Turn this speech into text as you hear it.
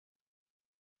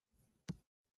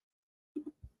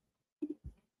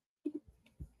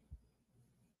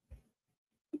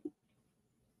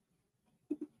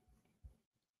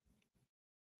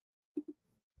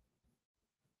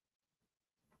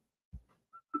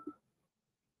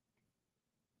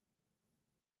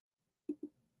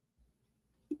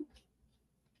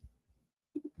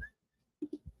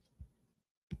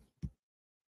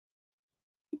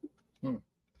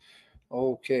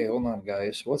Okay, hold on,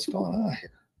 guys. What's going on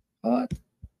here? What?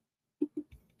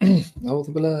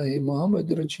 أعوذ بالله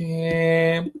محمد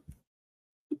الرجيم.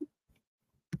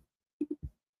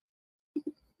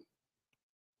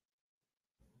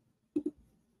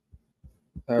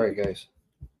 All right, guys.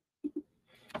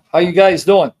 How you guys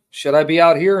doing? Should I be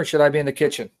out here or should I be in the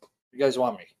kitchen? You guys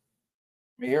want me?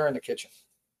 Me here in the kitchen.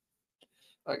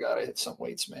 I gotta hit some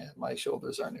weights, man. My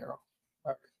shoulders are narrow.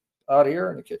 All right. Out here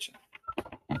in the kitchen.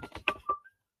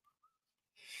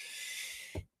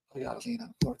 I gotta lean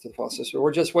up north to the processor.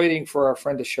 We're just waiting for our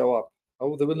friend to show up. How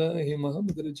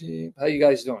you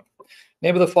guys doing?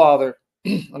 Name of the Father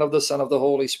and of the Son of the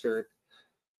Holy Spirit.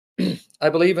 I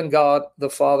believe in God, the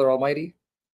Father Almighty,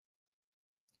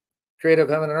 creator of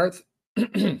heaven and earth,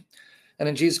 and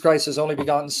in Jesus Christ, his only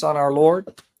begotten Son, our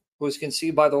Lord, who was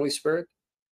conceived by the Holy Spirit,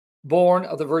 born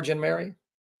of the Virgin Mary,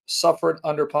 suffered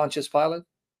under Pontius Pilate,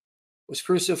 was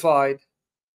crucified,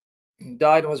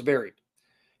 died, and was buried.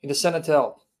 He descended to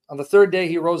hell. On the third day,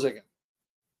 he rose again.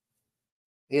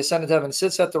 He ascended to heaven,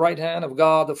 sits at the right hand of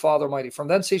God, the Father Almighty. From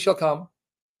thence he shall come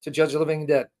to judge the living and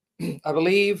dead. I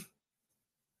believe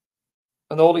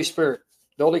in the Holy Spirit,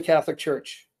 the Holy Catholic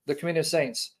Church, the communion of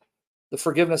saints, the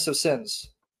forgiveness of sins,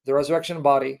 the resurrection of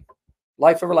body,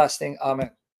 life everlasting.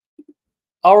 Amen.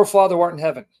 Our Father who art in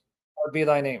heaven, hallowed be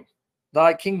thy name.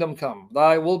 Thy kingdom come,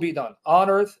 thy will be done, on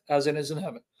earth as it is in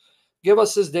heaven. Give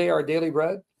us this day our daily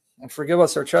bread, and forgive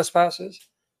us our trespasses,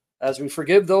 as we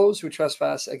forgive those who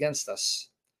trespass against us.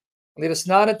 Lead us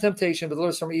not into temptation, but deliver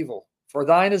us from evil. For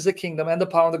thine is the kingdom and the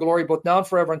power and the glory, both now and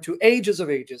forever, and to ages of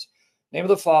ages. In the name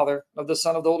of the Father, of the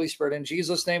Son, of the Holy Spirit. In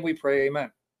Jesus' name we pray,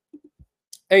 amen.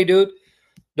 Hey, dude,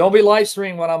 don't be live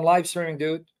streaming when I'm live streaming,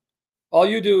 dude. All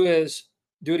you do is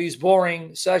do these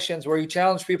boring sessions where you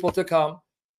challenge people to come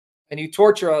and you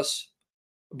torture us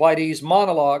by these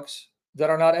monologues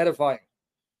that are not edifying.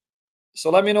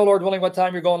 So let me know, Lord willing, what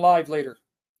time you're going live later.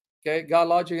 Okay, God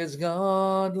Logic is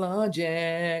God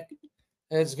Logic.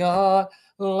 It's God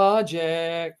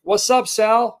Logic. What's up,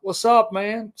 Sal? What's up,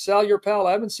 man? Sal, your pal.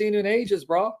 I haven't seen you in ages,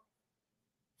 bro.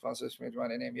 Francis Spirit, my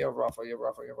name. You have Rafa, you have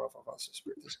Rafa, you have Rafa, Francis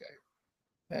Spirit. This guy.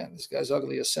 Man, this guy's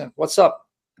ugly as sin. What's up?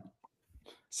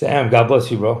 Sam, God bless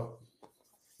you, bro.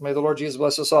 May the Lord Jesus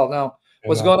bless us all. Now,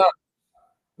 what's going on?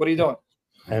 What are you doing?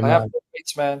 Amen. I have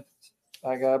weights, man.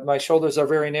 I got my shoulders are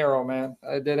very narrow, man.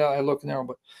 I look narrow,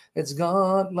 but it's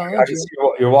God Logic.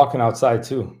 You're walking outside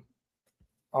too.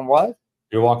 On what?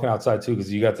 You're walking outside too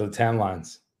because you got the tan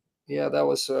lines. Yeah, that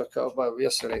was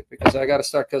yesterday because I got to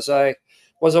start because I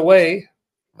was away.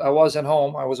 I wasn't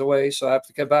home. I was away, so I have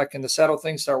to get back in the saddle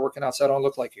thing, start working out so I don't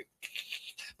look like you.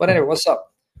 But anyway, what's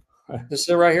up? This is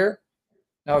it right here.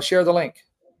 Now share the link.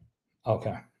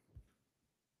 Okay.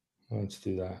 Let's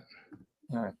do that.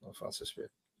 All right.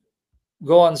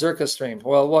 Go on Zerka's stream.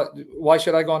 Well, what? Why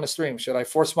should I go on the stream? Should I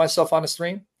force myself on the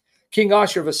stream? King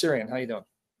Asher of Assyrian, how you doing?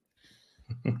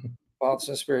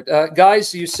 Spirit.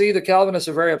 Guys, you see the Calvinists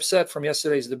are very upset from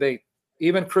yesterday's debate.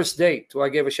 Even Chris Date, who I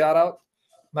gave a shout out,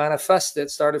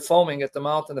 manifested, started foaming at the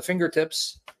mouth and the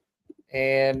fingertips,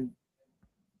 and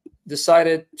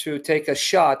decided to take a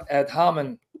shot at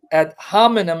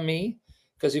hominem me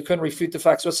because he couldn't refute the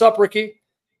facts. What's up, Ricky?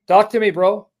 Talk to me,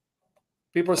 bro.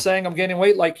 People are saying I'm gaining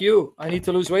weight like you. I need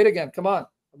to lose weight again. Come on.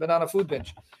 I've been on a food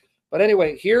binge. But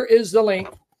anyway, here is the link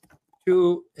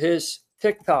to his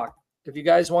TikTok. If you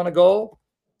guys want to go,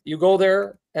 you go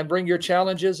there and bring your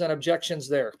challenges and objections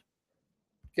there.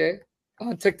 Okay?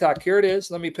 On TikTok. Here it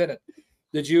is. Let me pin it.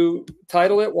 Did you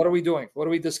title it? What are we doing? What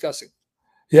are we discussing?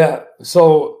 Yeah.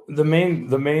 So the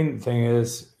main thing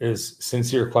is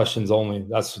sincere questions only.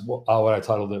 That's what I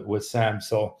titled it with Sam.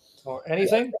 So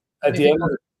anything? At the end,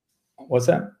 what's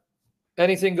that?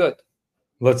 Anything good?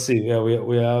 Let's see. Yeah,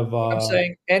 we have. I'm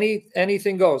saying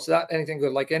anything goes. Not anything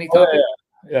good, like any topic.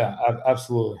 Yeah,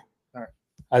 absolutely. All right.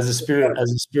 As the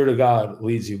Spirit of God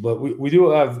leads you. But we do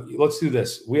have. Let's do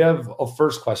this. We have a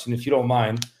first question, if you don't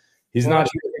mind. He's not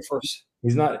first.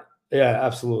 He's not. Yeah,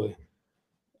 absolutely.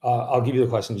 I'll give you the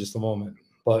question in just a moment.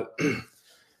 But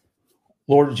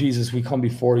Lord Jesus, we come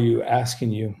before you, asking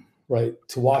you, right,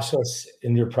 to wash us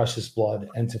in your precious blood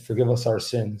and to forgive us our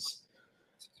sins,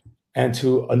 and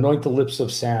to anoint the lips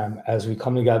of Sam as we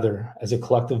come together as a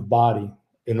collective body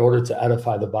in order to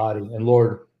edify the body. And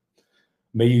Lord,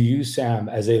 may you use Sam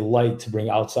as a light to bring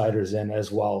outsiders in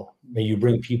as well. May you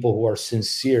bring people who are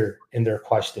sincere in their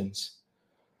questions.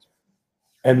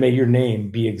 And may your name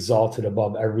be exalted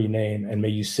above every name. And may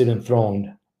you sit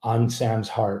enthroned on Sam's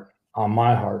heart, on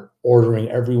my heart, ordering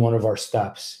every one of our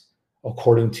steps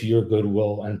according to your good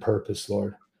will and purpose,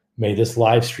 Lord. May this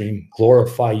live stream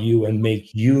glorify you and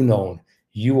make you known.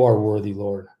 You are worthy,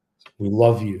 Lord. We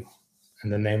love you. In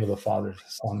the name of the Father,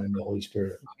 Son, and the Holy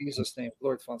Spirit. In Jesus' name,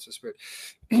 Lord, Father, Spirit.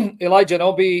 Elijah,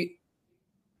 don't be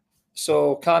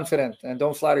so confident and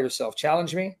don't flatter yourself.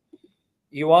 Challenge me.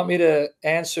 You want me to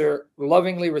answer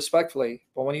lovingly, respectfully,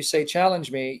 but when you say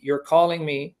challenge me, you're calling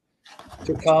me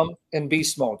to come in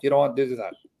beast mode. You don't want to do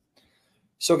that.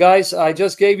 So, guys, I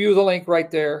just gave you the link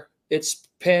right there. It's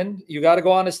pinned. You got to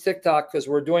go on his TikTok because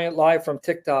we're doing it live from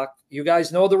TikTok. You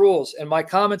guys know the rules. In my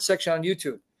comment section on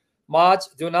YouTube, mods,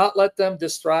 do not let them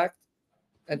distract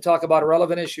and talk about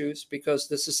irrelevant issues because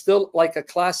this is still like a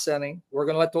class setting. We're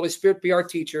going to let the Holy Spirit be our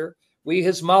teacher. We,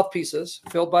 his mouthpieces,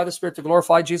 filled by the Spirit to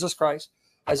glorify Jesus Christ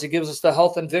as he gives us the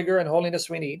health and vigor and holiness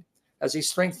we need, as he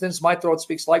strengthens my throat,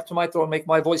 speaks life to my throat, make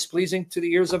my voice pleasing to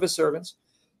the ears of his servants.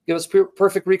 Give us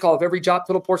perfect recall of every jot,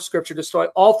 tittle, portion of Scripture. Destroy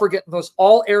all forgetfulness,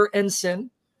 all error and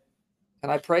sin.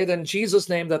 And I pray that in Jesus'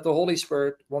 name that the Holy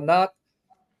Spirit will not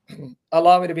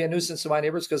allow me to be a nuisance to my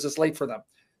neighbors because it's late for them.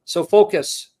 So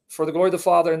focus for the glory of the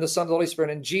Father and the Son and the Holy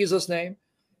Spirit. In Jesus' name,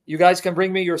 you guys can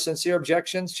bring me your sincere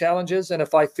objections, challenges, and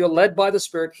if I feel led by the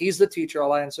Spirit, he's the teacher,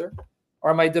 I'll answer, or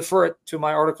I might defer it to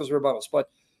my articles rebuttals. But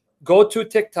go to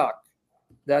TikTok.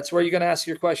 That's where you're going to ask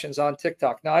your questions on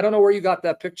TikTok. Now, I don't know where you got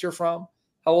that picture from,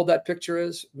 how old that picture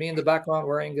is. Me in the background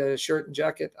wearing a shirt and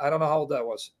jacket. I don't know how old that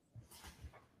was.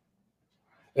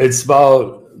 It's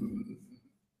about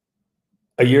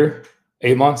a year,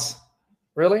 8 months.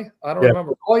 Really? I don't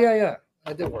remember. Oh, yeah.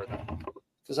 I did wear that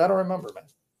because I don't remember, man.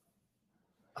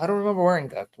 I don't remember wearing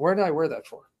that. Where did I wear that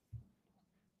for?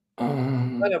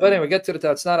 But anyway, get to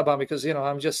the. It's not about me because,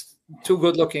 I'm just too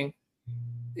good looking,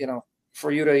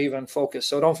 for you to even focus.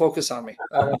 So don't focus on me.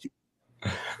 I want you.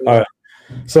 All right.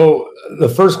 So the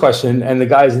first question, and the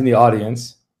guys in the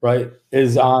audience, right,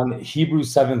 is on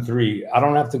Hebrews 7:3. I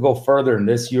don't have to go further in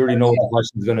this. You already know what the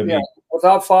question is going to be.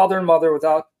 Without father and mother,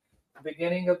 without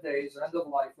beginning of days, end of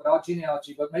life, without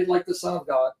genealogy, but made like the Son of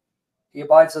God, he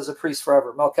abides as a priest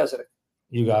forever. Melchizedek.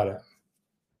 You got it.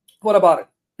 What about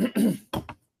it?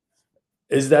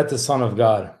 Is that the Son of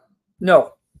God?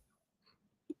 No.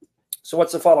 So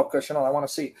what's the follow-up question? I want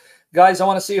to see. Guys, I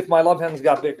want to see if my love hands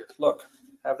got bigger. Look,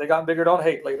 have they gotten bigger? Don't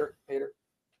hate later.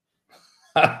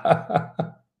 All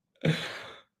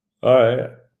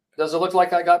right. Does it look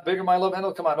like I got bigger, my love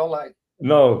handle? Come on, don't lie.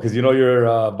 No, because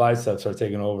your biceps are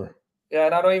taking over. Yeah,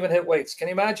 and I don't even hit weights. Can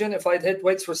you imagine if I'd hit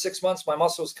weights for 6 months, my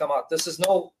muscles come out? This is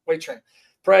no weight training.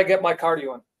 Pray I get my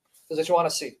cardio in. Because I just want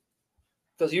to see.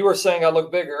 Because you were saying I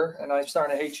look bigger, and I'm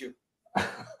starting to hate you.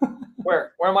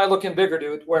 Where? Where am I looking bigger,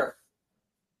 dude? Where?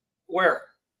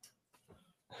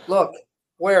 Look.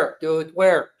 Where, dude?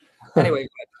 Where? Anyway.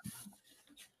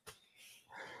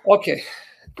 Okay.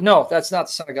 No, that's not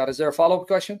the Son of God. Is there a follow-up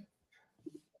question?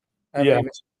 Yeah.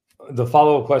 The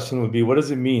follow-up question would be, what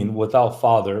does it mean without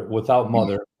father, without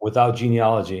mother, without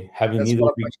genealogy, having that's neither?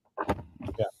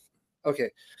 Yeah.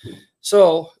 Okay.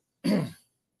 So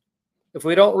if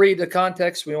we don't read the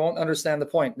context, we won't understand the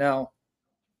point. Now,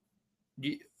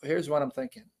 here's what I'm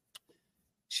thinking.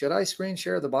 Should I screen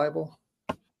share the Bible,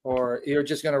 or you're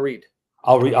just going to read?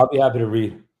 I'll read. I'll be happy to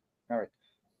read. All right.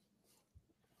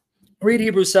 Read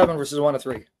Hebrews 7, verses 1 to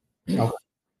 3. Okay.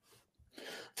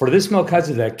 For this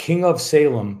Melchizedek, king of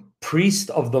Salem, priest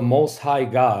of the Most High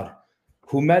God,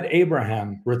 who met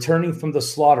Abraham returning from the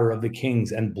slaughter of the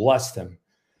kings and blessed him,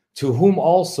 to whom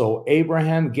also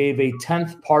Abraham gave a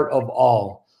 10th part of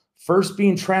all, first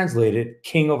being translated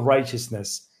king of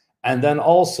righteousness, and then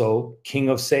also king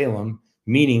of Salem,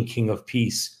 meaning king of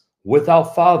peace,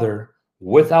 without father,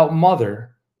 without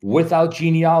mother, without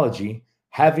genealogy,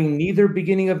 having neither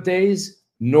beginning of days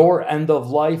nor end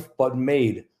of life, but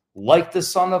made, like the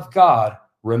Son of God,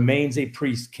 remains a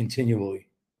priest continually.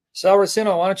 Sal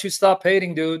Racino, why don't you stop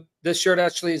hating, dude? This shirt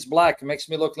actually is black. It makes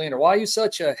me look leaner. Why are you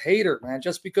such a hater, man?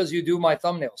 Just because you do my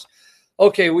thumbnails.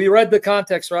 Okay, we read the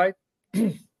context, right?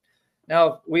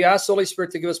 Now, we asked the Holy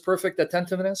Spirit to give us perfect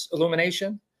attentiveness,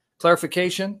 illumination,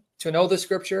 clarification, to know the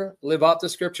Scripture, live out the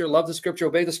Scripture, love the Scripture,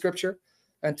 obey the Scripture,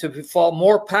 and to fall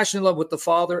more passionate love with the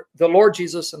Father, the Lord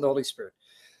Jesus, and the Holy Spirit.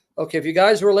 Okay, if you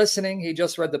guys were listening, he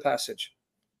just read the passage.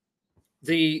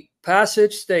 The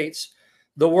passage states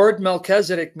the word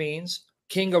Melchizedek means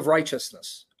king of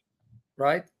righteousness,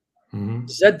 right? Mm-hmm.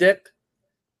 Zedek,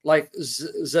 like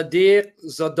Zadik,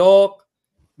 Zadok,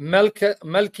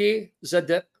 Melchi,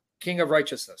 Zedek, king of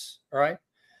righteousness, all right?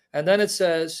 And then it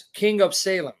says king of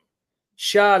Salem,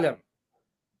 Shalem.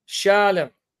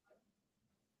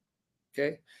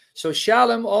 Okay, so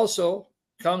Shalem also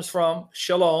comes from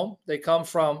Shalom. They come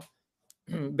from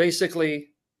basically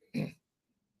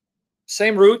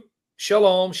same root,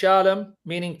 Shalom, Shalem,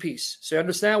 meaning peace. So you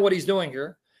understand what he's doing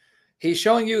here. He's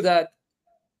showing you that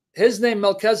his name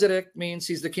Melchizedek means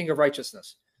he's the king of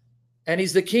righteousness. And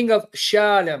he's the king of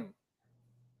Shalem.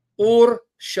 Ur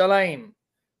Shalem.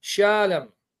 Shalem.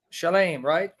 Shalem,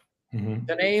 right?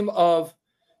 The name of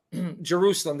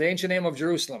Jerusalem, the ancient name of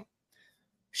Jerusalem.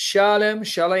 Shalem,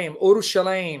 Shalem, Ur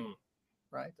Shalem.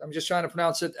 Right? I'm just trying to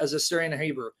pronounce it as a Syrian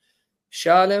Hebrew.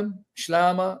 Shalem,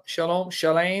 Shlama, Shalom,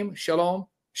 Shalem, Shalom,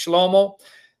 Shlomo.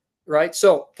 Right?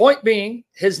 So, point being,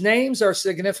 his names are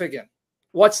significant.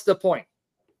 What's the point?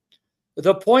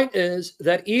 The point is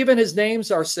that even his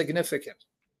names are significant.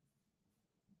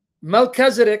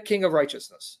 Melchizedek, king of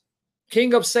righteousness.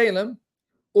 King of Salem,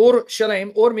 Ur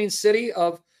Shalem. Ur means city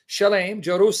of Shalem,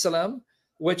 Jerusalem,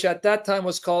 which at that time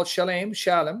was called Shalem,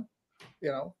 Shalem. You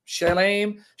know,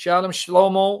 Shalem, Shalom,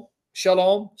 Shlomo,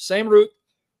 Shalom, same root.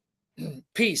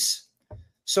 Peace.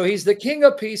 So he's the king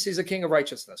of peace. He's a king of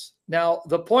righteousness. Now,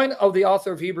 the point of the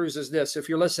author of Hebrews is this. If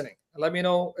you're listening, let me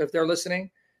know if they're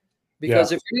listening.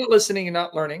 Because if you're not listening, you're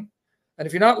not learning. And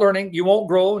if you're not learning, you won't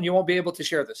grow and you won't be able to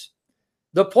share this.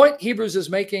 The point Hebrews is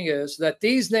making is that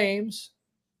these names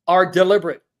are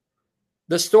deliberate.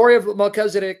 The story of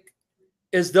Melchizedek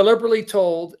is deliberately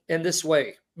told in this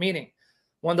way, meaning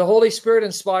when the Holy Spirit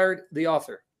inspired the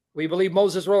author, we believe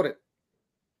Moses wrote it.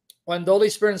 When the Holy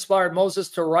Spirit inspired Moses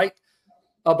to write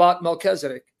about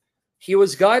Melchizedek, he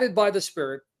was guided by the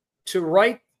Spirit to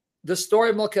write the story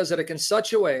of Melchizedek in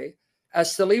such a way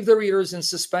as to leave the readers in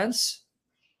suspense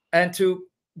and to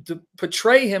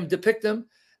portray him, depict him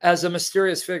as a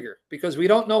mysterious figure, because we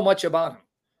don't know much about him.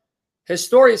 His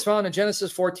story is found in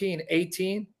Genesis 14,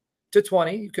 18 to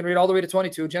 20. You can read all the way to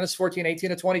 22, Genesis 14,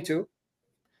 18 to 22.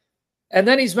 And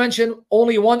then he's mentioned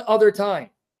only one other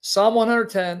time, Psalm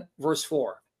 110, verse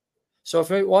 4. So if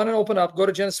you want to open up, go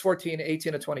to Genesis 14,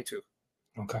 18 to 22.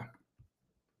 Okay.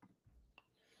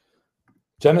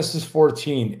 Genesis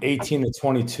 14, 18 to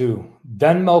 22.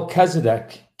 Then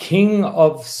Melchizedek, king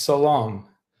of Salem,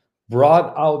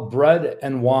 brought out bread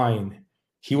and wine.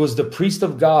 He was the priest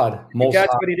of God. You catch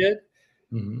what he did?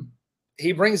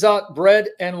 He brings out bread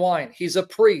and wine. He's a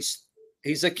priest.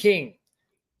 He's a king.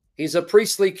 He's a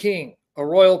priestly king, a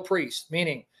royal priest,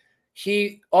 meaning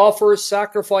he offers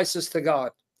sacrifices to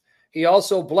God. He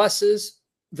also blesses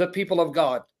the people of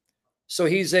God. So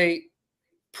he's a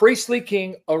priestly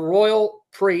king, a royal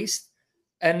priest.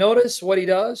 And notice what he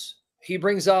does. He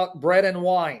brings out bread and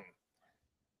wine.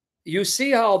 You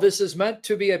see how this is meant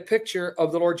to be a picture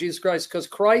of the Lord Jesus Christ, because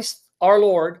Christ, our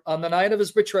Lord, on the night of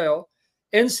his betrayal,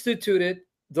 instituted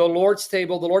the Lord's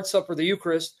table, the Lord's Supper, the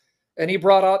Eucharist, and he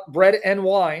brought out bread and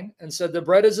wine and said the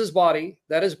bread is his body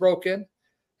that is broken,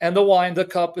 and the wine, the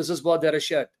cup, is his blood that is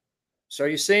shed. So are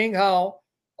you seeing how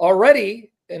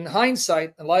already in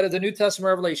hindsight, in light of the New Testament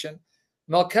revelation,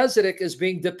 Melchizedek is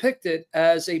being depicted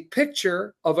as a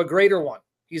picture of a greater one.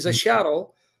 He's a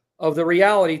shadow of the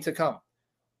reality to come.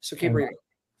 So keep reading.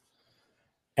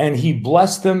 And he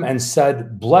blessed them and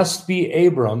said, Blessed be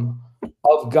Abram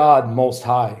of God Most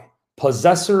High,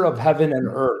 possessor of heaven and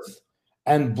earth.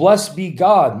 And blessed be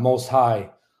God Most High,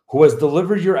 who has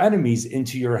delivered your enemies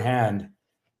into your hand.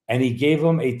 And he gave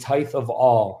him a tithe of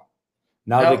all.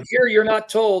 Now here you're not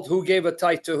told who gave a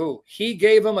tithe to who. He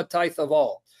gave him a tithe of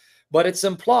all. But it's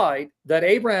implied that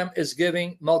Abraham is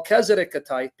giving Melchizedek a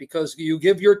tithe because you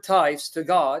give your tithes to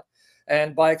God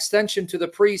and by extension to the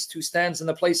priest who stands in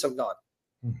the place of God.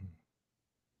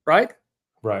 Right?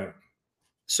 Right.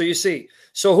 So you see.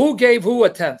 So who gave who a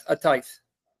tithe?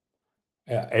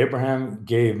 Yeah, Abraham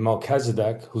gave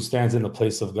Melchizedek, who stands in the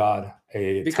place of God,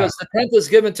 a because the tenth is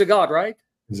given to God, right?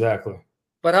 Exactly.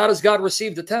 But how does God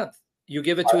receive the tenth? You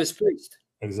give it to his priest.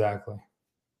 Exactly.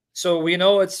 So we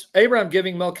know it's Abraham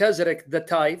giving Melchizedek the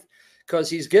tithe because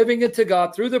he's giving it to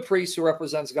God through the priest who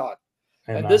represents God.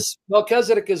 Amen. And this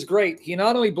Melchizedek is great. He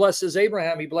not only blesses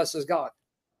Abraham, he blesses God.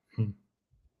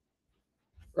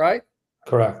 Right?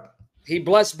 Correct. He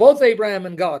blessed both Abraham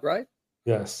and God, right?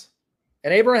 Yes.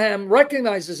 And Abraham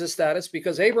recognizes his status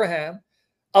because Abraham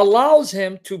allows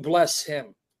him to bless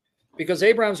him. Because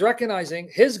Abraham's recognizing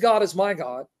his God is my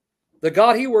God. The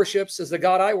God he worships is the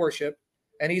God I worship.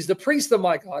 And he's the priest of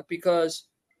my God because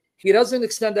he doesn't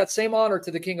extend that same honor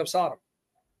to the king of Sodom.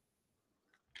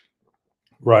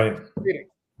 Right.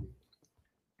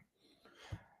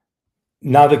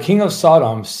 Now the king of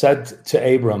Sodom said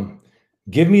to Abram,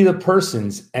 Give me the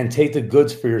persons and take the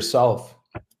goods for yourself.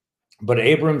 But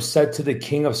Abram said to the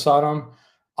king of Sodom,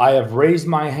 I have raised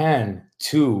my hand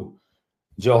to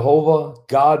Jehovah,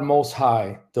 God Most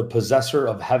High, the possessor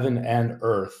of heaven and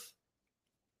earth.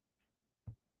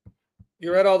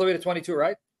 You read all the way to 22,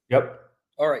 right? Yep.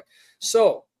 All right.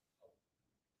 So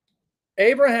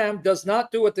Abraham does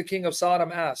not do what the king of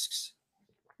Sodom asks.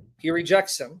 He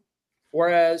rejects him.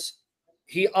 Whereas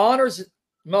he honors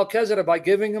Melchizedek by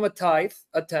giving him a tithe,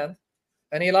 a tenth,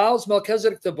 and he allows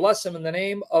Melchizedek to bless him in the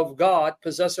name of God,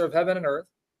 possessor of heaven and earth,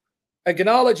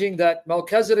 acknowledging that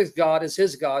Melchizedek's God is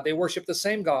his God. They worship the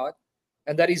same God,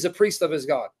 and that he's a priest of his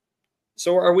God.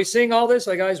 So are we seeing all this?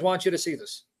 I guys want you to see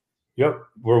this. Yep,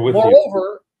 we're with you.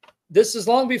 Moreover, this is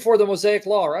long before the Mosaic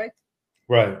Law, right?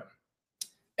 Right.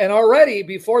 And already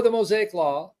before the Mosaic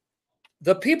Law,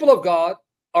 the people of God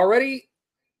already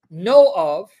know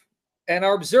of and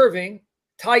are observing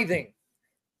tithing.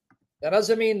 That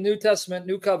doesn't mean New Testament,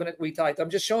 New Covenant, we tithe. I'm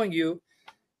just showing you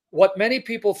what many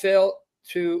people fail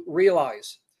to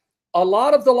realize. A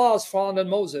lot of the laws found in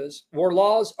Moses were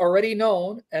laws already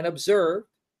known and observed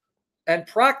and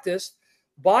practiced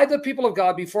by the people of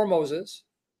God before Moses,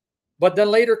 but then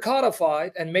later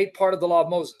codified and made part of the law of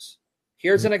Moses.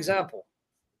 Here's an example.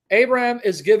 Abraham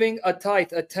is giving a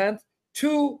tithe, a tenth,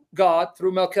 to God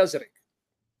through Melchizedek.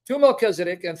 To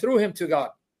Melchizedek and through him to God.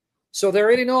 So they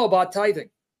already know about tithing.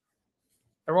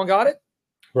 Everyone got it?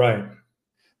 Right.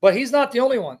 But he's not the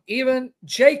only one. Even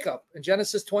Jacob in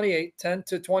Genesis 28, 10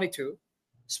 to 22,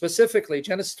 specifically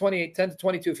Genesis 28, 10 to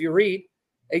 22, if you read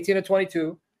 18 to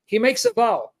 22, he makes a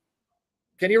vow.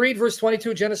 Can you read verse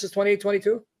 22, Genesis 28,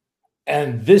 22?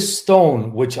 And this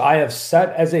stone, which I have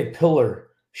set as a pillar,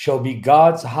 shall be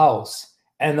God's house,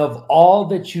 and of all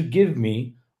that you give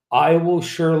me, I will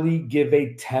surely give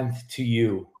a tenth to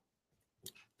you.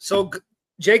 So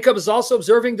Jacob is also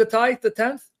observing the tithe, the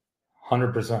tenth?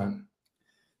 100%.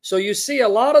 So you see a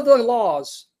lot of the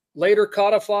laws later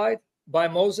codified by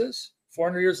Moses,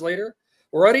 400 years later,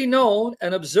 were already known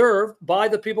and observed by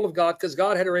the people of God because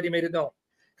God had already made it known.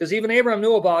 Because even Abraham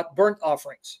knew about burnt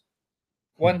offerings.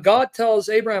 When God tells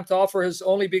Abraham to offer his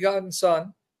only begotten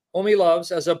son, whom he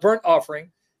loves, as a burnt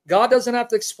offering, God doesn't have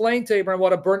to explain to Abraham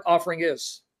what a burnt offering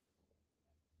is.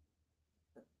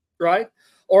 Right?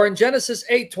 Or in Genesis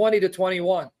 8, 20 to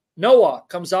 21, Noah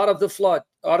comes out of the flood,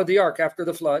 out of the ark after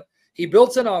the flood. He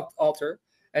builds an altar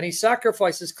and he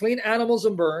sacrifices clean animals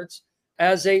and birds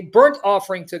as a burnt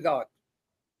offering to God.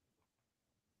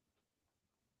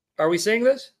 Are we seeing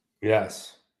this?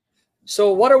 Yes.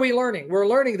 So what are we learning? We're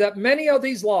learning that many of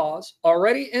these laws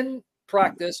already in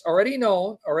practice, already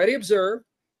known, already observed,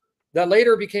 that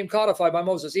later became codified by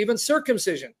Moses. Even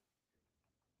circumcision.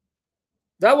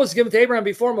 That was given to Abraham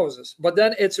before Moses, but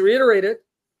then it's reiterated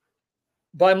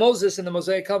by Moses in the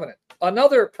Mosaic Covenant.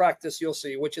 Another practice you'll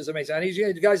see, which is amazing. I need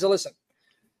you guys to listen.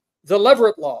 The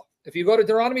Levirate law. If you go to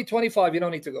Deuteronomy 25, you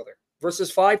don't need to go there. Verses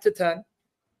 5 to 10.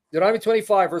 Deuteronomy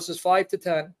 25, verses 5 to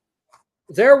 10.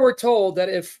 There we're told that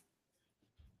if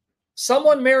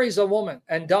someone marries a woman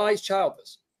and dies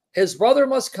childless, his brother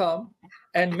must come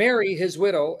and marry his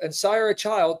widow and sire a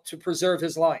child to preserve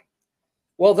his line.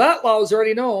 Well, that law is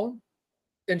already known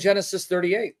in Genesis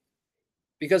 38.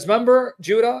 Because remember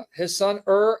Judah, his son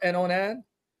and Onan,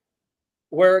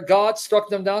 where God struck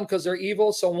them down because they're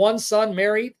evil. So one son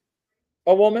married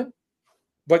a woman,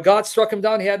 but God struck him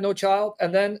down. He had no child.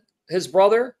 And then his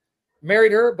brother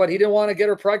married her, but he didn't want to get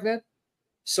her pregnant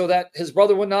so that his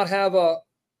brother would not have a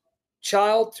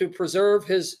child to preserve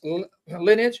his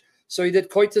lineage. So he did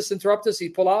coitus interruptus. He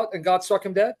pulled out and God struck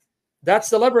him dead. That's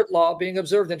the Levirate law being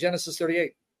observed in Genesis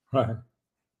 38. Right.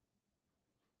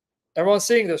 Everyone's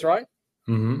seeing this, right?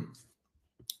 Mm-hmm.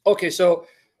 Okay, so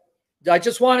I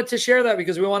just wanted to share that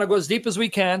because we want to go as deep as we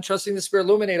can, trusting the Spirit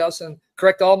illuminate us and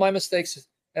correct all my mistakes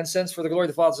and sins for the glory of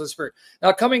the Father and the Spirit.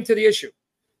 Now, coming to the issue.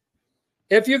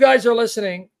 If you guys are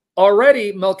listening,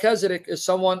 already Melchizedek is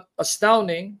someone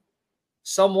astounding,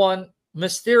 someone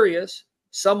mysterious,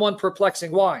 someone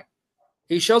perplexing. Why?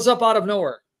 He shows up out of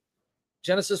nowhere.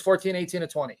 Genesis 14, 18 to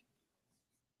 20.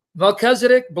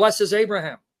 Melchizedek blesses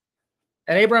Abraham.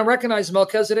 And Abraham recognized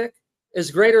Melchizedek is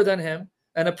greater than him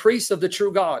and a priest of the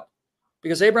true God.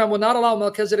 Because Abraham would not allow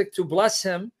Melchizedek to bless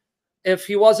him if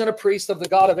he wasn't a priest of the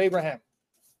God of Abraham.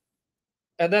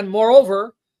 And then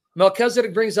moreover,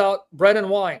 Melchizedek brings out bread and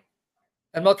wine.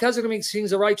 And Melchizedek means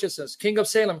kings of righteousness, king of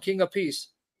Salem, king of peace.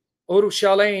 Uru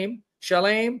Shalem,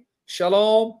 Shalem,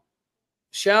 Shalom,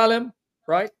 Shalem,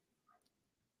 right?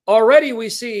 Already we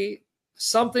see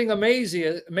something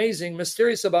amazing,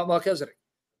 mysterious about Melchizedek.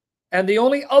 And the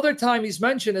only other time he's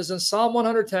mentioned is in Psalm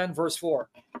 110, verse 4.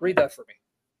 Read that for me.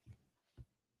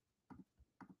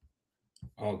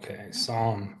 Okay,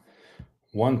 Psalm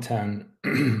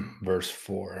 110, verse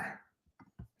 4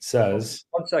 says...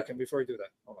 1 second before you do that.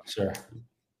 Hold on. Sure. Let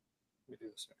me do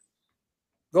this.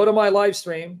 Go to my live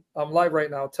stream. I'm live right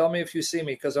now. Tell me if you see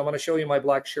me because I'm going to show you my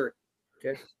black shirt.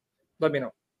 Okay? Let me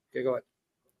know. Okay, go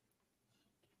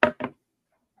ahead.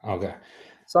 Okay.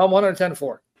 Psalm 110,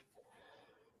 4.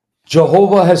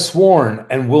 Jehovah has sworn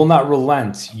and will not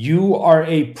relent. You are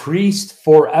a priest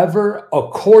forever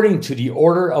according to the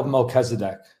order of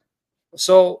Melchizedek.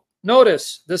 So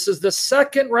notice, this is the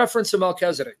second reference to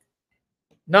Melchizedek.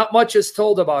 Not much is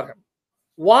told about him.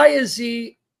 Why is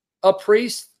he a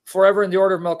priest forever in the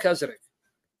order of Melchizedek?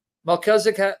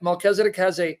 Melchizedek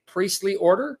has a priestly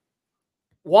order.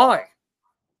 Why?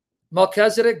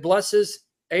 Melchizedek blesses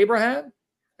Abraham,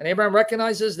 and Abraham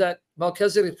recognizes that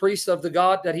Melchizedek is priest of the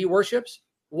God that he worships.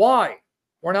 Why?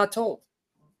 We're not told.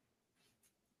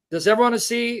 Does everyone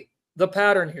see the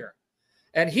pattern here?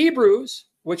 And Hebrews,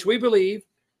 which we believe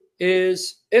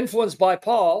is influenced by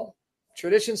Paul,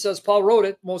 tradition says Paul wrote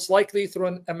it, most likely through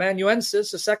an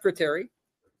amanuensis, a secretary.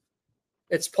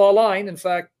 It's Pauline. In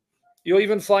fact, you'll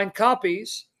even find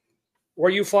copies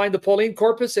where you find the Pauline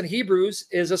corpus in Hebrews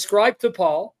is ascribed to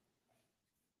Paul.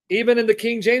 Even in the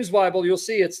King James Bible, you'll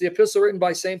see it's the epistle written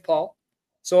by St. Paul.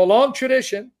 So a long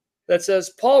tradition that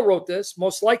says Paul wrote this,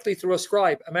 most likely through a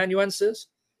scribe, amanuensis.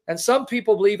 And some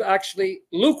people believe actually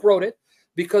Luke wrote it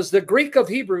because the Greek of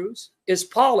Hebrews is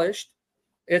polished.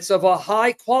 It's of a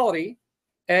high quality,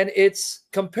 and it's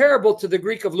comparable to the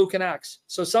Greek of Luke and Acts.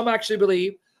 So some actually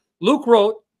believe Luke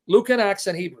wrote Luke and Acts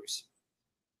and Hebrews.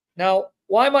 Now,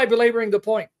 why am I belaboring the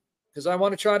point? Because I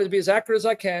want to try to be as accurate as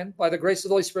I can by the grace of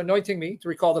the Holy Spirit anointing me to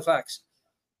recall the facts.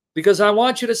 Because I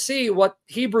want you to see what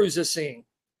Hebrews is seeing.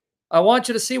 I want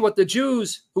you to see what the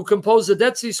Jews who composed the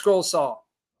Dead Sea Scrolls saw.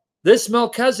 This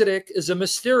Melchizedek is a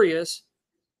mysterious,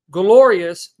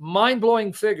 glorious,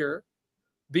 mind-blowing figure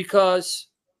because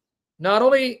not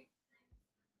only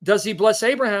does he bless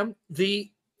Abraham,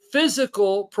 the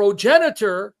physical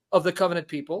progenitor of the covenant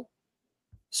people.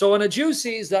 So when a Jew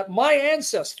sees that my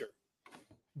ancestor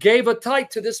gave a tithe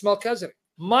to this Melchizedek,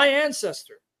 my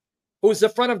ancestor, who is the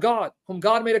friend of God, whom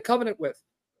God made a covenant with,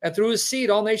 and through his seed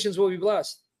all nations will be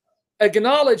blessed.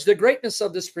 Acknowledge the greatness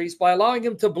of this priest by allowing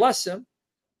him to bless him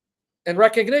in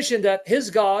recognition that his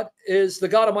God is the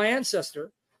God of my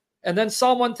ancestor. And then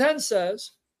Psalm 110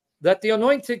 says that the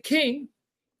anointed king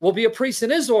will be a priest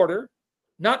in his order,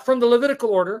 not from the Levitical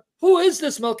order. Who is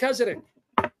this Melchizedek?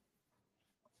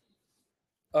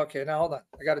 Okay, now hold on.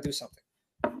 I got to do something.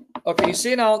 Okay, you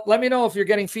see now, let me know if you're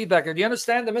getting feedback. Do you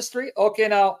understand the mystery? Okay,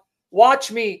 now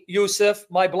watch me, Yusuf,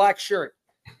 my black shirt.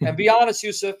 And be honest,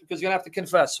 Yusuf, because you're going to have to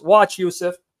confess. Watch,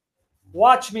 Yusuf.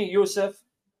 Watch me, Yusuf.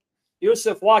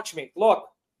 Yusuf, watch me. Look.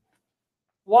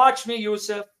 Watch me,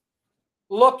 Yusuf.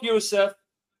 Look, Yusuf.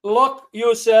 Look,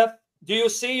 Yusuf. Do you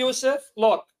see, Yusuf?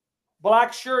 Look.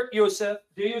 Black shirt, Yusuf.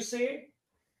 Do you see?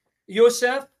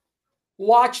 Yusuf,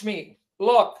 watch me.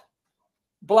 Look.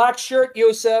 Black shirt,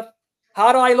 Yusuf.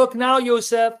 How do I look now,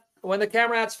 Yusuf? When the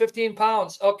camera adds 15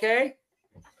 pounds, okay?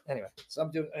 Anyway, so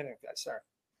I'm doing, anyway, guys, sorry.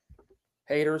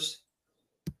 Haters.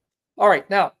 All right,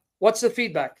 now, what's the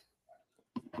feedback?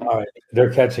 All right,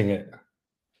 they're catching it.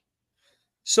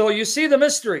 So you see the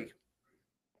mystery.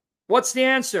 What's the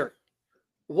answer?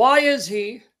 Why is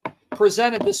he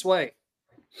presented this way?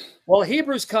 Well,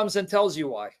 Hebrews comes and tells you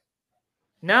why.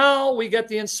 Now we get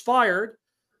the inspired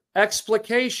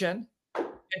explication,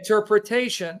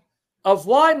 interpretation of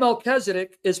why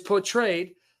Melchizedek is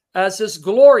portrayed as this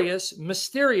glorious,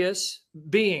 mysterious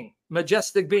being,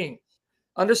 majestic being.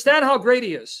 Understand how great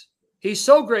he is. He's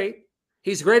so great,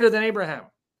 he's greater than Abraham.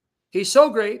 He's so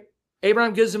great,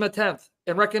 Abraham gives him a tenth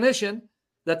in recognition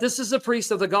that this is the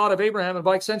priest of the God of Abraham and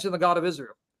by extension the God of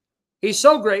Israel. He's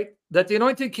so great that the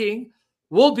anointed king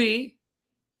will be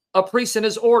a priest in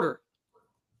his order.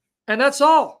 And that's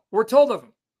all we're told of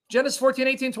him. Genesis 14,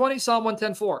 18, 20, Psalm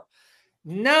 110:4.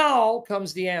 Now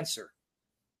comes the answer.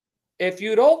 If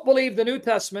you don't believe the New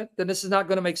Testament, then this is not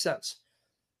going to make sense.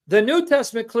 The New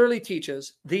Testament clearly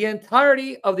teaches the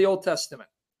entirety of the Old Testament,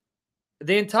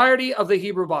 the entirety of the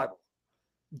Hebrew Bible,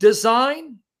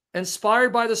 designed,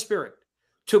 inspired by the Spirit,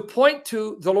 to point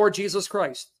to the Lord Jesus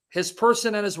Christ, his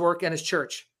person and his work and his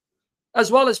church,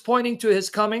 as well as pointing to his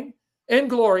coming in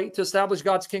glory to establish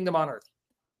God's kingdom on earth.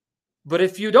 But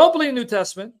if you don't believe the New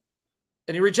Testament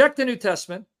and you reject the New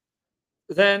Testament,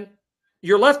 then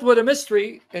you're left with a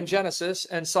mystery in Genesis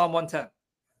and Psalm 110.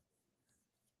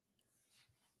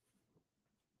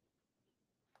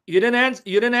 You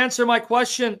didn't answer my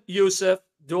question, Yusuf.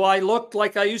 Do I look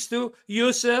like I used to,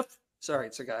 Yusuf? Sorry,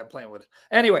 it's a guy I'm playing with.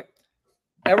 Anyway,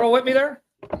 everyone with me there?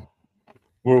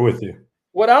 We're with you.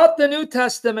 Without the New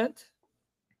Testament,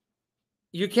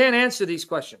 you can't answer these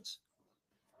questions.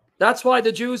 That's why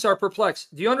the Jews are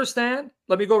perplexed. Do you understand?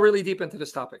 Let me go really deep into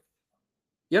this topic.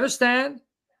 You understand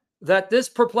that this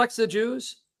perplexed the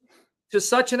Jews to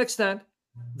such an extent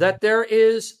that there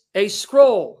is a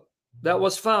scroll that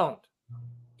was found.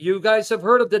 You guys have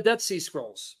heard of the Dead Sea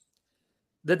Scrolls.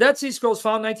 The Dead Sea Scrolls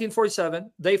found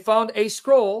 1947. They found a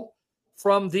scroll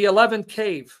from the 11th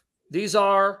cave. These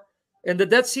are in the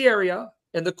Dead Sea area,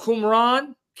 in the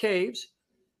Qumran caves.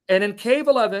 And in cave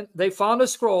 11, they found a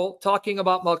scroll talking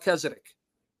about Melchizedek.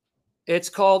 It's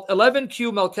called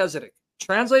 11Q Melchizedek,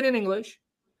 translated in English.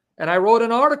 And I wrote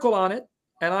an article on it.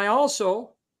 And I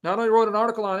also not only wrote an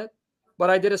article on it, but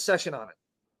I did a session on it.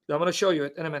 I'm going to show you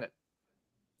it in a minute.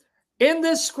 In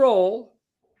this scroll,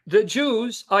 the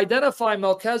Jews identify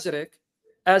Melchizedek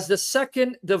as the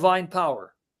second divine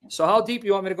power. So how deep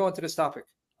you want me to go into this topic?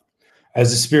 As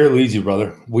the Spirit leads you,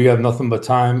 brother. We have nothing but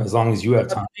time as long as you have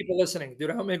time. People listening. Dude,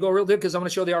 I want me to go real deep because I'm going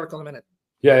to show the article in a minute.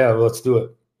 Yeah, let's do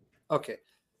it. Okay.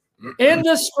 In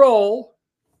the scroll,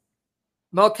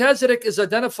 Melchizedek is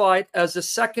identified as the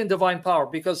second divine power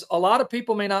because a lot of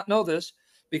people may not know this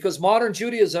because modern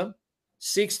Judaism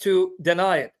seeks to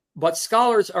deny it. But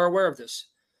scholars are aware of this.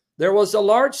 There was a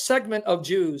large segment of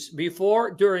Jews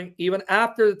before, during, even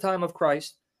after the time of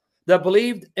Christ that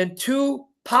believed in two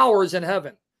powers in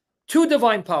heaven. Two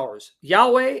divine powers,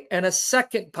 Yahweh and a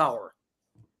second power.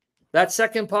 That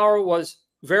second power was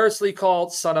variously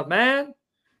called Son of Man,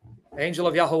 Angel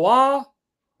of Yahuwah,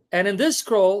 and in this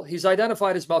scroll, he's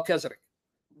identified as Melchizedek.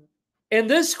 In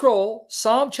this scroll,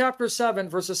 Psalm chapter 7,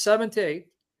 verses 7 to 8,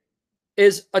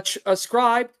 is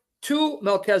ascribed to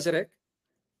Melchizedek,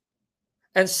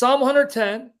 and Psalm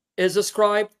 110 is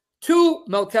ascribed to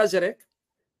Melchizedek,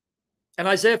 and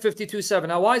Isaiah 52, 7.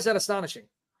 Now, why is that astonishing?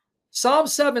 Psalm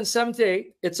 7, 7 to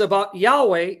 8, it's about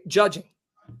Yahweh judging.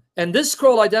 And this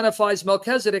scroll identifies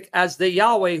Melchizedek as the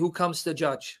Yahweh who comes to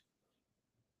judge.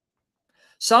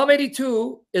 Psalm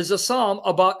 82 is a psalm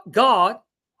about God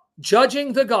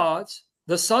judging the gods,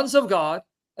 the sons of God,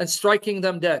 and striking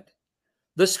them dead.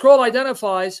 The scroll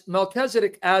identifies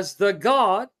Melchizedek as the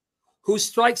God who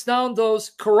strikes down those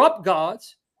corrupt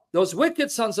gods, those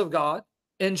wicked sons of God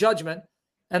in judgment.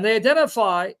 And they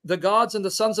identify the gods and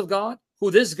the sons of God who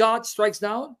this God strikes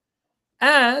down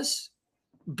as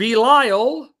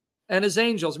Belial and his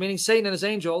angels, meaning Satan and his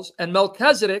angels, and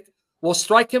Melchizedek will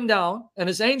strike him down, and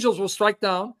his angels will strike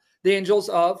down the angels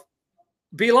of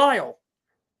Belial,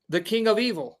 the king of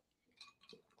evil.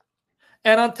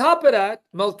 And on top of that,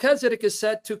 Melchizedek is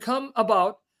said to come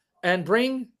about and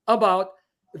bring about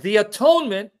the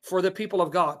atonement for the people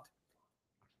of God,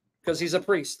 because he's a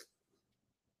priest.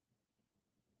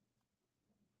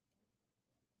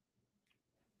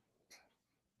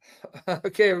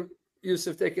 Okay,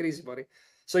 Yusuf, take it easy, buddy.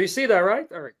 So you see that, right?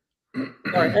 All right. All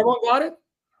right, everyone got it?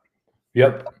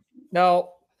 Yep.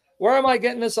 Now, where am I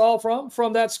getting this all from?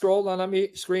 From that scroll. Now, let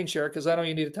me screen share because I know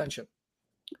you need attention.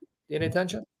 You need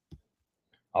attention?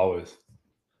 Always.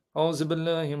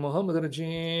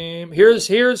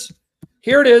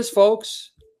 Here it is,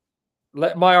 folks.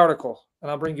 My article,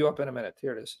 and I'll bring you up in a minute.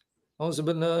 Here it is.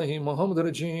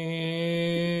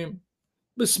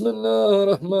 Bismillah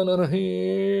ar-Rahman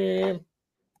ar-Rahim.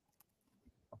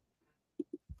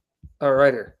 All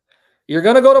right, here. You're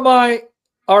going to go to my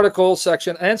article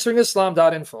section,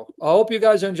 answeringislam.info. I hope you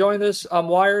guys are enjoying this. I'm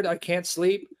wired. I can't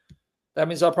sleep. That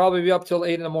means I'll probably be up till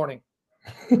 8 in the morning.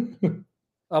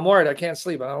 I'm worried. I can't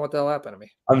sleep. I don't know what the hell happened to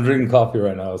me. I'm drinking coffee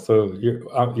right now, so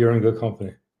you're in good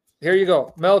company. Here you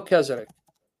go. Melchizedek.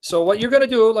 So what you're going to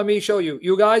do, let me show you.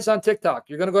 You guys on TikTok,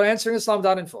 you're going to go to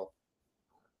answeringislam.info.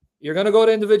 You're going to go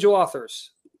to individual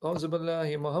authors. I don't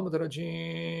know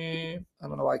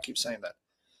why I keep saying that.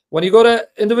 When you go to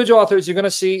individual authors, you're going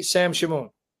to see Sam Shamoun.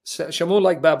 Shamoun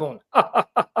like baboon.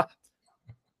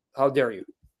 How dare you?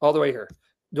 All the way here.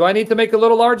 Do I need to make it a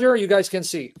little larger? You guys can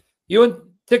see. You and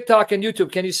TikTok and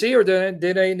YouTube, can you see, or do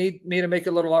they need me to make it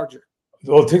a little larger?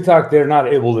 Well, TikTok, they're not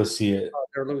able to see it. Oh,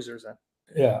 they're losers then.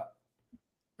 Yeah.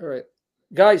 All right.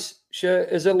 Guys,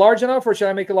 is it large enough, or should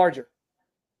I make it larger?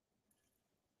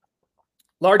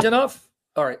 Large enough?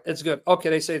 All right, it's good. Okay,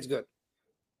 they say it's good.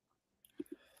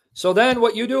 So then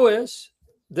what you do is,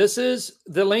 this is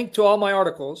the link to all my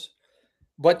articles,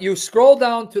 but you scroll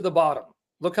down to the bottom.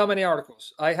 Look how many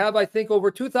articles. I have, I think, over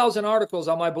 2,000 articles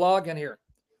on my blog and here.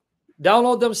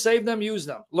 Download them, save them, use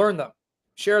them, learn them,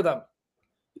 share them.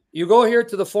 You go here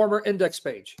to the former index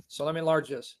page. So let me enlarge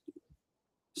this.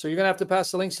 So you're going to have to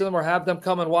pass the links to them or have them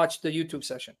come and watch the YouTube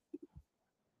session.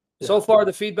 Yeah. So far,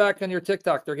 the feedback on your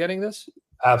TikTok, they're getting this?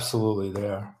 Absolutely, they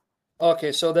are.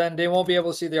 Okay, so then they won't be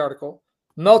able to see the article.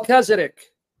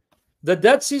 Melchizedek, the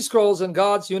Dead Sea Scrolls and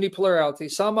God's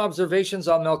unipolarity, some observations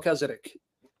on Melchizedek.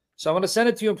 So I'm going to send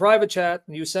it to you in private chat,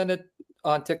 and you send it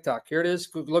on TikTok. Here it is.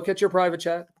 Look at your private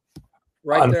chat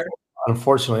right there.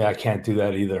 Unfortunately, I can't do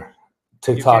that either.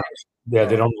 TikTok, yeah,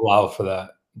 they don't allow for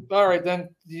that. All right, then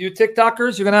you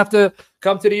TikTokers, you're going to have to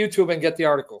come to the YouTube and get the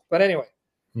article. But anyway,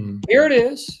 Here it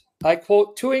is. I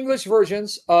quote two English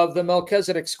versions of the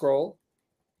Melchizedek scroll.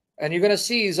 And you're going to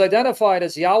see he's identified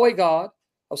as Yahweh God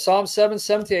of Psalm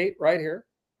 778 right here.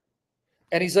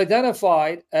 And he's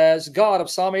identified as God of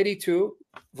Psalm 82,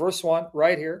 verse 1,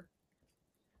 right here.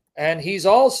 And he's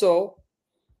also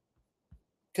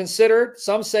considered,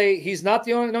 some say he's not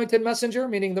the anointed messenger,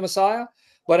 meaning the Messiah,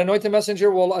 but anointed messenger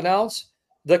will announce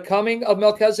the coming of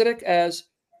Melchizedek as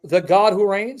the God who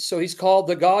reigns. So he's called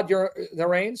the God that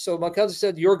reigns. So Melchizedek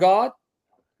said, your God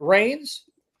reigns,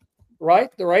 right?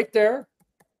 They're right there.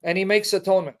 And he makes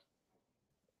atonement.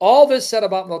 All this said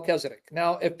about Melchizedek.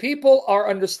 Now, if people are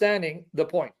understanding the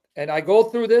point, and I go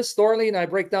through this thoroughly and I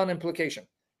break down implication,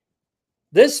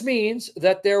 this means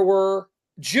that there were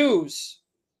Jews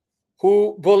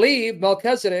who believed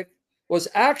Melchizedek was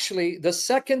actually the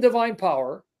second divine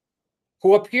power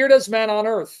who appeared as man on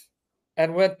earth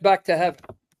and went back to heaven.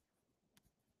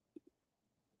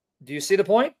 Do you see the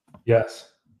point? Yes.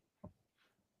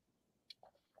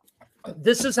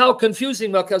 This is how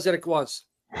confusing Melchizedek was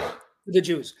to the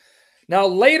Jews. Now,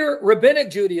 later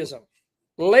rabbinic Judaism,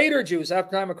 later Jews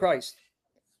after the time of Christ,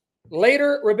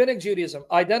 later rabbinic Judaism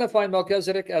identified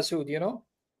Melchizedek as who? Do you know?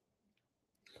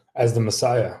 As the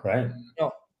Messiah, right?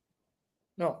 No.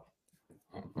 No.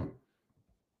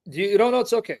 You don't know?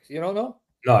 It's okay. You don't know?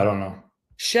 No, I don't know.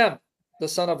 Shem, the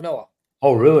son of Noah.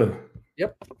 Oh, really?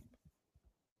 Yep.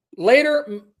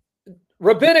 Later,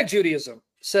 rabbinic Judaism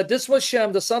said this was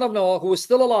Shem, the son of Noah, who was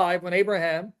still alive when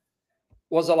Abraham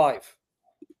was alive.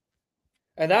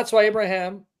 And that's why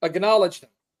Abraham acknowledged him,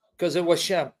 because it was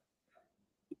Shem.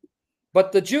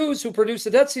 But the Jews who produced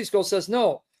the Dead Sea Scroll says,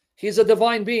 no, he's a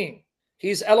divine being.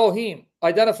 He's Elohim,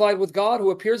 identified with God, who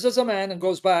appears as a man and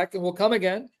goes back and will come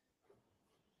again,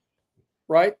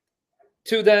 right,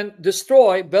 to then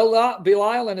destroy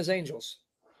Belial and his angels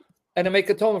and to make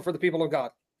atonement for the people of God.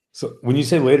 So when you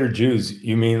say later Jews,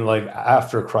 you mean like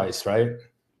after Christ, right?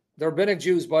 The rabbinic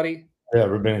Jews, buddy. Yeah,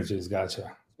 rabbinic Jews. Gotcha.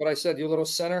 That's what I said, you little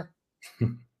sinner.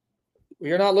 Well,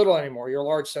 you're not little anymore. You're a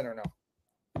large sinner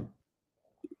now.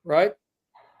 Right?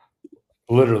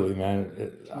 Literally,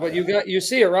 man. But you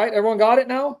see it, right? Everyone got it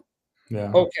now?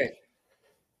 Yeah. Okay.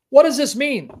 What does this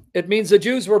mean? It means the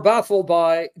Jews were baffled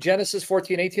by Genesis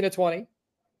 14, 18 to 20,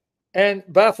 and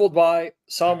baffled by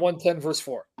Psalm 110, verse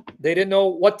 4. They didn't know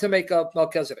what to make of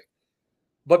Melchizedek.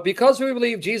 But because we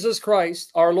believe Jesus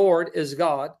Christ, our Lord, is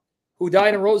God, who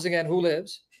died and rose again, who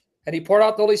lives, and he poured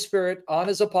out the Holy Spirit on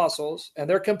his apostles and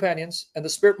their companions, and the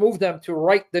Spirit moved them to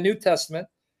write the New Testament,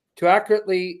 to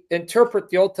accurately interpret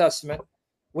the Old Testament,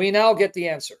 we now get the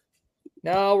answer.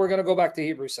 Now we're going to go back to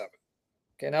Hebrews 7.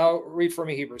 Okay, now read for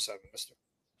me Hebrews 7, mister.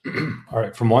 All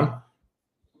right, from 1?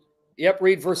 Yep,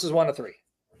 read verses 1 to 3.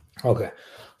 Okay.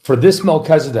 For this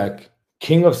Melchizedek,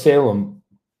 king of Salem,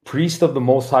 priest of the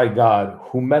Most High God,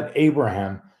 who met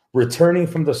Abraham, returning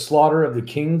from the slaughter of the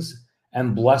kings,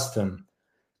 and blessed him,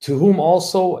 to whom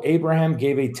also Abraham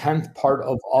gave a 10th part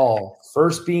of all,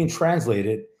 first being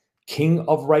translated King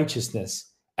of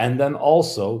Righteousness, and then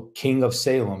also King of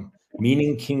Salem,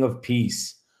 meaning King of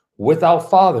Peace, without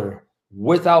father,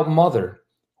 without mother,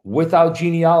 without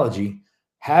genealogy,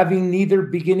 having neither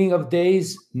beginning of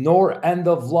days nor end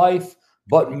of life,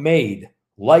 but made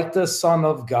like the Son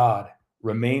of God,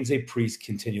 remains a priest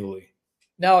continually.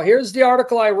 Now, here's the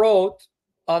article I wrote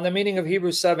on the meaning of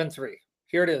Hebrews 7:3.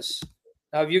 Here it is.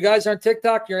 Now, if you guys are on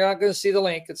TikTok, you're not going to see the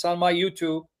link. It's on my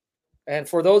YouTube. And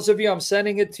for those of you, I'm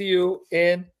sending it to you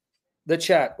in the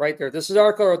chat right there. This is the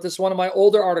article I wrote. This is one of my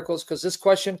older articles because this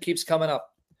question keeps coming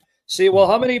up. See, well,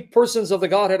 how many persons of the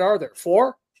Godhead are there?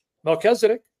 4?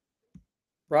 Melchizedek,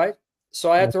 right?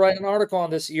 So I had to write an article on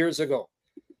this years ago.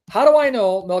 How do I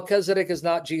know Melchizedek is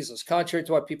not Jesus, contrary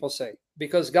to what people say?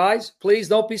 Because, guys, please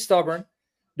don't be stubborn.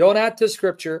 Don't add to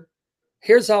Scripture.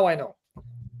 Here's how I know.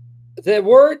 The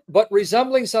word, but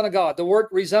resembling Son of God, the word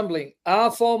resembling,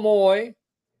 aphomoi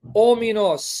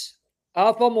ominos,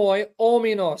 aphomoi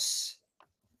ominos,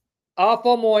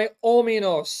 aphomoi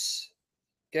ominos,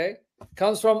 okay,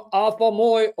 comes from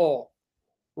aphomoio,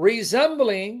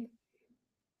 resembling,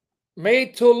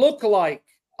 made to look like,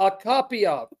 a copy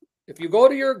of. If you go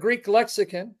to your Greek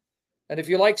lexicon, and if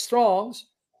you like Strong's,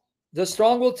 the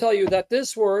Strong will tell you that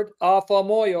this word,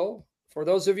 aphomoio, for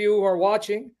those of you who are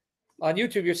watching on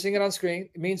YouTube, you're seeing it on screen,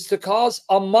 it means to cause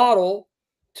a model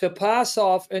to pass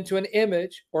off into an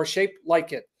image or shape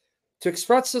like it, to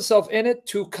express itself in it,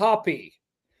 to copy,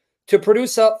 to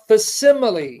produce a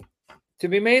facsimile, to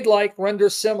be made like, render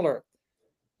similar.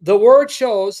 The word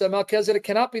shows that Melchizedek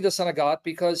cannot be the Son of God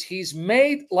because he's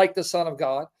made like the Son of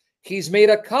God. He's made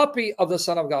a copy of the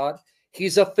Son of God.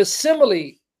 He's a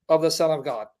facsimile of the Son of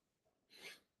God.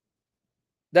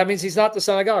 That means he's not the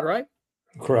Son of God, right?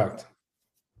 Correct.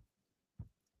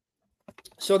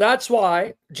 So that's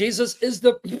why Jesus is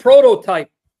the prototype,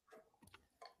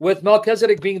 with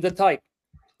Melchizedek being the type.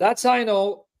 That's how I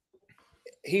know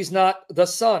he's not the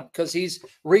Son, because he's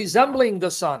resembling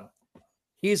the Son.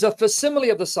 He's a facsimile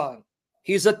of the Son.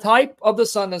 He's a type of the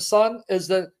Son. The Son is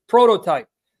the prototype.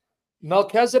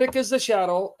 Melchizedek is the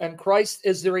shadow, and Christ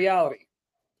is the reality.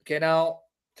 Okay, now,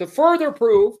 to further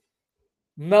prove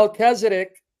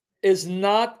Melchizedek is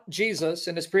not Jesus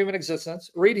in his preeminent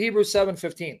existence, read Hebrews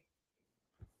 7:15.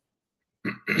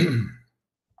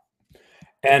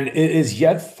 And it is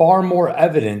yet far more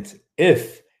evident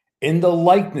if, in the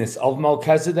likeness of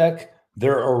Melchizedek,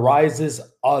 there arises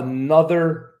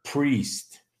another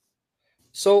priest.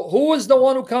 So who is the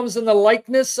one who comes in the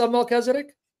likeness of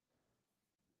Melchizedek?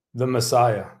 The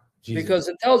Messiah, Jesus. Because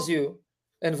it tells you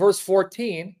in verse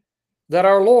 14 that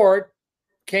our Lord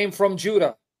came from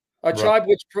Judah, a tribe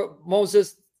which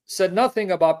Moses said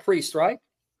nothing about priest, right?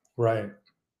 Right.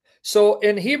 So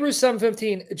in Hebrews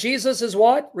 7:15, Jesus is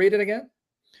what? Read it again.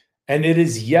 And it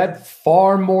is yet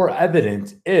far more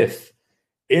evident if,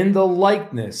 in the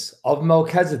likeness of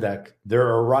Melchizedek, there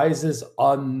arises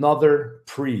another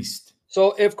priest.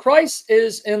 So if Christ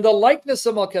is in the likeness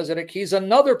of Melchizedek, he's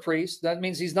another priest. That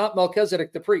means he's not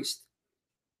Melchizedek the priest.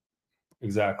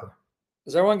 Exactly.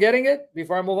 Is everyone getting it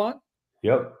before I move on?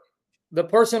 Yep. The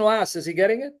person who asked, is he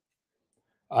getting it?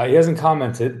 He hasn't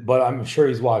commented, but I'm sure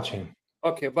he's watching.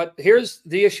 Okay, but here's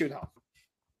the issue now.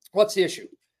 What's the issue?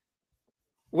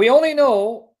 We only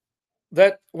know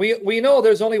that we know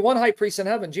there's only one high priest in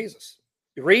heaven, Jesus.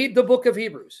 Read the book of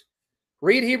Hebrews.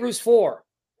 Read Hebrews 4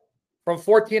 from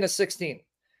 14 to 16.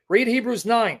 Read Hebrews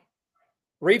 9.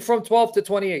 Read from 12 to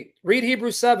 28. Read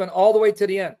Hebrews 7 all the way to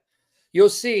the end. You'll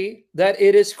see that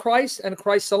it is Christ and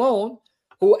Christ alone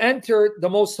who entered the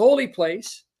most holy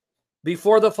place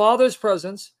before the Father's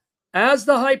presence as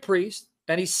the high priest,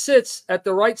 and he sits at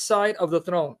the right side of the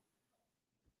throne.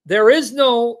 There is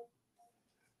no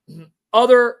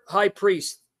other high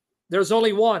priest. There's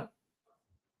only one.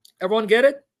 Everyone get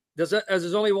it? There's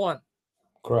only one.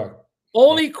 Correct.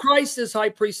 Only Christ is high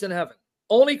priest in heaven.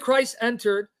 Only Christ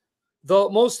entered the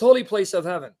most holy place of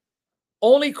heaven.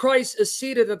 Only Christ is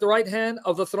seated at the right hand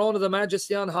of the throne of the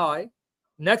Majesty on high,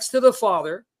 next to the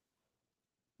Father,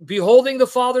 beholding the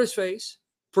Father's face,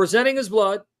 presenting his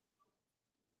blood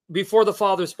before the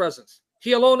Father's presence.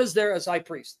 He alone is there as high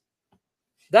priest.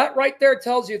 That right there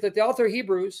tells you that the author of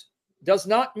Hebrews does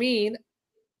not mean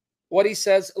what he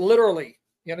says literally.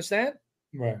 You understand?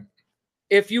 Right.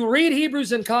 If you read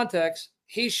Hebrews in context,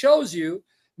 he shows you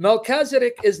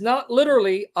Melchizedek is not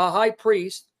literally a high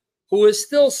priest who is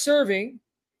still serving,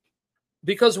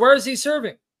 because where is he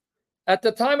serving? At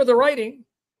the time of the writing,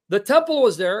 the temple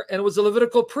was there, and it was a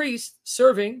Levitical priest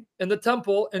serving in the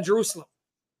temple in Jerusalem.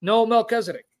 No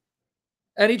Melchizedek.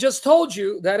 And he just told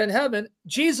you that in heaven,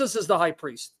 Jesus is the high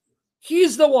priest.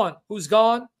 He's the one who's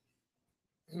gone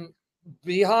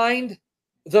behind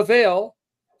the veil,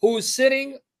 who's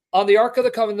sitting on the Ark of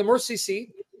the Covenant, the mercy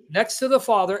seat, next to the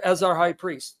Father as our high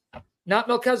priest, not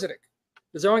Melchizedek.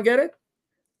 Does everyone get it?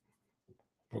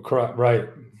 Correct. Right.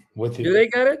 With you. Do they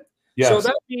get it? Yes. So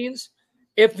that means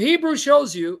if Hebrew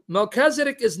shows you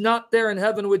Melchizedek is not there in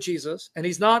heaven with Jesus, and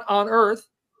he's not on earth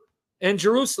in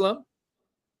Jerusalem,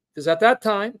 because at that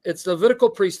time it's the Levitical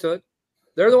priesthood,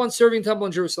 they're the ones serving temple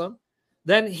in Jerusalem,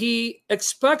 then he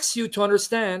expects you to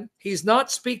understand he's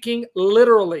not speaking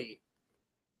literally.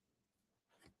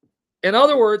 In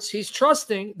other words, he's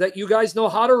trusting that you guys know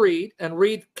how to read, and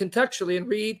read contextually and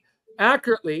read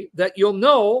accurately, that you'll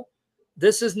know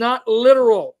this is not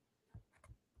literal.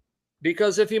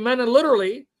 Because if he meant it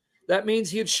literally, that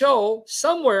means he'd show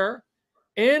somewhere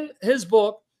in his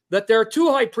book that there are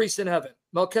two high priests in heaven,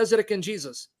 Melchizedek and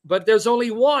Jesus. But there's only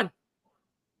one,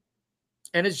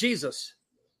 and it's Jesus.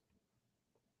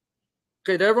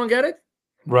 Okay, did everyone get it?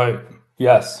 Right.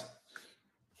 Yes.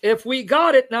 If we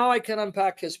got it, now I can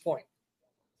unpack his point.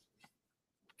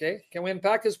 Okay, can we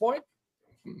unpack his point?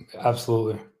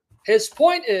 Absolutely. His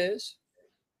point is,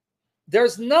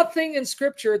 there's nothing in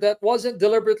Scripture that wasn't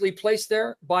deliberately placed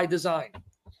there by design.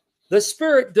 The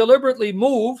Spirit deliberately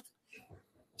moved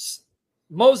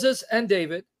Moses and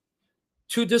David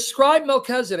to describe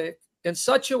Melchizedek in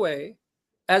such a way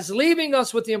as leaving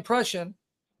us with the impression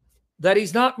that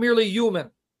he's not merely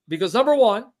human. Because number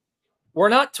one, we're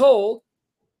not told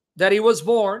that he was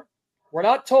born. We're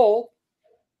not told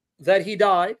that he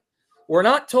died. We're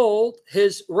not told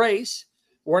his race.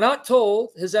 We're not told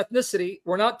his ethnicity.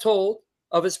 We're not told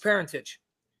of his parentage.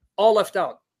 All left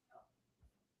out.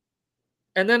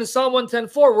 And then in Psalm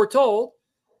 110:4, we're told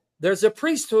there's a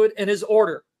priesthood in his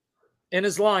order. in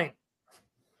his line.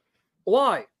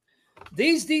 Why?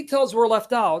 These details were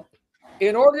left out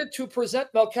in order to present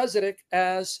Melchizedek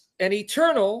as an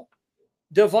eternal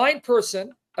divine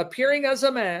person appearing as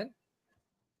a man,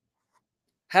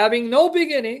 having no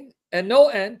beginning and no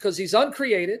end because he's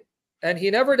uncreated and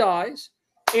he never dies,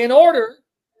 in order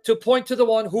to point to the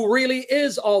one who really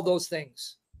is all those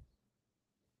things.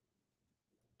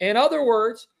 In other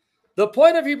words, the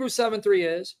point of Hebrews 7:3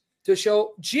 is to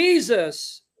show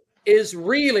Jesus is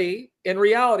really, in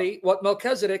reality, what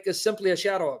Melchizedek is simply a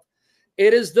shadow of.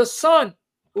 It is the Son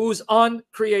who's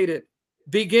uncreated,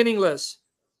 beginningless,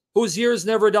 whose years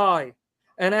never die.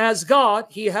 And as God,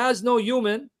 he has no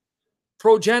human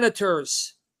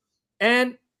progenitors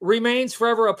and remains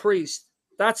forever a priest.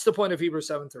 That's the point of Hebrews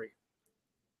 7:3.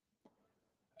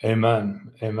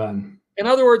 Amen. Amen. In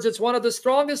other words, it's one of the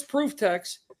strongest proof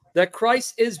texts that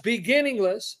Christ is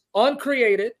beginningless,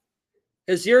 uncreated,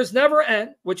 his years never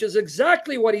end, which is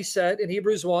exactly what he said in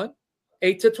Hebrews 1,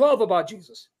 8-12 about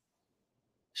Jesus.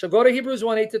 So go to Hebrews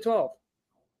 1, 8-12.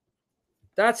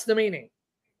 That's the meaning.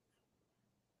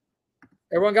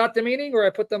 Everyone got the meaning, or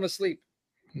I put them asleep?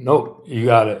 Nope, you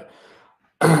got it.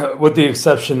 With the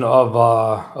exception of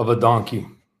a donkey.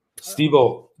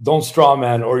 Steve-O, don't straw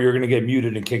man, or you're going to get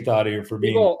muted and kicked out of here for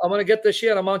being. Steve-O, I'm going to get this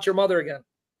shit and mount your mother again.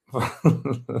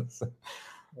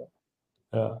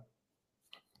 Yeah.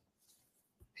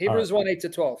 Hebrews 1,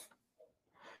 8-12.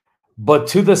 But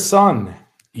to the Son,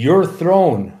 your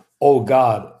throne, O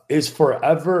God, is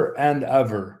forever and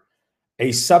ever.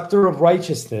 A scepter of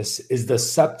righteousness is the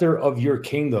scepter of your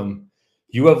kingdom.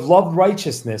 You have loved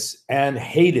righteousness and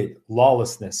hated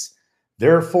lawlessness.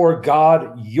 Therefore,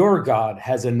 God, your God,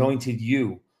 has anointed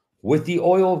you with the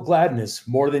oil of gladness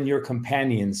more than your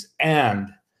companions. And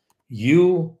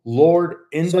you, Lord,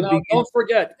 in the beginning. Don't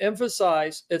forget,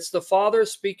 emphasize, it's the Father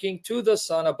speaking to the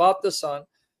Son about the Son.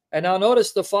 And now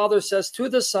notice the Father says to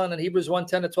the Son in Hebrews 1,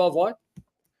 10-12, what?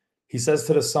 He says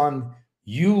to the Son,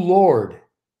 you, Lord,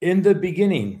 in the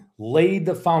beginning laid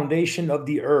the foundation of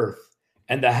the earth,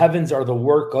 and the heavens are the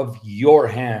work of your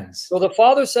hands. So the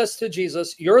Father says to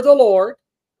Jesus, you're the Lord.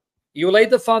 You laid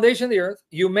the foundation of the earth.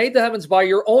 You made the heavens by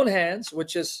your own hands,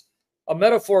 which is a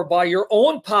metaphor by your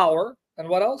own power. And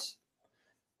what else?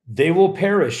 They will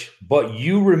perish, but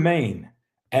you remain,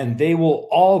 and they will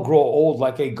all grow old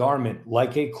like a garment,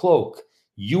 like a cloak.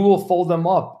 You will fold them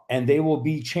up, and they will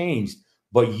be changed.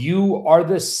 But you are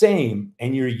the same,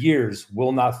 and your years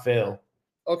will not fail.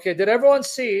 Okay, did everyone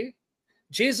see?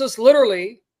 Jesus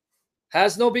literally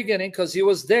has no beginning because he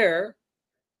was there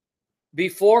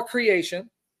before creation.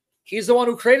 He's the one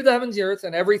who created the heavens and the earth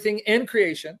and everything in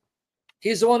creation.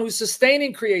 He's the one who's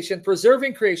sustaining creation,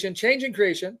 preserving creation, changing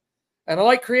creation. And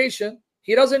unlike creation,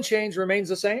 he doesn't change, remains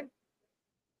the same.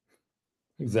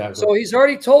 Exactly. So he's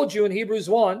already told you in Hebrews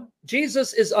 1,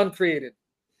 Jesus is uncreated.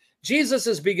 Jesus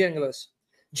is beginningless.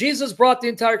 Jesus brought the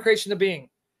entire creation to being,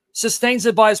 sustains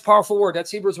it by his powerful word.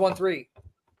 That's Hebrews 1:3.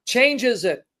 Changes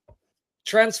it,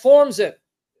 transforms it.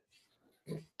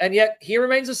 And yet he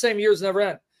remains the same, years never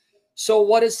end. So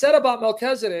what is said about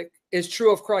Melchizedek is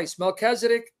true of Christ.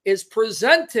 Melchizedek is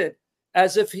presented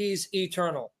as if he's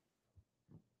eternal.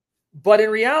 But in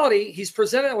reality, he's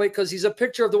presented that way because he's a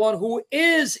picture of the one who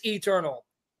is eternal.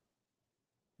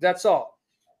 That's all.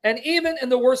 And even in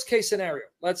the worst case scenario,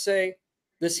 let's say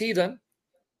this heathen,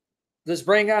 this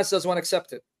brain ass doesn't want to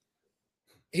accept it.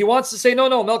 He wants to say,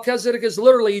 no, Melchizedek is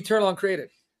literally eternal and created.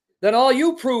 Then all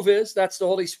you prove is that's the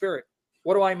Holy Spirit.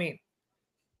 What do I mean?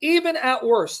 Even at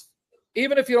worst,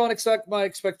 even if you don't accept my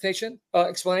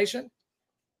explanation,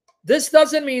 this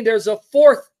doesn't mean there's a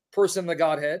fourth person in the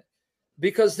Godhead,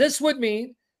 because this would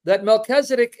mean that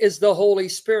Melchizedek is the Holy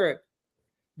Spirit,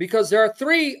 because there are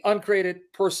three uncreated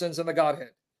persons in the Godhead.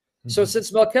 Mm-hmm. So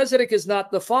since Melchizedek is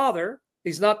not the Father,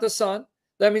 he's not the Son,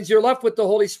 that means you're left with the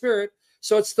Holy Spirit.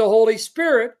 So it's the Holy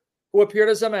Spirit who appeared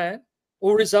as a man,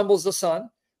 who resembles the Son,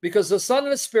 because the Son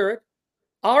and the Spirit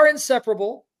are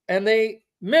inseparable and they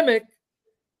mimic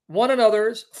one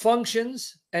another's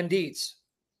functions and deeds.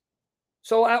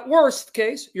 So at worst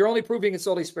case, you're only proving it's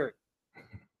the Holy Spirit.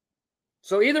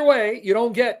 So either way, you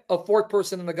don't get a fourth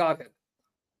person in the Godhead.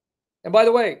 And by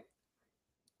the way,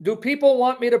 do people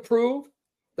want me to prove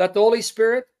that the Holy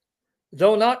Spirit,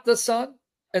 though not the Son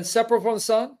and separate from the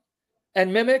Son,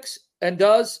 and mimics and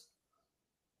does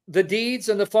the deeds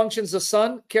and the functions the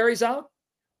Son carries out?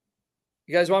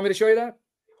 You guys want me to show you that?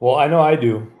 Well, I know I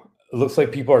do. It looks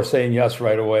like people are saying yes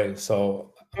right away.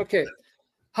 So okay.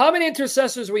 How many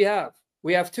intercessors we have?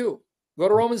 We have two. Go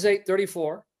to Romans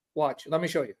 8:34. Watch. Let me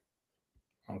show you.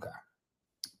 Okay.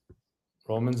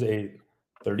 Romans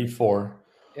 8:34.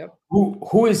 Yep.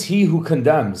 Who is he who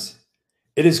condemns?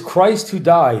 It is Christ who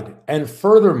died, and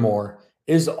furthermore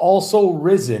is also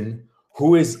risen,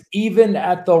 who is even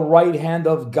at the right hand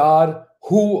of God,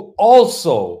 who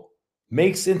also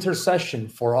makes intercession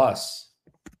for us.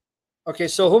 Okay,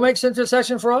 so who makes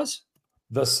intercession for us?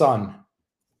 The Son.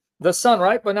 The Son,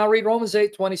 right? But now read Romans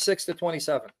 8, 26 to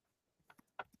 27.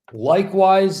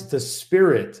 Likewise, the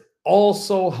Spirit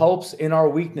also helps in our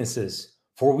weaknesses,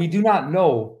 for we do not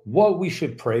know what we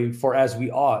should pray for as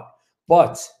we ought,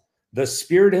 but the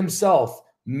Spirit himself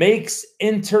makes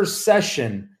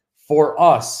intercession for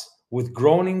us with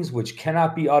groanings which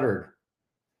cannot be uttered.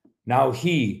 Now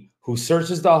he who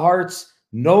searches the hearts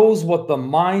knows what the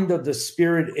mind of the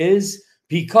Spirit is,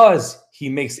 because he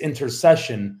makes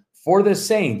intercession for the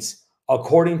saints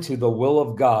according to the will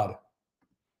of God.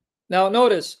 Now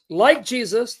notice, like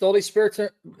Jesus, the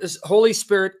Holy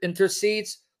Spirit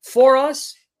intercedes for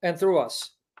us and through us.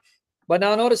 But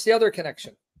now notice the other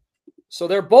connection. So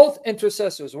they're both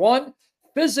intercessors. One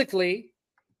physically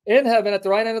in heaven at the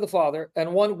right hand of the Father,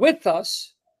 and one with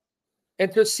us,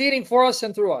 interceding for us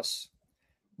and through us.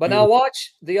 But now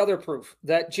watch the other proof,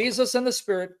 that Jesus and the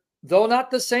Spirit, though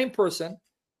not the same person,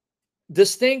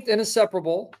 distinct and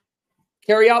inseparable,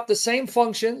 carry out the same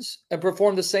functions and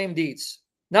perform the same deeds.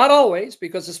 Not always,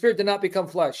 because the Spirit did not become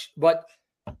flesh, but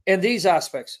in these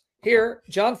aspects. Here,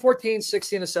 John 14,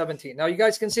 16 to 17. Now, you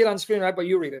guys can see it on the screen, right? But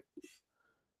you read it.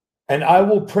 And I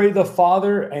will pray the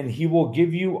Father, and he will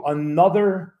give you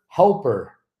another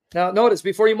helper. Now, notice,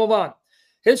 before you move on,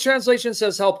 his translation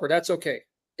says helper. That's okay.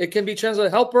 It can be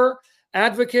translated helper,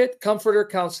 advocate, comforter,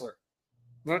 counselor.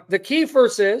 The key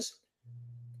verse is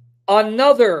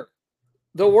another.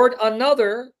 The word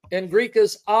another in Greek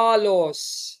is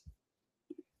allos.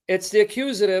 It's the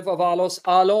accusative of allos,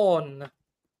 alon.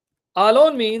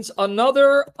 Alon means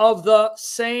another of the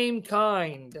same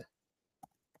kind.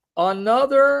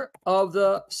 Another of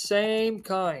the same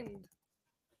kind.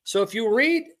 So if you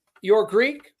read your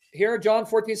Greek, here, John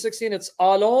 14, 16, it's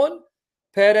alon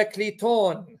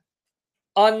parakleton.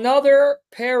 Another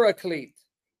paraclete.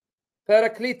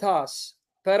 Parakletos.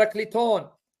 Parakleton.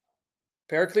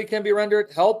 Paraclete can be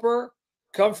rendered helper,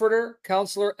 comforter,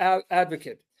 counselor,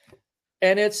 advocate.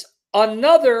 And it's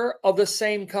another of the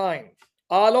same kind.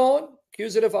 Alon,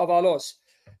 accusative of alos.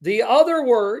 The other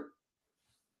word,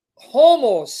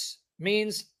 homos,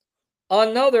 means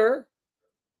another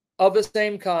of the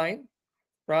same kind,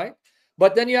 right?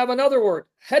 But then you have another word,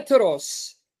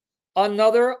 heteros,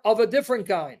 another of a different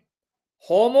kind.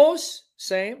 Homos,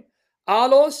 same.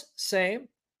 Allos, same.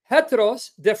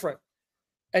 Heteros, different.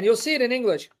 And you'll see it in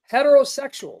English.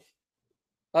 Heterosexual,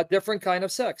 a different kind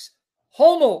of sex.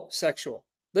 Homosexual,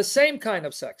 the same kind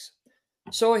of sex.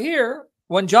 So here,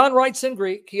 when John writes in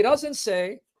Greek, he doesn't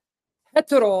say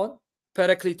heteron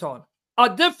parakleton, a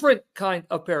different kind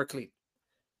of paraclete.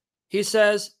 He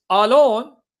says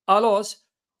alon, allos,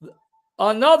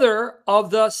 another of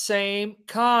the same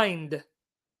kind.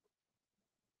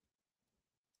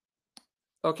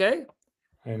 Okay?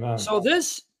 Amen. So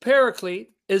this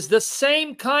paraclete is the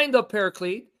same kind of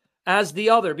paraclete as the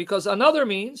other, because another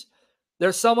means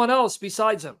there's someone else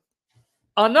besides him.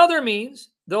 Another means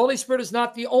the Holy Spirit is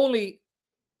not the only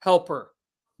helper.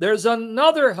 There's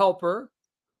another helper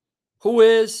who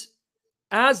is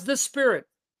as the Spirit,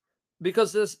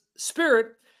 because the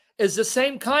Spirit is the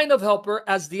same kind of helper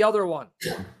as the other one.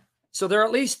 So there are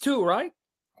at least two, right?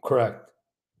 Correct.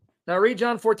 Now read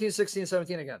John 14, 16,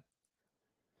 17 again.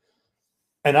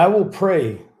 And I will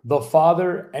pray the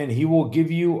Father, and he will give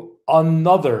you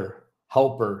another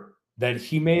helper, that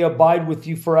he may abide with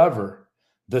you forever,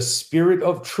 the Spirit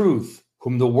of truth,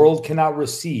 whom the world cannot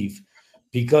receive,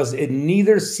 because it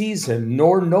neither sees him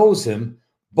nor knows him,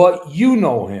 but you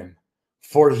know him,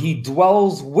 for he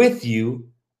dwells with you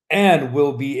and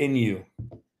will be in you.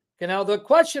 Okay, now the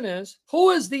question is,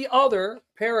 who is the other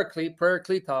paraclete,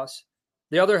 parakletos,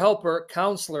 the other helper,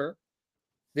 counselor,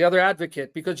 the other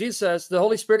advocate? Because Jesus says the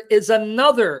Holy Spirit is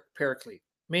another paraclete,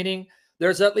 meaning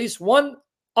there's at least one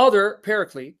other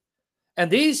paraclete,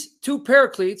 and these two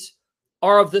paracletes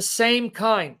are of the same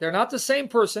kind. They're not the same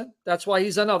person. That's why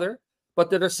he's another, but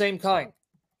they're the same kind.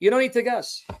 You don't need to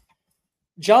guess.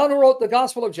 John, who wrote the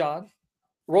Gospel of John,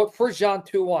 wrote 1 John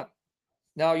 2:1.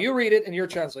 Now you read it in your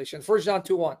translation. 1 John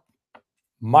 2:1.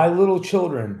 My little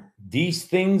children, these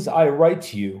things I write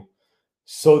to you,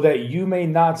 so that you may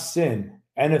not sin.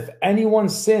 And if anyone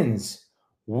sins,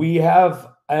 we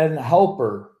have an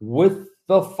helper with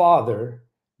the Father,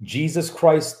 Jesus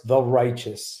Christ the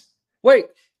righteous. Wait,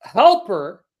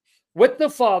 helper with the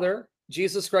Father,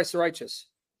 Jesus Christ the righteous.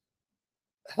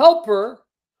 Helper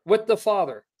with the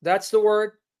Father. That's the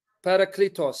word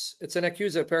parakletos. It's an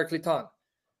accusative, parakleton.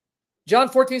 John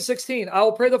 14:16, I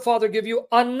will pray the Father give you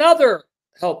another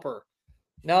helper.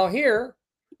 Now here,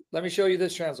 let me show you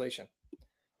this translation.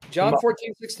 John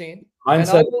 14:16. Mine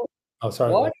said,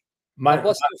 sorry. What? Mine,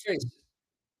 bless your face.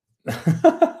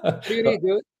 What do you need,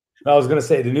 dude? I was going to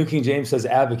say the New King James says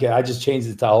advocate. I just changed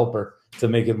it to helper to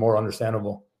make it more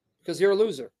understandable. Because you're a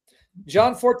loser.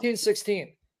 John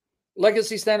 14:16,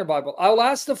 Legacy Standard Bible. I will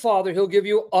ask the Father, he'll give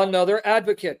you another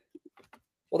advocate.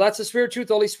 Well, that's the Spirit, truth,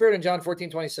 the Holy Spirit in John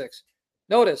 14:26.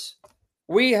 Notice,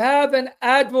 we have an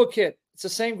advocate. It's the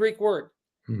same Greek word.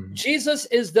 Jesus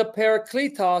is the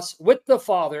Parakletos with the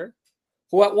Father,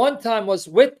 who at one time was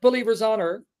with believers on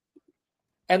earth.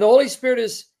 And the Holy Spirit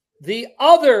is the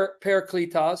other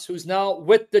Parakletos, who's now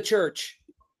with the church.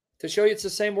 To show you it's the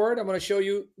same word, I'm going to show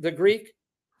you the Greek.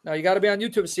 Now, you got to be on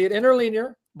YouTube to see it.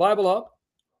 Interlinear, Bible up.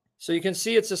 So you can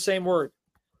see it's the same word.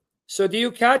 So do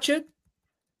you catch it?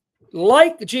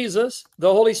 Like Jesus,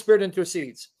 the Holy Spirit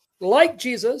intercedes. Like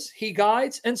Jesus, he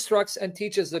guides, instructs, and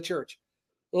teaches the church.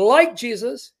 Like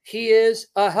Jesus, he is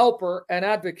a helper and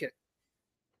advocate.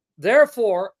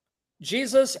 Therefore,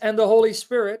 Jesus and the Holy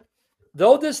Spirit,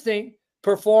 though distinct,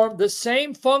 perform the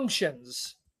same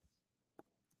functions.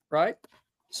 Right?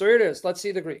 So here it is. Let's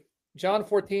see the Greek. John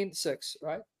 14:6,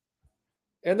 right?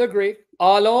 In the Greek,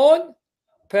 alon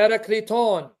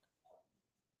parakleton.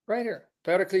 Right here,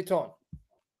 parakleton.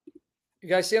 You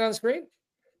guys see it on the screen?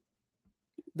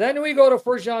 Then we go to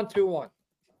 1 John 2:1.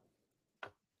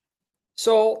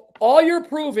 So all you're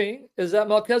proving is that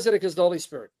Melchizedek is the Holy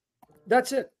Spirit.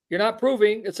 That's it. You're not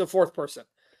proving it's a fourth person.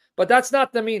 But that's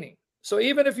not the meaning. So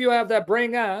even if you have that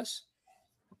brain ass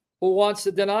who wants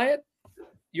to deny it,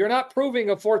 you're not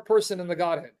proving a fourth person in the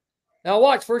Godhead. Now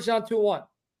watch 1 John 2:1.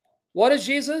 What is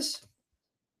Jesus?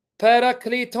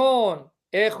 Parakleton,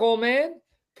 echomen,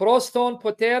 proston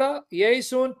potera,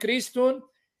 Iesun Christun,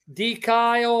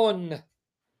 dikaion.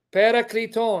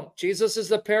 Parakleton. Jesus is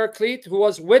the Paraclete who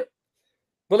was with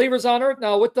believers on earth,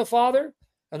 now with the Father.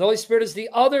 And the Holy Spirit is the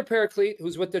other Paraclete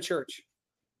who's with the church.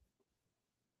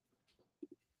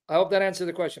 I hope that answered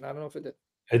the question. I don't know if it did.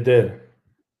 It did.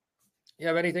 You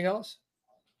have anything else?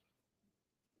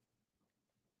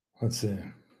 Let's see.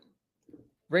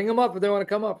 Bring them up if they want to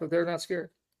come up, if they're not scared.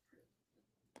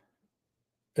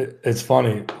 It's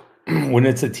funny. When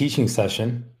it's a teaching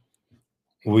session,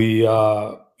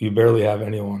 you barely have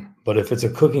anyone. But if it's a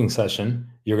cooking session,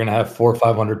 you're going to have 400 or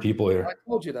 500 people here. I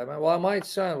told you that, man. Well, on my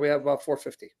son, we have about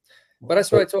 450. But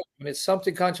that's what I told you. When it's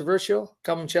something controversial,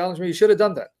 come and challenge me. You should have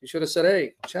done that. You should have said,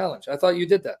 hey, challenge. I thought you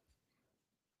did that.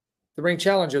 To bring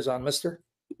challenges on, mister.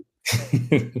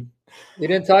 You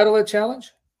didn't title it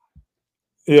challenge?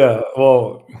 Yeah,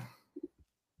 well.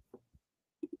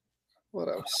 What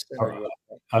else?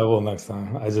 I will next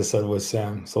time. I just said with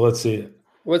Sam. So let's see.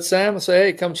 With Sam, say,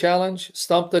 hey, come challenge.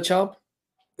 Stump the chump.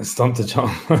 Stump the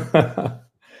chump.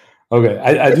 Okay.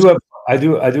 I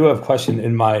do have a question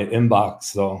in my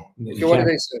inbox though. Okay, what did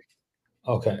they say?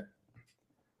 Okay.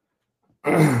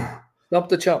 Stump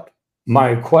the chump.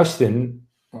 My question.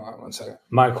 Hold on 1 second.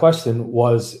 My question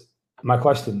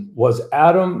was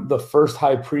Adam the first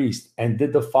high priest, and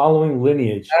did the following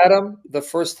lineage. Adam the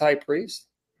first high priest?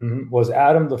 Was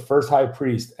Adam the first high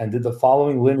priest, and did the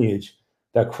following lineage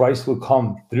that Christ would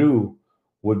come through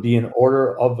would be in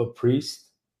order of a priest?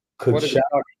 Could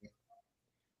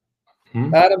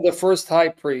Adam the first high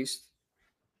priest,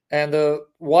 and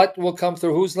what will come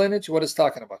through whose lineage? What is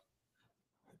talking about?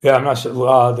 Yeah, I'm not sure.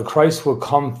 The Christ would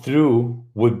come through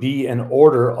would be an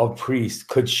order of priests.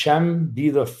 Could Shem be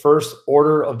the first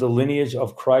order of the lineage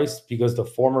of Christ because the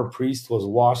former priest was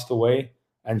washed away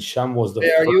and Shem was the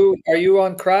first? Are you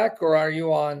on crack or are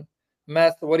you on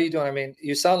meth? What are you doing? I mean,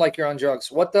 you sound like you're on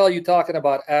drugs. What the hell are you talking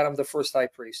about? Adam the first high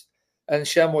priest and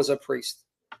Shem was a priest.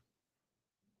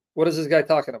 What is this guy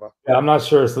talking about? Yeah, I'm not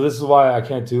sure. So this is why I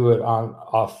can't do it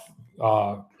off.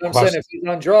 I'm saying if he's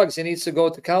on drugs, he needs to go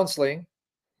to counseling.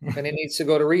 And he needs to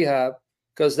go to rehab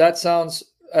because that sounds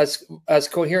as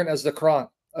coherent as the Quran.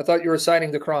 I thought you were citing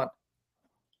the Quran.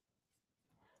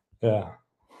 Yeah.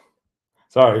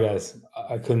 Sorry, guys.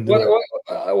 I couldn't do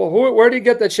it. Where do you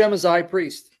get that Shem is a high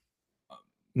priest?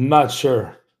 Not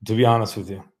sure, to be honest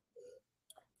with you.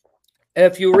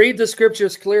 If you read the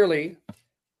scriptures clearly,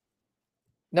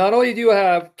 not only do you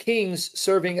have kings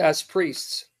serving as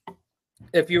priests,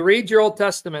 if you read your Old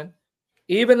Testament,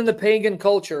 even in the pagan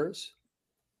cultures,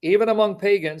 even among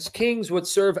pagans, kings would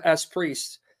serve as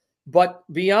priests. But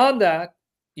beyond that,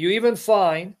 you even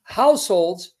find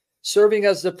households serving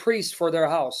as the priest for their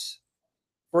house.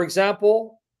 For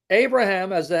example,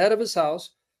 Abraham, as the head of his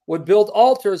house, would build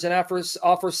altars and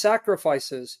offer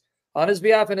sacrifices on his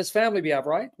behalf and his family behalf,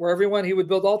 right? Wherever he went, he would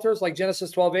build altars, like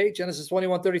Genesis 12:8, Genesis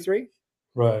 21:33.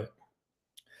 Right.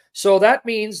 So that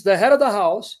means the head of the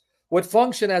house would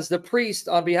function as the priest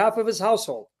on behalf of his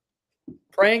household,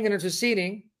 praying and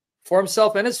interceding for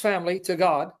himself and his family to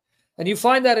God. And you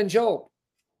find that in Job.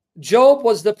 Job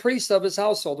was the priest of his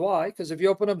household. Why? Because if you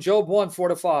open up Job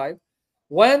 1:4-5,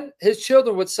 when his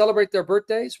children would celebrate their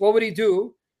birthdays, what would he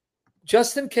do?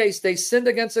 Just in case they sinned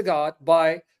against a God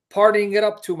by partying it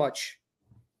up too much.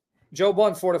 Job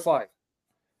 1:4-5.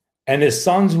 And his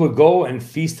sons would go and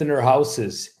feast in their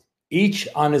houses, each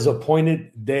on his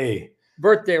appointed day.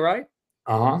 Birthday, right?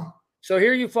 Uh-huh. So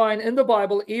here you find in the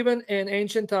Bible, even in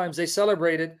ancient times, they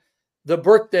celebrated the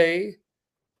birthday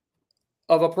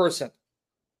of a person.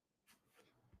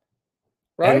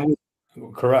 Right?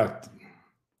 Correct.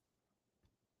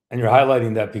 And you're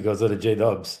highlighting that because of the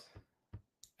J-dubs.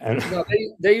 And no,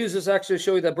 they use this actually to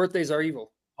show you that birthdays are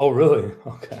evil. Oh, really?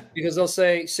 Okay. Because they'll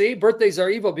say, see, birthdays are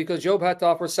evil because Job had to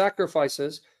offer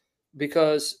sacrifices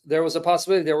because there was a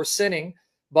possibility they were sinning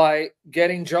by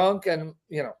getting drunk and,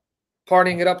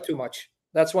 partying it up too much.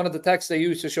 That's one of the texts they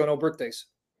use to show no birthdays.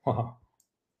 Uh-huh.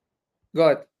 Go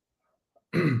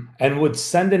ahead. And would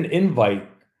send an invite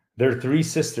their 3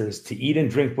 sisters to eat and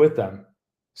drink with them.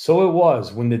 So it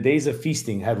was when the days of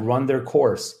feasting had run their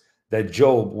course that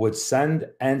Job would send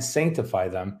and sanctify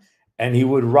them, and he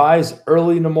would rise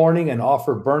early in the morning and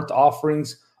offer burnt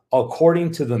offerings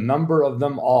according to the number of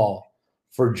them all.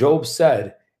 For Job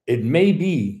said, "It may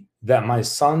be that my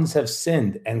sons have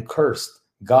sinned and cursed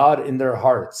God in their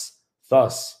hearts."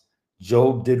 Thus,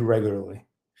 Job did regularly.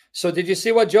 So did you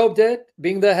see what Job did?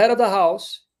 Being the head of the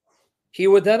house, he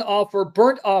would then offer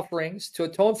burnt offerings to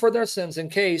atone for their sins in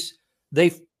case they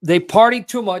partied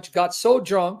too much, got so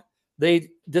drunk, they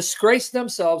disgraced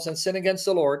themselves and sinned against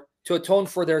the Lord to atone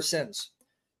for their sins.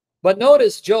 But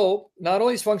notice Job, not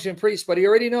only is functioning priest, but he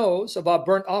already knows about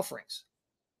burnt offerings.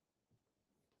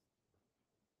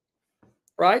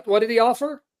 Right? What did he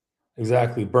offer?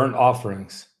 Exactly. Burnt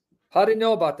offerings. How did he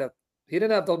know about that? He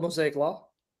didn't have the Mosaic law.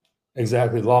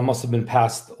 Exactly. Law must have been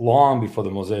passed long before the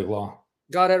Mosaic law.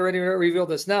 God had already revealed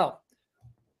this. Now,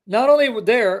 not only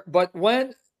there, but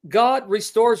when God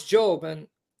restores Job and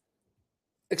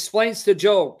explains to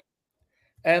Job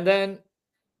and then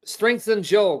strengthens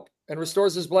Job and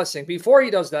restores his blessing, before he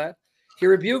does that, he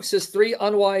rebukes his 3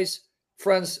 unwise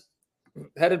friends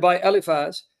headed by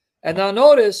Eliphaz. And now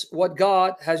notice what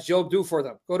God has Job do for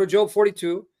them. Go to Job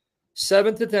 42,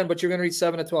 7-10, but you're going to read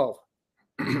 7-12.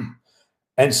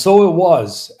 And so it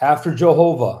was, after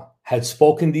Jehovah had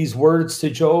spoken these words to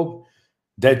Job,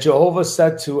 that Jehovah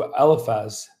said to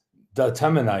Eliphaz the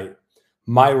Temanite,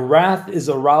 "My wrath is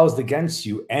aroused against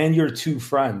you and your 2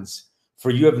 friends, for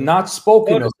you have not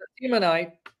spoken of..."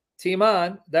 Temanite,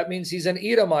 Teman, that means he's an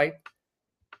Edomite,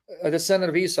 a descendant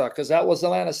of Esau, because that was the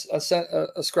land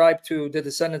ascribed to the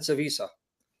descendants of Esau.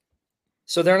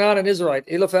 So they're not an Israelite.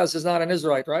 Eliphaz is not an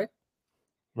Israelite, right?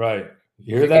 Right.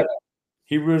 You hear that?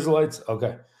 Hebrew Israelites?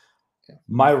 Okay. Yeah.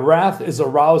 My wrath is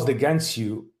aroused against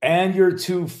you and your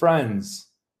 2 friends,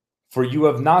 for you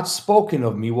have not spoken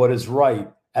of me what is right,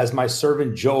 as my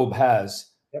servant Job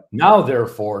has. Yep. Now,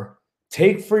 therefore,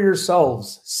 take for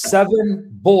yourselves 7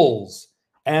 bulls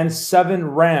and 7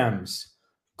 rams.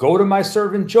 Go to my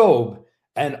servant Job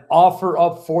and offer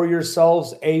up for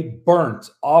yourselves a burnt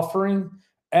offering,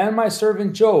 and my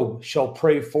servant Job shall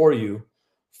pray for you,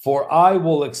 for I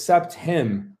will accept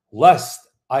him, lest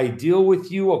I deal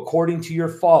with you according to your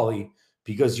folly,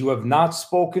 because you have not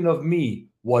spoken of me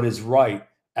what is right,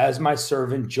 as my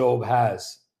servant Job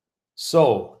has.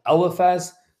 So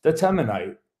Eliphaz the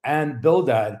Temanite, and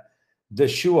Bildad the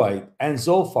Shuhite, and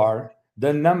Zophar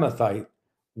the Nemathite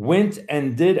went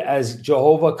and did as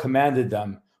Jehovah commanded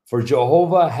them, for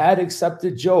Jehovah had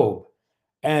accepted Job,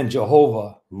 and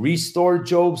Jehovah restored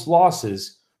Job's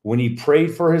losses when he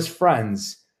prayed for his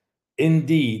friends.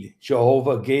 Indeed,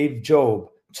 Jehovah gave Job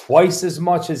twice as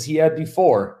much as he had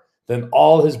before. Then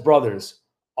all his brothers,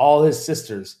 all his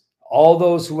sisters, all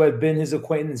those who had been his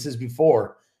acquaintances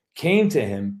before, came to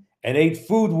him and ate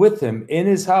food with him in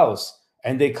his house,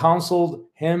 and they counseled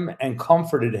him and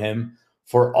comforted him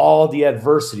for all the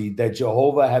adversity that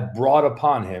Jehovah had brought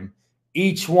upon him.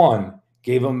 Each one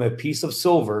gave him a piece of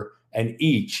silver and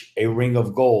each a ring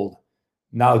of gold.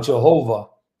 Now Jehovah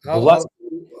blessed.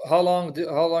 How long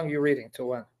are you reading? To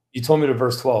when? You told me to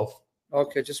verse 12.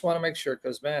 Okay, just want to make sure,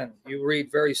 because man, you read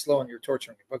very slow and you're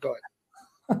torturing me. But go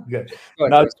ahead. Good.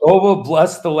 Now Jehovah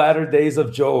blessed the latter days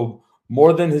of Job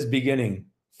more than his beginning,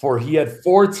 for he had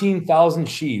 14,000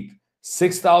 sheep,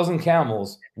 6,000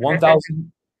 camels,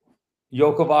 1,000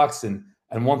 yoke of oxen,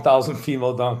 and 1,000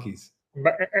 female donkeys.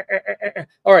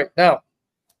 All right. Now,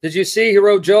 did you see he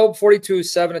wrote Job 42,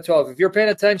 7 and 12? If you're paying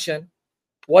attention,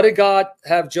 what did God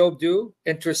have Job do?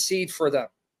 Intercede for them.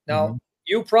 Now,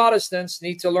 you Protestants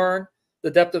need to learn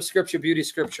the depth of Scripture, beauty of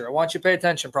Scripture. I want you to pay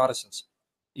attention, Protestants.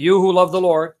 You who love the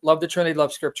Lord, love the Trinity,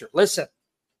 love Scripture. Listen.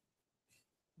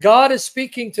 God is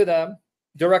speaking to them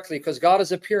directly because God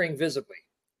is appearing visibly.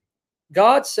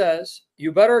 God says,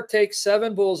 you better take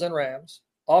 7 bulls and rams,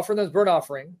 offer them as burnt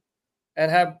offering,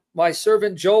 and have my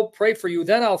servant Job pray for you,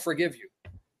 then I'll forgive you.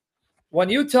 When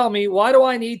you tell me, why do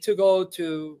I need to go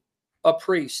to a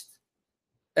priest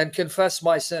and confess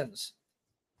my sins?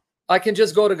 I can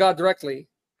just go to God directly.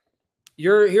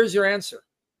 Here's your answer.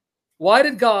 Why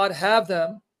did God have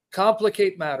them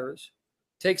complicate matters,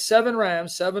 take 7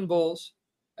 rams, 7 bulls,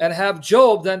 and have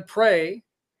Job then pray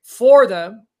for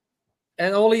them,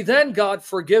 and only then God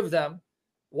forgive them?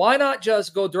 Why not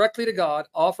just go directly to God,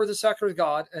 offer the sacrifice to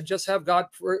God, and just have God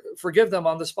forgive them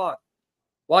on the spot?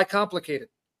 Why complicate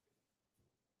it?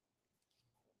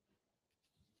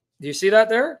 Do you see that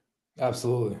there?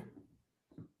 Absolutely.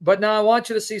 But now I want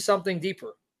you to see something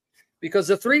deeper. Because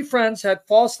the 3 friends had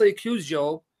falsely accused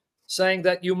Job, saying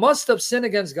that you must have sinned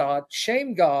against God,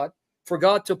 shamed God, for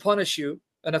God to punish you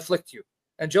and afflict you.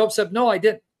 And Job said, no, I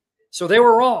didn't. So they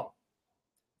were wrong.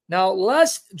 Now,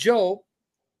 lest Job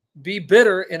be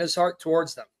bitter in his heart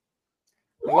towards them,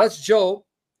 lest Job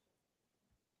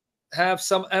have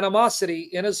some animosity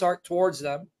in his heart towards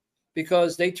them,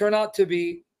 because they turn out to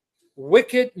be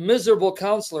wicked, miserable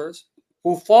counselors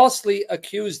who falsely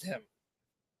accused him.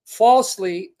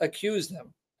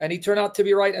 And he turned out to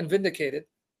be right and vindicated.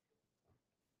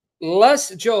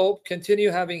 Lest Job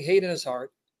continue having hate in his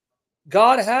heart,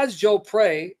 God has Job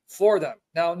pray for them.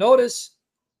 Now notice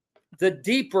the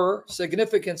deeper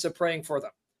significance of praying for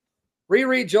them.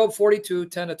 Reread Job 42,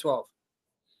 10 to 12.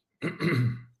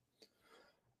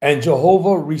 And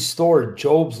Jehovah restored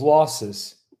Job's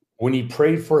losses when he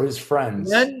prayed for his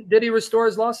friends. When did he restore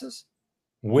his losses?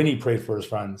 When he prayed for his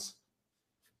friends.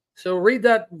 So read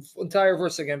that entire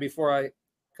verse again before I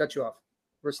cut you off.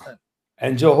 Verse 10.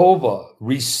 And Jehovah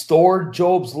restored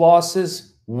Job's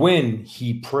losses when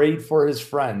he prayed for his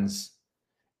friends.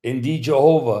 Indeed,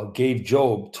 Jehovah gave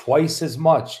Job twice as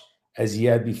much as he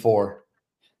had before.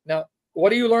 Now,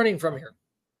 what are you learning from here?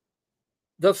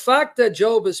 The fact that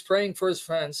Job is praying for his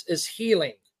friends is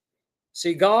healing.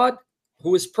 See, God,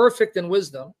 who is perfect in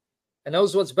wisdom and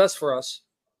knows what's best for us,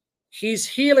 he's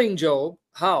healing Job.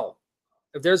 How?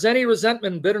 If there's any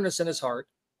resentment and bitterness in his heart,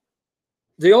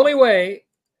 the only way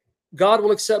God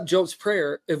will accept Job's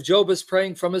prayer if Job is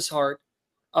praying from his heart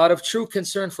out of true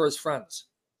concern for his friends.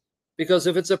 Because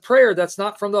if it's a prayer that's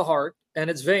not from the heart and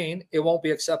it's vain, it won't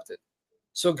be accepted.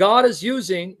 So God is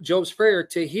using Job's prayer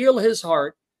to heal his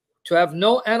heart, to have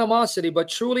no animosity, but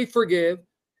truly forgive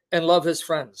and love his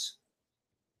friends.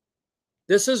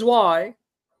 This is why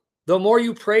the more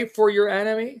you pray for your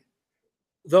enemy,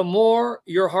 the more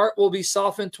your heart will be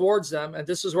softened towards them. And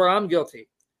this is where I'm guilty.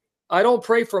 I don't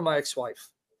pray for my ex-wife.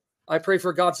 I pray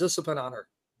for God's discipline on her.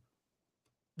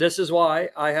 This is why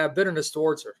I have bitterness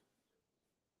towards her,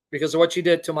 because of what she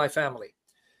did to my family.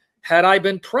 Had I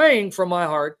been praying from my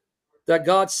heart that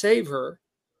God save her,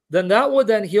 then that would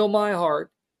then heal my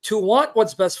heart to want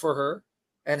what's best for her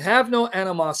and have no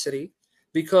animosity,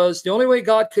 because the only way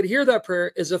God could hear that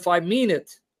prayer is if I mean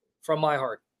it from my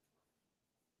heart.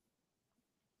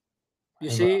 You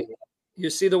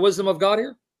see the wisdom of God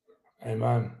here?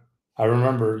 Amen. I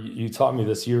remember you taught me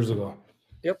this years ago.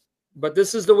 Yep. But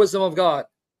this is the wisdom of God.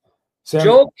 Sam,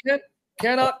 Job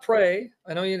cannot pray.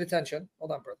 I know you need attention.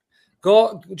 Hold on,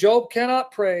 brother. Job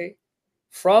cannot pray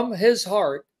from his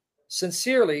heart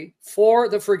sincerely for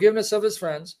the forgiveness of his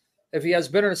friends if he has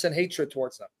bitterness and hatred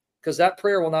towards them, because that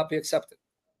prayer will not be accepted.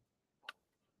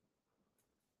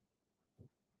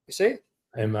 You see?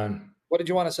 Amen. What did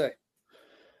you want to say?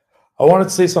 I wanted to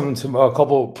say something to a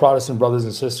couple of Protestant brothers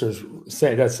and sisters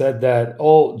that said that,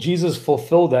 oh, Jesus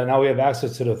fulfilled that. Now we have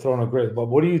access to the throne of grace. But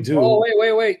what do you do? Oh,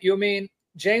 wait. You mean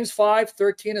James 5,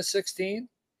 13 to 16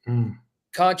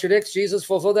 contradicts Jesus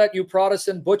fulfilled that, you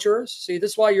Protestant butchers? See,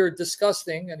 this is why you're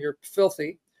disgusting and you're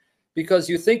filthy, because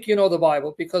you think you know the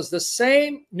Bible, because the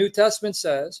same New Testament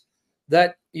says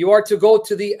that you are to go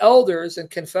to the elders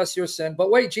and confess your sin. But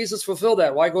wait, Jesus fulfilled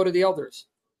that. Why go to the elders?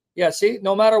 Yeah, see,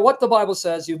 no matter what the Bible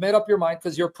says, you've made up your mind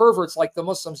because you're perverts like the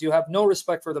Muslims. You have no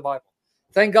respect for the Bible.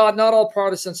 Thank God not all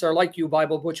Protestants are like you,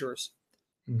 Bible butchers.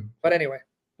 But anyway.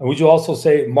 And would you also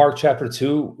say Mark chapter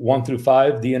 2, 1 through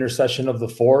 5, the intercession of the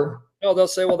 4? No, they'll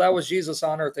say, well, that was Jesus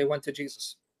on earth. They went to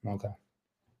Jesus. Okay.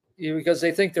 Because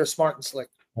they think they're smart and slick.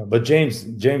 But James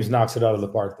knocks it out of the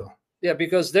park, though. Yeah,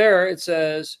 because there it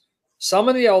says,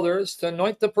 summon the elders to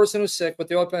anoint the person who's sick with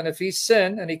the oil, and if he's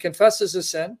sinned and he confesses his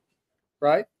sin,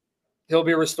 right, he'll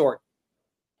be restored.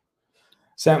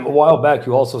 Sam, a while back,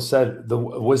 you also said the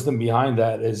wisdom behind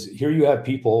that is here you have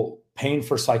people paying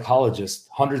for psychologists,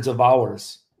 hundreds of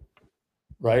hours,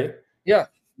 right? Yeah.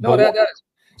 No, that is.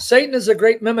 Satan is a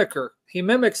great mimicker. He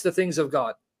mimics the things of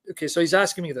God. Okay, so he's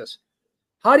asking me this.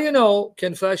 How do you know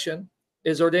confession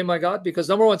is ordained by God? Because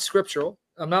number one, it's scriptural.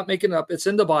 I'm not making it up. It's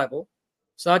in the Bible.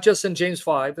 It's not just in James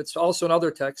 5. It's also in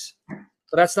other texts.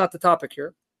 But that's not the topic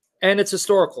here. And it's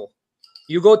historical.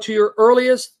 You go to your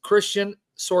earliest Christian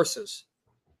sources,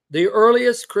 the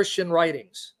earliest Christian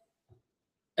writings,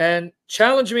 and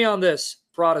challenge me on this,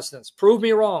 Protestants. Prove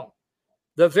me wrong.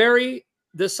 The very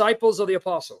disciples of the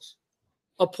apostles,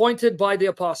 appointed by the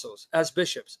apostles as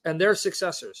bishops and their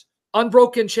successors,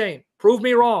 unbroken chain. Prove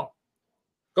me wrong.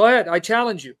 Go ahead. I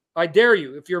challenge you. I dare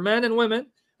you. If you're men and women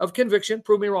of conviction,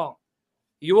 prove me wrong.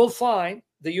 You will find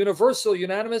the universal,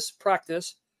 unanimous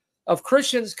practice of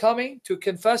Christians coming to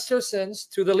confess their sins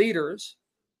to the leaders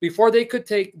before they could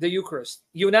take the Eucharist.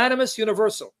 Unanimous,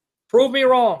 universal. Prove me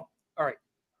wrong. All right.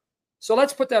 So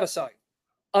let's put that aside.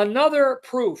 Another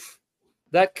proof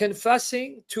that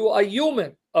confessing to a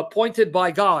human appointed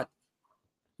by God,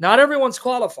 not everyone's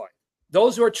qualified.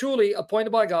 Those who are truly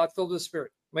appointed by God, filled with the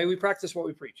Spirit. May we practice what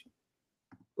we preach.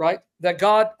 Right? That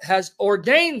God has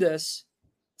ordained this,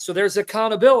 so there's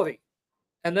accountability.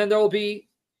 And then there will be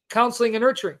counseling and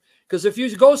nurturing. Because if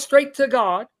you go straight to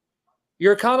God,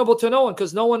 you're accountable to no one,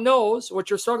 because no one knows what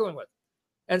you're struggling with.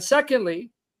 And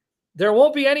secondly, there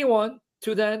won't be anyone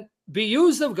to then be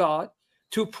used of God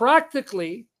to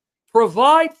practically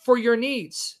provide for your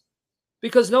needs,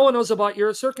 because no one knows about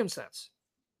your circumstance.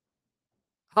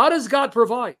 How does God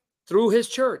provide? Through his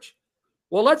church.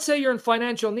 Well, let's say you're in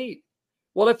financial need.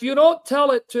 Well, if you don't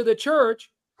tell it to the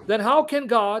church, then how can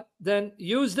God then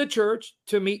use the church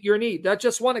to meet your need? That's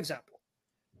just one example.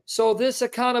 So this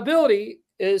accountability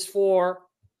is for,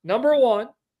 number one,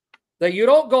 that you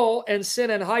don't go and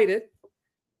sin and hide it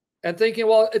and thinking,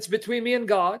 well, it's between me and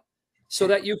God, so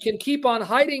that you can keep on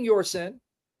hiding your sin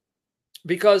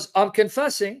because I'm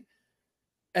confessing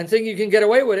and think you can get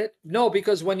away with it. No,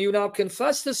 because when you now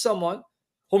confess to someone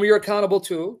whom you're accountable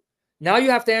to, now you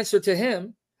have to answer to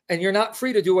him, and you're not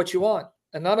free to do what you want.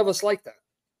 And none of us like that.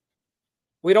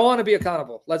 We don't want to be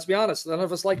accountable. Let's be honest. None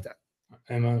of us like that.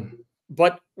 Amen.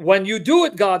 But when you do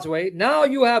it God's way, now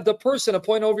you have the person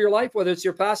appointed over your life, whether it's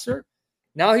your pastor.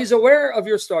 Now he's aware of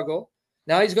your struggle.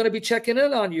 Now he's going to be checking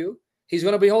in on you. He's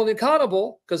going to be holding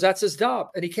accountable, because that's his job.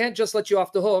 And he can't just let you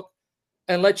off the hook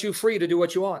and let you free to do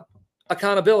what you want.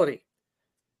 Accountability.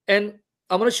 And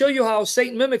I'm going to show you how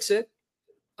Satan mimics it.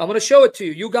 I'm going to show it to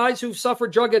you. You guys who've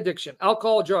suffered drug addiction,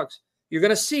 alcohol, drugs, you're going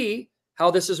to see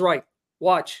how this is right.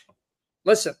 Watch.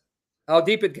 Listen how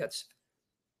deep it gets.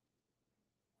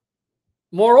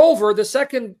 Moreover, the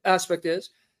second aspect is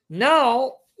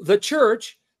now the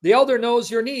church, the elder knows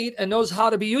your need and knows how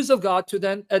to be used of God to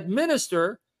then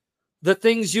administer the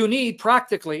things you need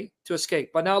practically to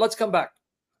escape. But now let's come back.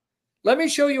 Let me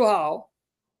show you how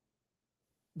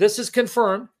this is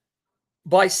confirmed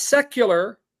by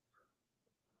secular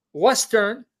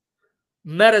Western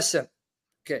medicine.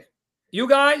 Okay. You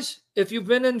guys, if you've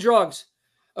been in drugs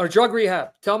or drug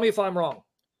rehab, tell me if I'm wrong.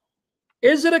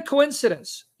 Is it a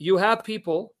coincidence you have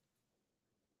people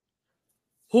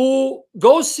who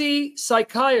go see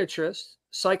psychiatrists,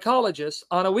 psychologists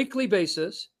on a weekly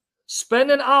basis, spend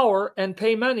an hour and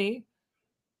pay money,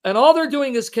 and all they're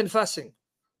doing is confessing?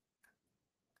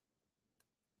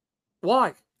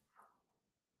 Why?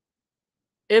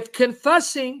 If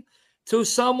confessing to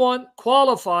someone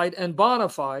qualified and bona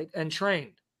fide and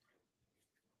trained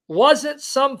wasn't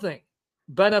something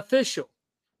beneficial,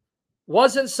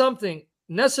 wasn't something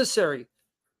necessary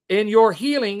in your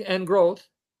healing and growth,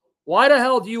 why the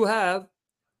hell do you have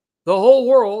the whole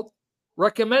world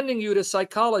recommending you to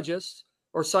psychologists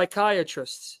or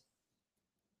psychiatrists?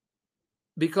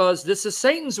 Because this is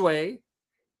Satan's way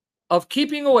of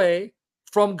keeping away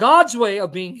from God's way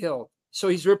of being healed. So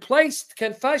he's replaced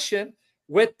confession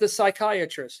with the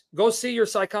psychiatrist. Go see your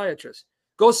psychiatrist.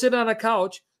 Go sit on a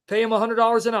couch, pay him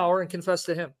 $100 an hour and confess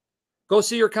to him. Go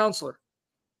see your counselor.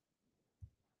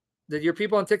 Did your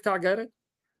people on TikTok get it?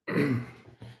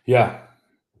 Yeah.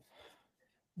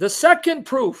 The second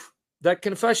proof that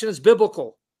confession is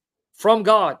biblical from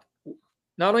God,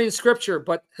 not only in scripture,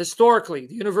 but historically,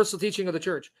 the universal teaching of the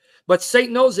church. But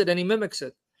Satan knows it and he mimics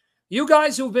it. You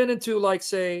guys who've been into, like,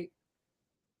 say,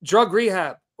 drug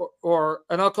rehab or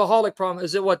an alcoholic problem,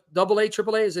 is it what, AA,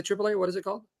 AAA? Is it AAA? What is it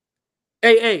called?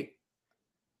 AA,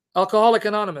 Alcoholic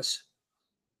Anonymous.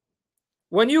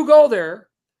 When you go there,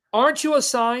 Aren't you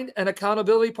assigned an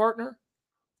accountability partner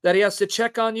that he has to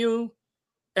check on you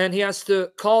and he has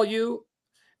to call you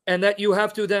and that you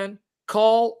have to then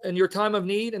call in your time of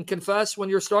need and confess when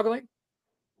you're struggling?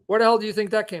 Where the hell do you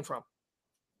think that came from?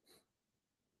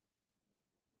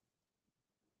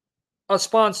 A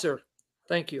sponsor.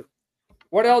 Thank you.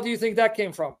 Where the hell do you think that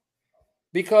came from?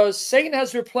 Because Satan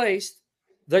has replaced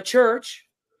the church.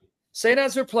 Satan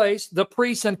has replaced the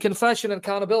priests and confession and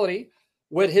accountability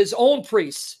with his own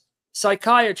priests,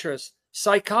 psychiatrists,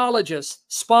 psychologists,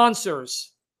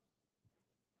 sponsors.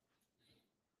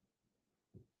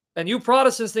 And you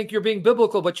Protestants think you're being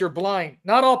biblical, but you're blind.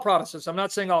 Not all Protestants. I'm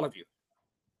not saying all of you.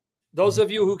 Those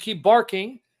of you who keep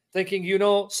barking, thinking you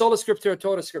know sola scriptura,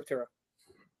 tota scriptura.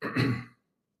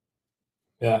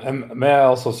 Yeah, and may I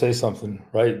also say something,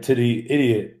 right, to the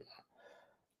idiot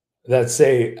that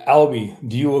say, Albie,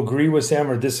 do you agree with Sam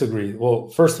or disagree? Well,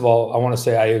 first of all, I want to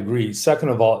say I agree. Second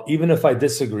of all, even if I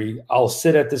disagree, I'll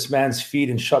sit at this man's feet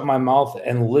and shut my mouth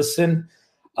and listen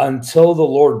until the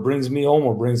Lord brings me home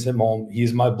or brings him home.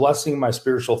 He's my blessing, my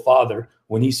spiritual father.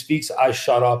 When he speaks, I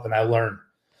shut up and I learn.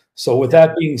 So with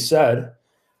that being said,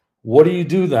 what do you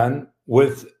do then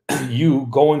with you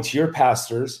going to your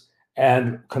pastors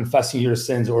and confessing your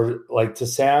sins? Or like to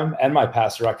Sam and my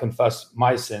pastor, I confess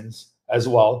my sins as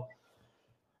well.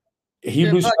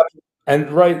 Hebrews 7,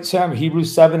 and right, Sam,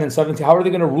 Hebrews 7 and 17. How are they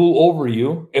going to rule over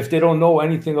you if they don't know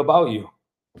anything about you?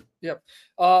 Yep.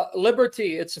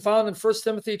 Liberty, it's found in 1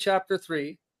 Timothy chapter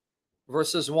 3,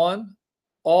 verses 1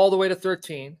 all the way to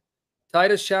 13.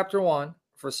 Titus chapter 1,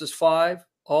 verses 5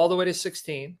 all the way to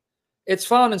 16. It's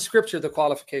found in Scripture, the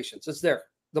qualifications. It's there.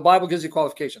 The Bible gives you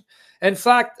qualification. In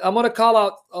fact, I'm going to call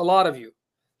out a lot of you.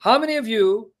 How many of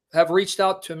you have reached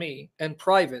out to me in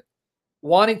private,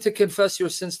 wanting to confess your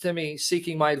sins to me,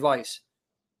 seeking my advice?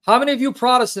 How many of you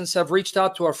Protestants have reached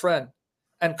out to a friend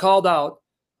and called out,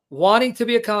 wanting to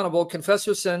be accountable, confess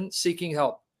your sin, seeking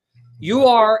help? You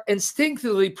are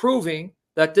instinctively proving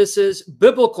that this is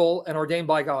biblical and ordained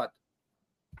by God.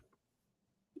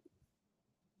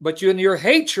 But you, in your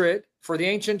hatred for the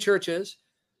ancient churches,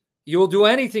 you will do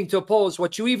anything to oppose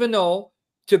what you even know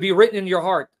to be written in your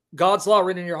heart, God's law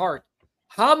written in your heart.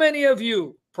 How many of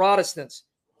you Protestants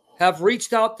have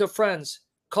reached out to friends,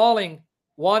 calling,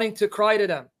 wanting to cry to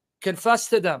them, confess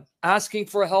to them, asking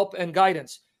for help and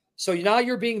guidance? So now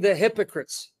you're being the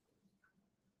hypocrites.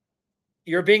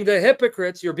 You're being the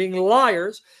hypocrites. You're being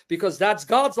liars, because that's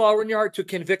God's law in your heart to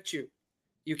convict you.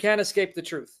 You can't escape the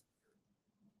truth.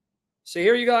 So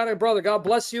here you got it, brother. God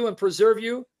bless you and preserve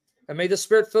you. And may the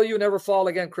Spirit fill you, never fall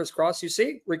again, crisscross. You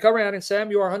see, recovering out in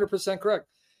Sam, you are 100% correct.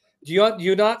 Do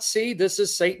you not see this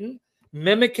is Satan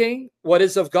mimicking what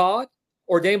is of God,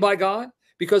 ordained by God?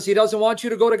 Because he doesn't want you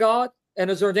to go to God and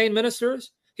his ordained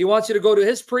ministers. He wants you to go to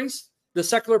his priests, the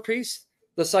secular priests,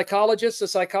 the psychologists, the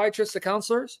psychiatrists, the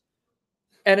counselors.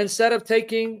 And instead of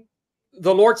taking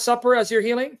the Lord's Supper as your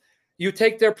healing, you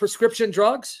take their prescription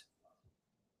drugs.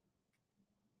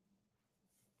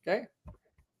 Okay.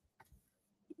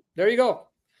 There you go.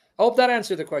 I hope that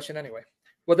answered the question anyway.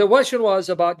 Well, the question was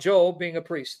about Job being a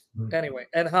priest anyway,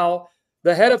 and how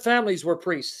the head of families were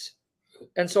priests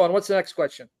and so on. What's the next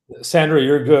question? Sandra,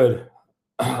 you're good.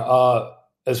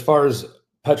 As far as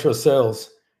Petra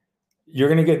sales, you're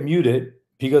going to get muted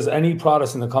because any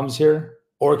Protestant that comes here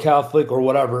or Catholic or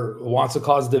whatever wants to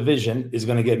cause division is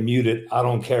going to get muted. I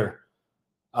don't care.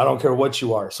 I don't care what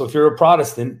you are. So if you're a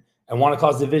Protestant and want to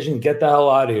cause division, get the hell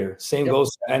out of here. Same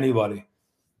goes to anybody.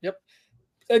 Yep.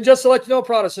 And just to let you know,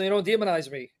 Protestant, you don't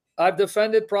demonize me. I've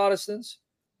defended Protestants,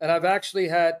 and I've actually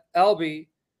had Albie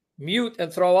mute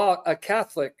and throw out a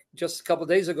Catholic just a couple of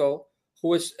days ago who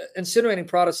was insinuating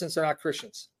Protestants are not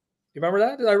Christians. You remember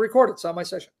that? I recorded it. It's on my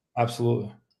session.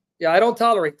 Absolutely. Yeah, I don't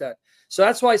tolerate that. So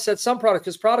that's why I said some Protestants,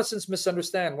 because Protestants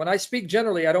misunderstand. When I speak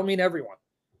generally, I don't mean everyone.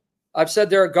 I've said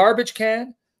there are garbage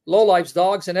can, lowlifes,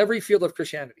 dogs in every field of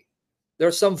Christianity.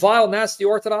 There's some vile, nasty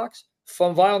Orthodox,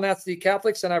 some vile, nasty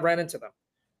Catholics, and I ran into them.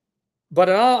 But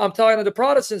I'm talking to the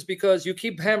Protestants because you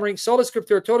keep hammering sola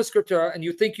scriptura, tota scriptura, and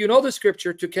you think you know the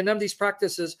Scripture to condemn these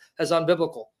practices as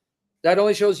unbiblical. That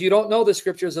only shows you don't know the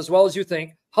Scriptures as well as you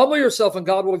think. Humble yourself and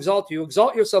God will exalt you.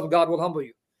 Exalt yourself and God will humble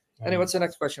you. Anyway, what's the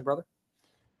next question, brother?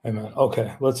 Amen.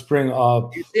 Okay, let's bring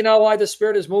up. You see now why the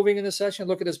Spirit is moving in this session?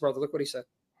 Look at this, brother. Look what he said.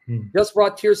 Just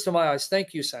brought tears to my eyes.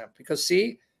 Thank you, Sam. Because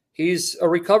see, he's a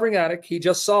recovering addict. He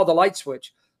just saw the light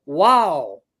switch.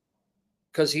 Wow.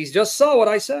 Because he just saw what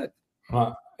I said.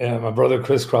 Yeah, my brother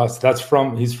Crisscross.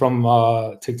 He's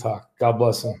from TikTok. God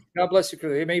bless him. God bless you,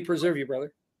 Chris. He may preserve you,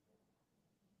 brother.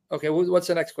 Okay, what's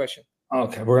the next question?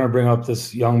 Okay, we're gonna bring up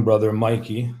this young brother,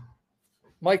 Mikey.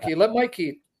 Mikey, let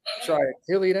Mikey Try it.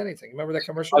 He'll eat anything. Remember that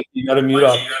commercial? You got to mute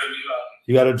up.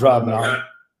 You got to drop now.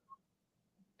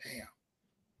 Damn.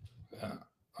 Yeah.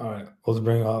 All right. Let's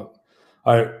bring up.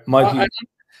 All right, Mikey.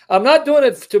 I'm not doing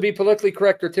it to be politically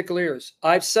correct or tickle ears.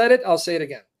 I've said it. I'll say it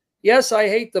again. Yes, I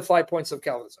hate the 5 points of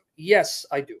Calvinism. Yes,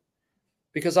 I do.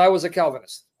 Because I was a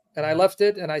Calvinist and I left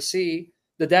it and I see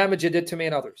the damage it did to me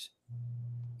and others.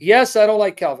 Yes, I don't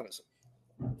like Calvinism.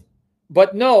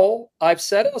 But no, I've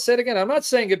said it. I'll say it again. I'm not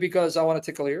saying it because I want to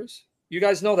tickle ears. You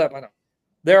guys know that by now.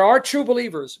 There are true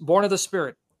believers born of the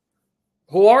Spirit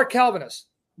who are Calvinists,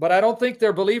 but I don't think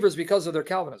they're believers because of their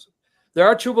Calvinism. There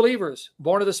are true believers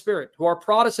born of the Spirit who are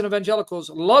Protestant evangelicals,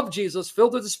 love Jesus,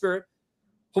 filled with the Spirit,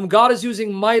 whom God is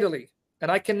using mightily.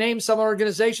 And I can name some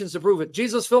organizations to prove it.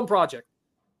 Jesus Film Project.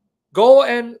 Go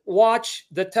and watch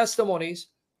the testimonies,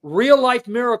 real life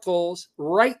miracles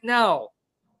right now,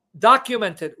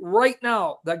 documented right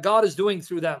now that God is doing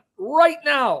through them right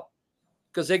now.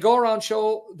 Because they go around,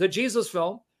 show the Jesus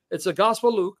film. It's a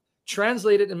Gospel Luke,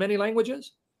 translated in many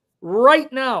languages.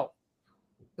 Right now,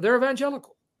 they're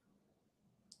evangelical.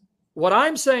 What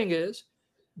I'm saying is,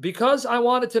 because I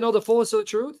wanted to know the fullness of the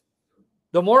truth,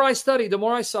 the more I studied, the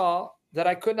more I saw that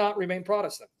I could not remain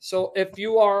Protestant. So if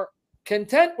you are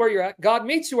content where you're at, God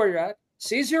meets you where you're at,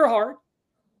 sees your heart,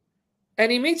 and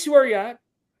he meets you where you're at,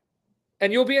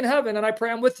 and you'll be in heaven, and I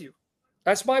pray I'm with you.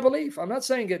 That's my belief. I'm not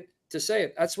saying it to say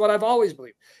it. That's what I've always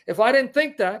believed. If I didn't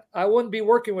think that, I wouldn't be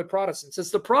working with Protestants.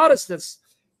 It's the Protestants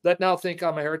that now think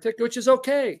I'm a heretic, which is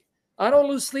okay. I don't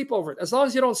lose sleep over it, as long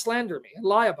as you don't slander me and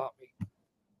lie about me.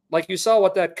 Like you saw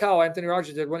what that cow, Anthony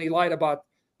Rogers, did when he lied about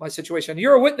my situation.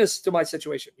 You're a witness to my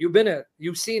situation. You've been in it.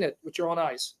 You've seen it with your own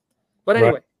eyes. But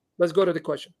anyway, let's go to the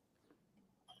question.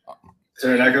 Is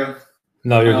there an echo?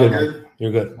 No, you're good.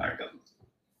 You're good. All right,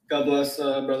 God bless,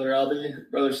 Brother Albie.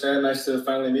 Brother Sam, nice to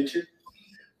finally meet you.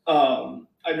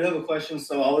 I do have a question.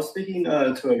 So I was speaking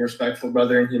to a respectful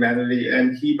brother in humanity,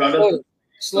 and he brought up...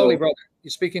 Slowly, brother.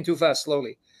 You're speaking too fast.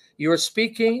 Slowly. You are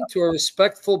speaking to a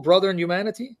respectful brother in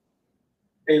humanity?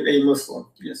 A Muslim,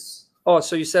 yes. Oh,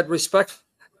 so you said respect?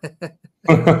 Okay, go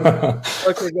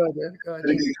ahead.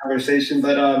 Good conversation,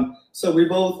 but so we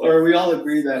all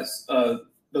agree that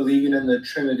believing in the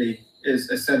Trinity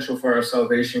is essential for our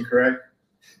salvation, correct?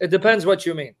 It depends what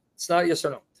you mean. It's not yes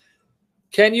or no.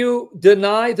 Can you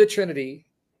deny the Trinity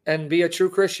and be a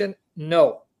true Christian?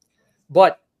 No.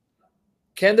 But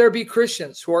can there be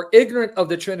Christians who are ignorant of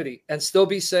the Trinity and still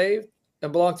be saved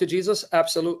and belong to Jesus?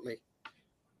 Absolutely.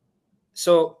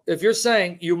 So if you're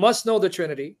saying you must know the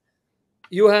Trinity,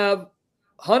 you have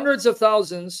hundreds of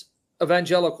thousands of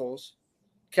evangelicals,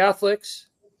 Catholics,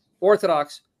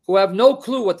 Orthodox, who have no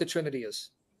clue what the Trinity is.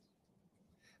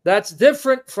 That's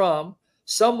different from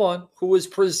someone who is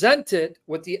presented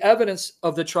with the evidence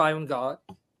of the triune God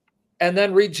and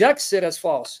then rejects it as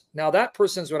false. Now that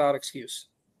person's without excuse.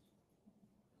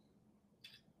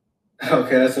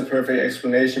 Okay, that's a perfect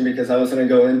explanation, because I was going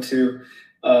to go into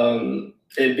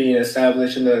it being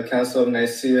established in the Council of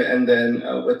Nicaea, and then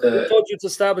with the... Who told you it's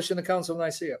established in the Council of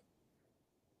Nicaea?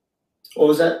 What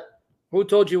was that? Who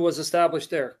told you it was established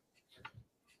there?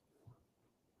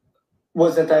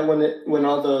 Wasn't that when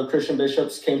all the Christian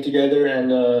bishops came together, and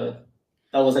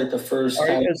that was like the first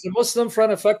time? Is the Muslim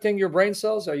friend affecting your brain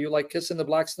cells? Are you like kissing the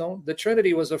black stone? The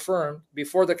Trinity was affirmed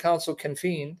before the council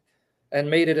convened and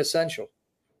made it essential.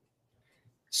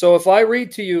 So if I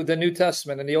read to you the New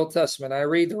Testament and the Old Testament, I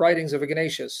read the writings of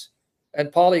Ignatius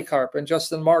and Polycarp and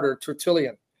Justin Martyr,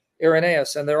 Tertullian,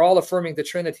 Irenaeus, and they're all affirming the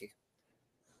Trinity.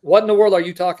 What in the world are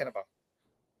you talking about?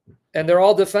 And they're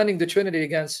all defending the Trinity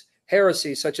against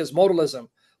heresy such as modalism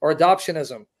or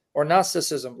adoptionism or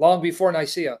Gnosticism long before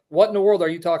Nicaea. What in the world are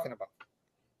you talking about?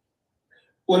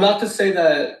 Well, not to say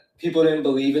that people didn't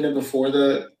believe in it before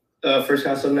the First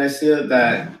Council of Nicaea,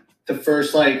 that the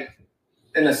first, like,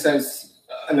 in a sense,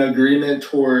 an agreement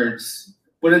towards,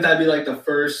 wouldn't that be like the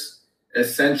first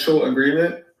essential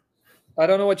agreement? I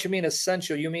don't know what you mean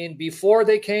essential. You mean before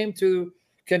they came to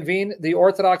convene, the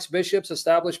Orthodox bishops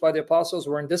established by the apostles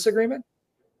were in disagreement?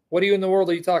 What in the world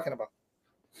are you talking about?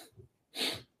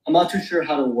 I'm not too sure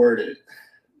how to word it.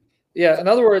 Yeah, in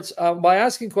other words, by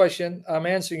asking question, I'm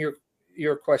answering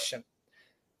your question.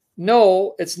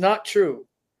 No, it's not true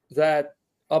that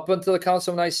up until the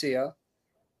Council of Nicaea,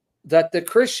 that the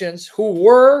Christians who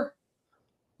were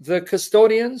the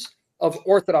custodians of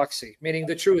orthodoxy, meaning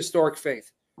the true historic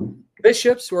faith,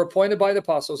 bishops who were appointed by the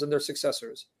apostles and their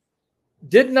successors,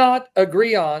 did not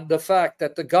agree on the fact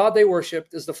that the God they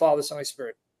worshipped is the Father, Son, and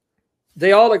Spirit.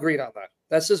 They all agreed on that.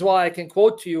 This is why I can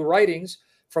quote to you writings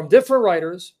from different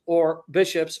writers or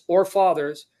bishops or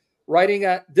fathers writing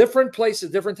at different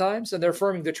places, different times, and they're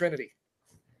affirming the Trinity.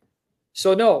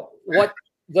 So no, what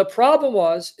the problem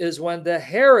was is when the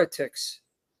heretics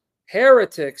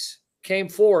came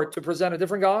forward to present a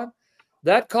different God,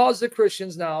 that caused the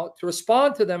Christians now to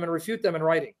respond to them and refute them in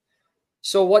writing.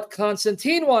 So what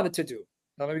Constantine wanted to do,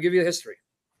 now let me give you the history.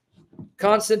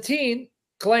 Constantine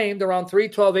claimed around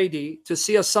 312 AD to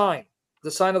see a sign, the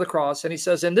sign of the cross, and he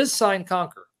says, "In this sign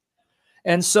conquer."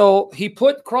 And so he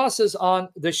put crosses on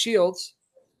the shields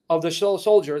of the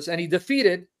soldiers, and he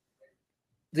defeated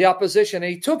the opposition,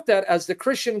 and he took that as the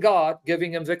Christian God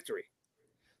giving him victory.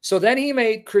 So then he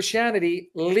made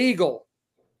Christianity legal.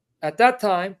 At that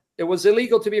time, it was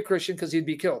illegal to be a Christian because he'd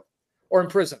be killed or in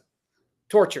prison,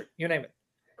 tortured, you name it.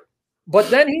 But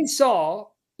then he saw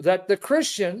that the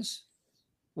Christians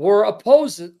were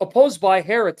opposed by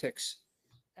heretics.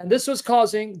 And this was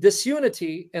causing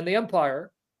disunity in the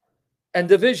empire and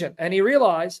division. And he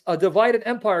realized a divided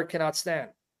empire cannot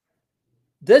stand.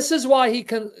 This is why he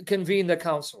convened the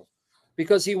council,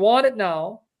 because he wanted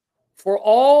now for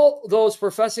all those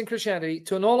professing Christianity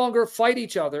to no longer fight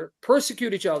each other,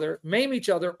 persecute each other, maim each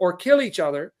other, or kill each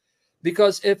other,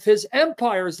 because if his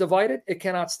empire is divided, it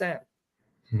cannot stand.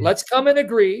 Let's come and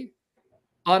agree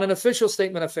on an official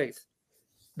statement of faith.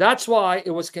 That's why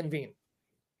it was convened.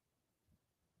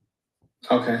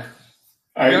 Okay.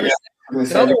 In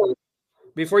other words,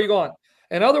 before you go on,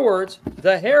 in other words,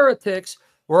 the heretics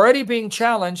were already being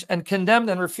challenged and condemned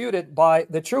and refuted by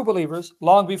the true believers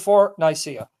long before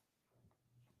Nicaea.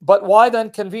 But why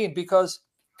then convene? Because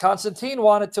Constantine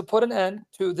wanted to put an end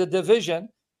to the division.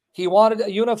 He wanted a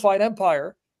unified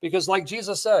empire because, like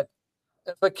Jesus said,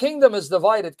 if a kingdom is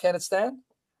divided, can it stand?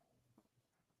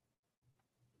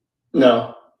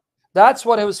 No. That's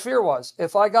what his fear was.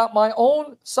 If I got my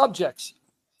own subjects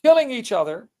killing each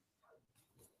other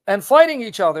and fighting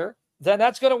each other, then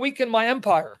that's going to weaken my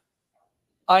empire.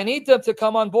 I need them to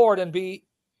come on board and be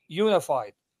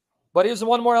unified. But here's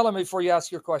one more element before you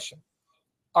ask your question.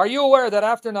 Are you aware that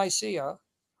after Nicaea,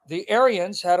 the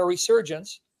Arians had a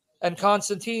resurgence and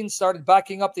Constantine started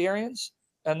backing up the Arians,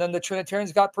 and then the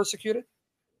Trinitarians got persecuted?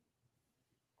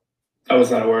 I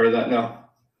was not aware of that, no.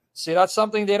 See, that's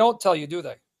something they don't tell you, do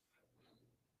they?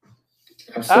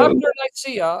 Absolutely. After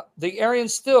Nicaea, the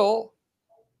Arians still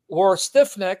were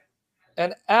stiff-necked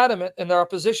and adamant in their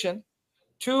opposition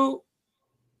to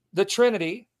the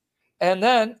Trinity, and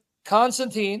then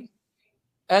Constantine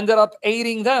ended up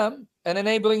aiding them and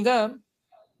enabling them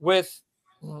with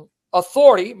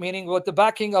authority, meaning with the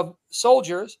backing of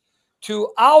soldiers,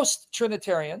 to oust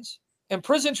Trinitarians,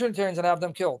 imprison Trinitarians, and have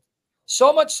them killed.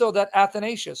 So much so that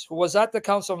Athanasius, who was at the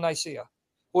Council of Nicaea,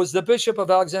 who was the bishop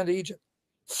of Alexandria, Egypt,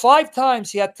 5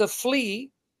 times he had to flee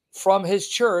from his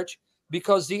church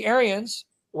because the Arians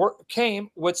came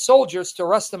with soldiers to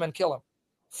arrest him and kill him.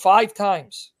 5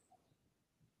 times.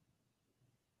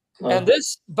 Oh. And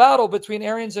this battle between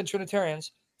Arians and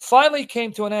Trinitarians finally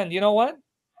came to an end. You know when?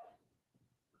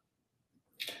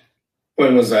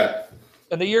 When was that?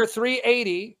 In the year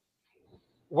 380,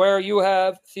 where you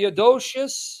have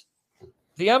Theodosius,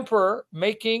 the emperor,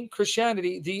 making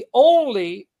Christianity the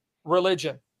only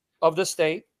religion of the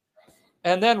state,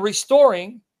 and then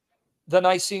restoring the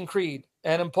Nicene Creed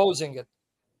and imposing it.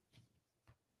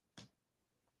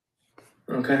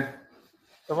 Okay.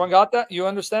 Everyone got that? You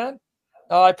understand?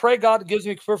 I pray God gives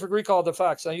me perfect recall of the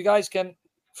facts. Now, you guys can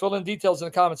fill in details in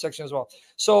the comment section as well.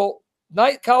 So,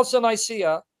 Council of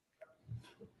Nicaea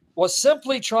was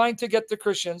simply trying to get the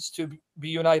Christians to be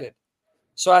united.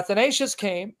 So Athanasius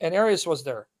came and Arius was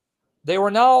there. They were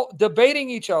now debating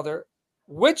each other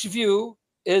which view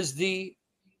is the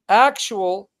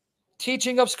actual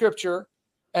teaching of Scripture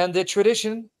and the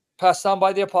tradition passed down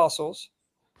by the apostles,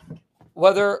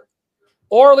 whether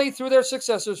orally through their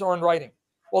successors or in writing.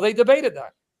 Well, they debated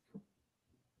that.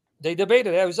 They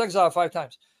debated it. He was exiled 5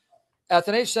 times.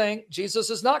 Athanasius saying Jesus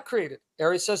is not created.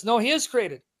 Arius says, no, he is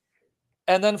created.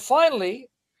 And then finally,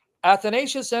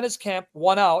 Athanasius and his camp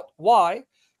won out. Why?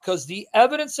 Because the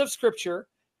evidence of Scripture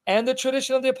and the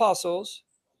tradition of the apostles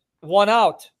won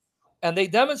out. And they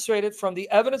demonstrated from the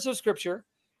evidence of Scripture,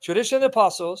 tradition of the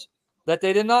apostles, that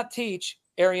they did not teach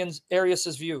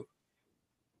Arius' view.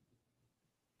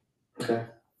 Okay.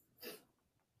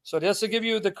 So just to give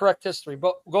you the correct history.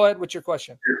 But go ahead with your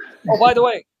question. Oh, by the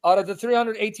way, out of the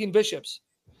 318 bishops,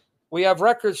 we have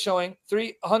records showing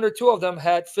 302 of them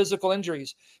had physical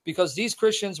injuries because these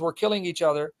Christians were killing each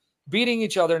other, beating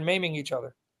each other, and maiming each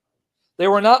other. They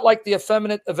were not like the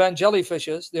effeminate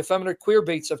evangelifishes, the effeminate queer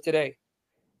baits of today.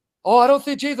 Oh, I don't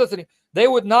see Jesus. They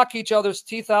would knock each other's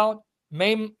teeth out,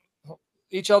 maim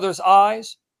each other's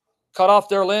eyes, cut off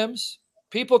their limbs.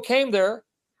 People came there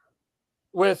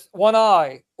with one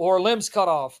eye or limbs cut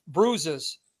off,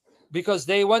 bruises, because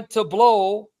they went to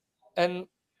blow and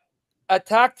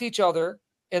attacked each other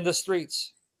in the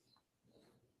streets.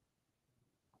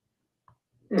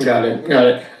 Got it. Got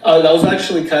it. That was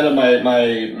actually kind of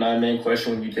my main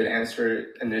question when you did answer it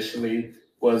initially,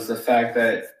 was the fact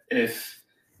that if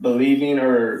believing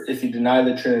or if you deny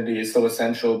the Trinity is so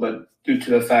essential, but due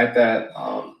to the fact that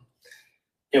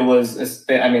it was,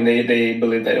 I mean, they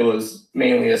believe that it was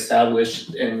mainly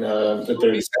established in the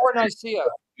third before Nicaea.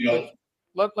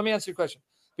 Let me answer your question.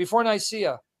 Before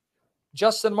Nicaea,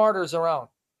 Justin Martyr is around,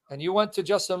 and you went to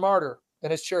Justin Martyr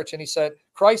in his church, and he said,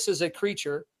 Christ is a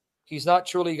creature. He's not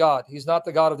truly God. He's not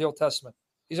the God of the Old Testament.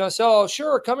 He's going to say, oh,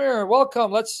 sure, come here,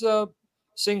 welcome. Let's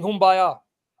sing Humbaya.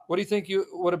 What do you think you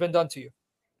would have been done to you?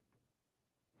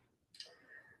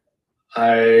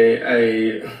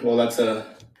 Well, that's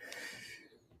a...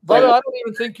 Brother, I don't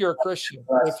even think you're a Christian.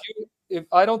 If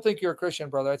I don't think you're a Christian,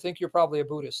 brother, I think you're probably a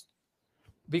Buddhist.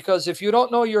 Because if you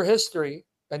don't know your history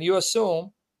and you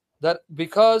assume that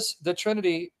because the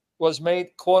Trinity was made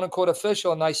quote unquote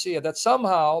official in Nicaea, that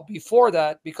somehow before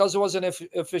that, because it wasn't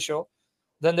official,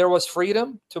 then there was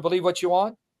freedom to believe what you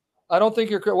want. I don't think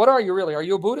you're. What are you really? Are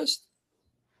you a Buddhist?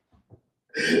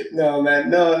 No, man.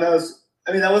 No.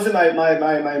 I mean, that wasn't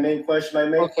my main question. My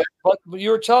main question. But you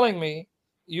were telling me,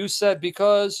 you said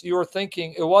because you were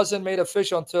thinking it wasn't made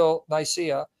official until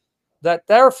Nicaea, that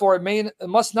therefore it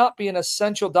must not be an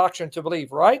essential doctrine to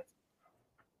believe, right?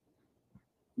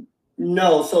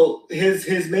 No, so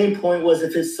his main point was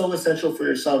if it's so essential for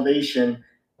your salvation,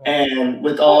 and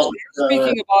with all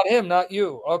speaking about him, not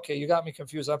you. Okay, you got me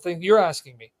confused. I think you're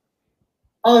asking me.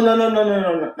 Oh no,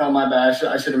 my bad.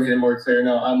 I should have made it more clear.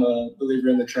 No, I'm a believer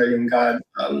in the triune God.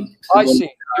 I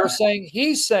see. You're saying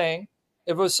he's saying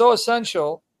if it was so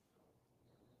essential,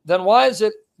 then why is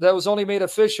it that it was only made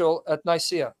official at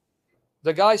Nicaea?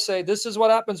 The guy say this is what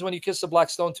happens when you kiss the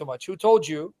black stone too much. Who told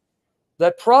you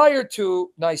that prior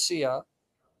to Nicaea,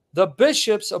 the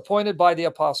bishops appointed by the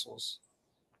apostles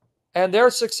and their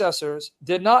successors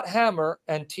did not hammer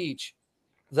and teach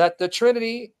that the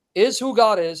Trinity is who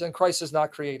God is and Christ is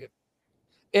not created?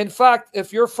 In fact,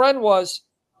 if your friend was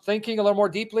thinking a little more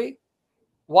deeply,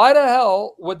 why the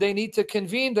hell would they need to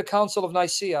convene the Council of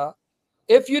Nicaea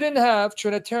if you didn't have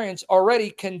Trinitarians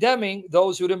already condemning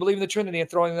those who didn't believe in the Trinity and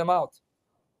throwing them out?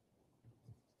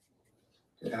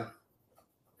 Yeah.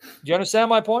 Do you understand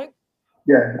my point?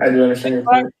 Yeah, I do understand your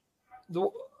point.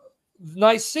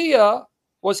 Nicaea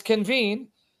was convened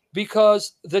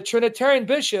because the Trinitarian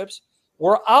bishops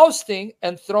were ousting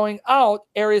and throwing out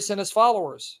Arius and his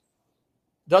followers.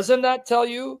 Doesn't that tell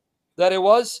you that it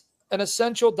was an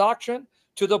essential doctrine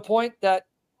to the point that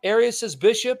Arius's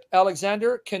bishop,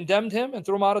 Alexander, condemned him and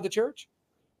threw him out of the church?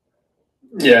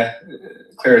 Yeah,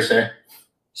 clear as day.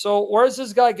 So where's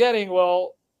this guy getting,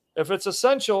 well, if it's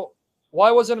essential,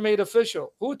 why wasn't it made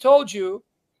official? Who told you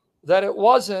that it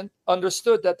wasn't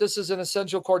understood that this is an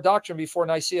essential core doctrine before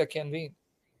Nicaea convened?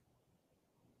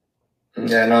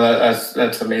 Yeah, no,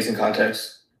 that's amazing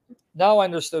context. Now I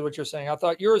understood what you're saying. I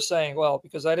thought you were saying, well,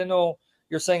 because I didn't know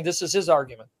you're saying this is his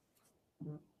argument.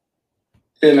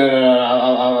 Yeah, no.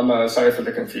 I'm sorry for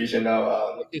the confusion.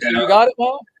 No. So you got it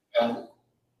now?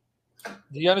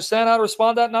 Do you understand how to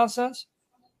respond to that nonsense?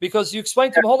 Because you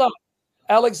explained to him, hold on.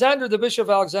 Alexander, the bishop of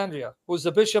Alexandria, who was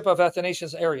the bishop of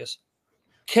Athanasius Arius,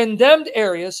 condemned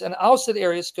Arius and ousted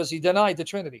Arius because he denied the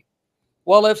Trinity.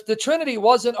 Well, if the Trinity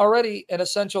wasn't already an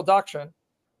essential doctrine,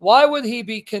 why would he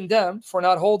be condemned for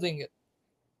not holding it?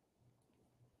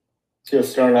 He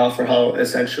was thrown out for how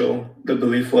essential the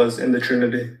belief was in the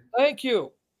Trinity. Thank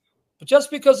you. But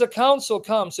just because a council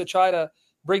comes to try to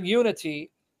bring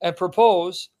unity and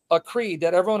propose a creed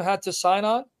that everyone had to sign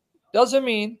on, doesn't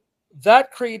mean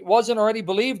that creed wasn't already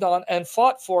believed on and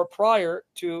fought for prior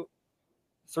to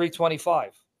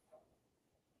 325.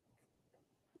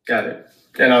 Got it.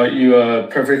 You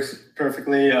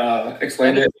perfectly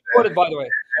explained it. It's recorded, by the way.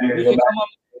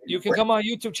 You can come on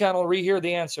YouTube channel and rehear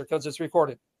the answer because it's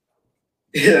recorded.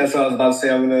 Yeah, that's what I was about to say.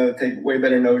 I'm gonna take way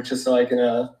better notes just so I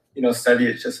can study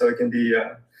it, just so it can be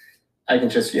I can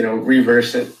just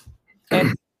reverse it.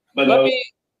 And but let me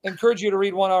encourage you to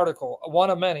read one article, one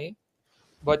of many,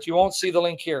 but you won't see the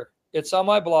link here. It's on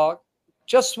my blog.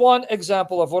 Just one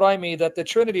example of what I mean, that the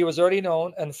Trinity was already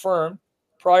known and firm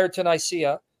prior to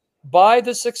Nicaea by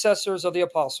the successors of the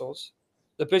apostles,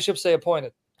 the bishops they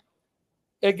appointed.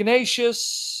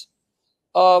 Ignatius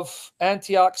of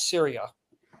Antioch, Syria.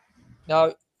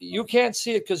 Now, you can't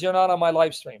see it because you're not on my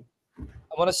live stream.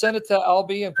 I'm going to send it to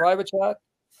Albie in private chat,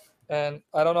 and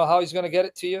I don't know how he's going to get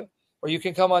it to you, or you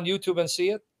can come on YouTube and see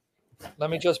it.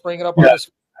 Let me just bring it up on the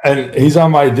screen. And he's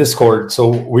on my Discord, so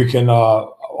we can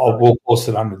we'll post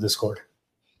it on the Discord.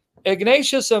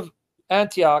 Ignatius of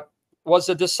Antioch was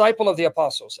a disciple of the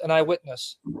apostles, an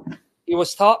eyewitness. He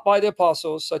was taught by the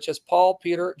apostles such as Paul,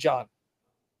 Peter, John.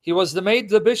 He was made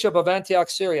the bishop of Antioch,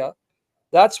 Syria.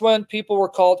 That's when people were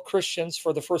called Christians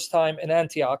for the first time in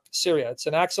Antioch, Syria. It's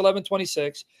in Acts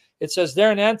 11:26. It says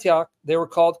there in Antioch, they were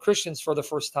called Christians for the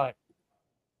first time.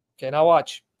 Okay, now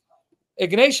watch.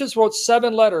 Ignatius wrote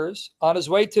 7 letters on his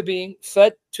way to being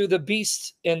fed to the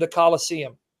beasts in the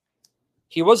Colosseum.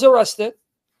 He was arrested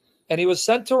and he was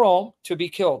sent to Rome to be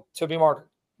killed, to be martyred.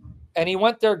 And he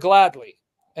went there gladly.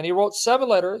 And he wrote 7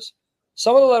 letters.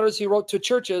 Some of the letters he wrote to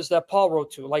churches that Paul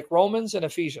wrote to, like Romans and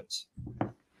Ephesians.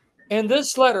 In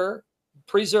this letter,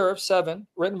 preserved 7,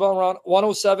 written around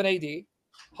 107 AD,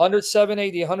 107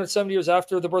 AD, 170 years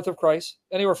after the birth of Christ,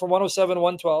 anywhere from 107 to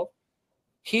 112,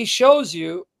 he shows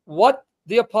you what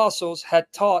the apostles had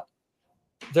taught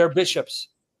their bishops,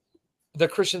 the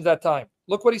Christians at that time.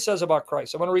 Look what he says about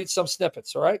Christ. I'm going to read some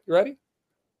snippets, all right? You ready?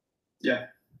 Yeah.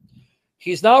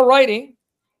 He's now writing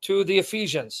to the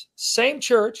Ephesians, same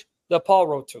church that Paul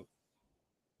wrote to.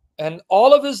 And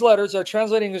all of his letters are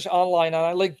translated English online, and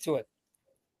I linked to it.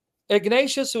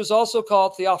 Ignatius, who is also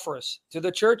called Theophorus, to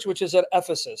the church which is at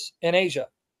Ephesus in Asia,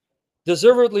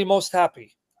 deservedly most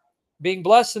happy, being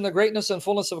blessed in the greatness and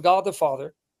fullness of God the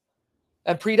Father,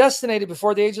 and predestinated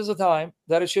before the ages of time,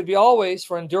 that it should be always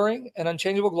for enduring and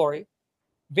unchangeable glory,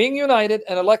 being united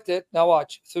and elected, now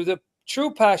watch, through the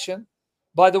true passion,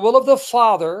 by the will of the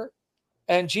Father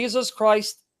and Jesus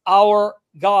Christ our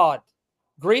God.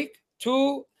 Greek,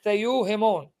 tou theou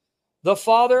hemon, the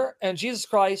Father and Jesus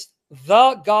Christ,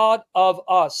 the God of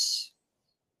us.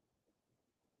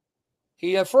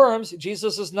 He affirms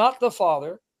Jesus is not the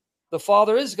Father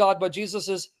is God, but Jesus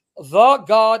is the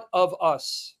God of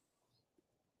us.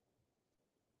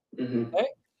 Okay?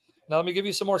 Now let me give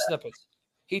you some more snippets.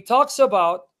 He talks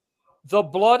about the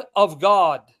blood of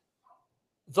God.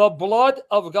 The blood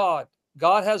of God.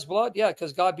 God has blood? Yeah,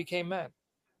 because God became man.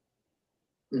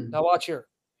 Now watch here.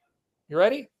 You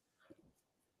ready?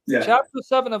 Yeah. Chapter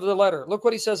 7 of the letter. Look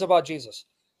what he says about Jesus.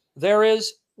 There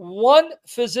is one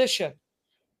physician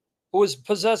who is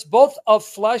possessed both of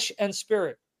flesh and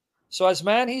spirit. So as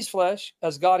man, he's flesh.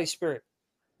 As God, he's spirit.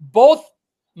 Both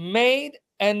made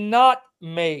and not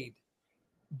made.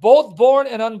 Both born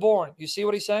and unborn. You see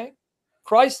what he's saying?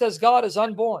 Christ as God is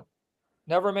unborn,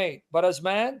 never made. But as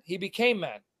man, he became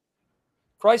man.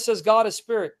 Christ as God is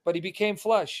spirit, but he became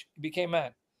flesh. He became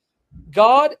man.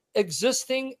 God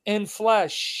existing in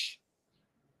flesh.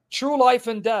 True life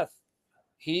and death.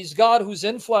 He's God who's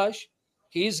in flesh.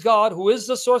 He's God who is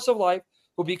the source of life,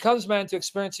 who becomes man to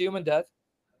experience human death.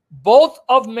 Both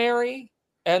of Mary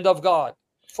and of God.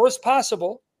 First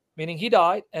passible, meaning he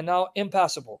died, and now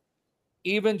impassible.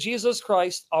 Even Jesus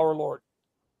Christ, our Lord.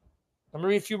 Let me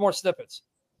read a few more snippets.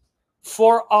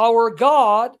 For our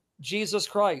God, Jesus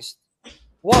Christ,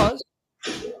 was,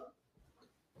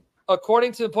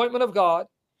 according to the appointment of God,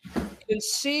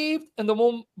 conceived in the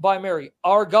womb by Mary.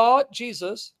 Our God,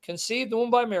 Jesus, conceived in the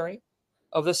womb by Mary,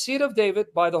 of the seed of David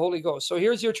by the Holy Ghost. So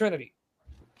here's your Trinity.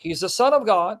 He's the Son of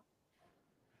God.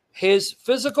 His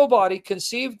physical body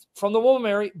conceived from the womb of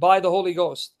Mary by the Holy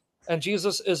Ghost. And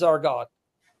Jesus is our God.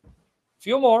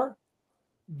 Few more.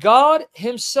 God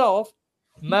himself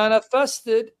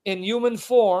manifested in human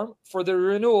form for the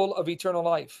renewal of eternal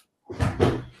life.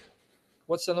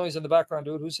 What's the noise in the background,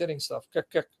 dude? Who's hitting stuff?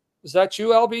 Kick, kick. Is that you,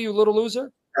 Albie, you little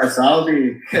loser? That's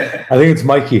Albie. I think it's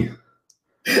Mikey.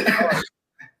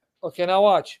 Okay, now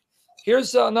watch.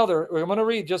 Here's another. I'm going to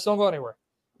read. Just don't go anywhere.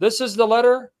 This is the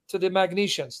letter to the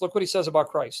Magnesians. Look what he says about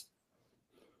Christ.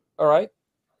 All right?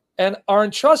 And are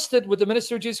entrusted with the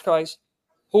ministry of Jesus Christ,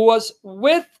 who was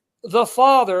with the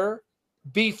Father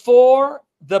before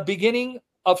the beginning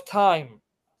of time.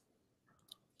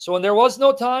 So when there was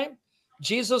no time,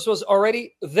 Jesus was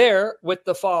already there with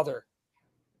the Father.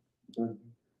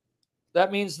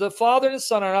 That means the Father and the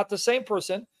Son are not the same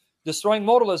person, destroying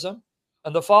modalism,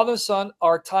 and the Father and the Son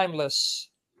are timeless.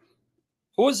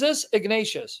 Who is this?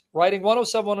 Ignatius, writing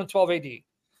 107, 112 AD.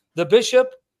 The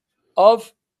bishop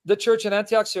of the church in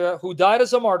Antioch, Syria, who died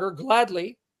as a martyr,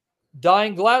 gladly,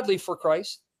 dying gladly for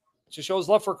Christ, which shows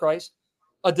love for Christ,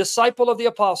 a disciple of the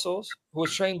apostles who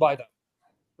was trained by them.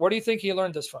 Where do you think he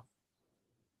learned this from?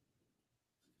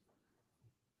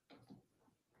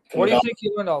 Where do you think he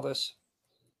learned all this?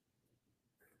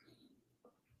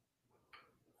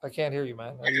 I can't hear you,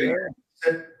 man. Are you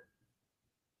there?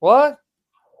 What?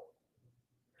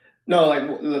 No, like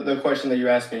the question that you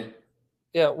asked me.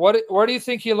 Yeah. Where do you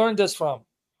think he learned this from?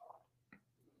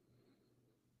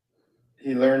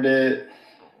 He learned it.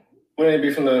 Wouldn't it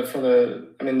be from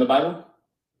the the Bible?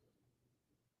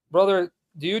 Brother,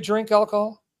 do you drink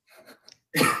alcohol?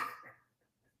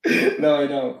 No, I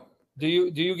don't. Do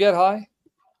you get high?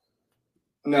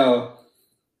 No.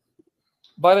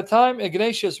 By the time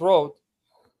Ignatius wrote,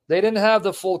 they didn't have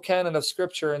the full canon of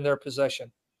scripture in their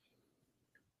possession.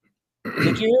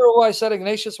 Did you hear who I said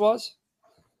Ignatius was?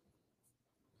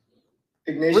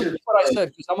 Ignatius. Repeat what I said,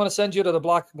 because I'm going to send you to the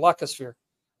blockosphere.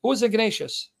 Who is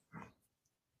Ignatius?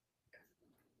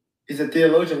 He's a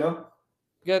theologian, no?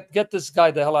 Get this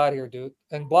guy the hell out of here, dude,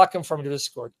 and block him from your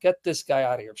Discord. Get this guy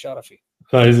out of here, Sharafi.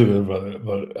 No, he's a good brother.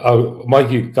 But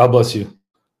Mikey, God bless you.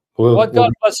 What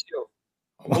God bless you?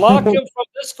 Block him from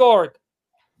Discord.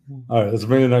 All right, let's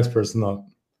bring the next person up.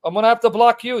 I'm gonna have to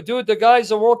block you, dude. The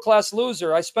guy's a world-class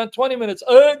loser. I spent 20 minutes.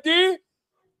 D,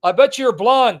 I bet you're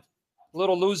blonde,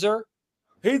 little loser.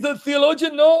 He's a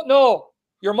theologian. No.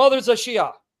 Your mother's a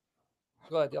Shia.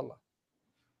 Go ahead, yalla.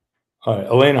 All right,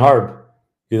 Elaine Harb,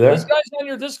 you there? This guy's on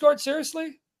your Discord,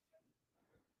 seriously?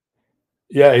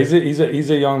 Yeah, he's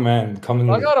a young man coming.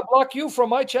 I gotta block you from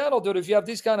my channel, dude. If you have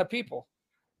these kind of people.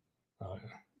 Oh, yeah.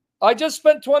 I just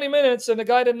spent 20 minutes and the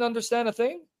guy didn't understand a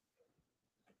thing.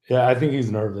 Yeah, I think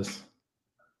he's nervous.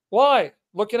 Why?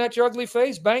 Looking at your ugly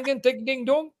face, banging, ding, ding,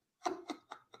 dong.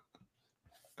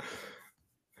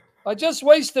 I just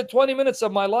wasted 20 minutes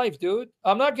of my life, dude.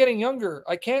 I'm not getting younger.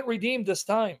 I can't redeem this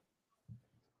time.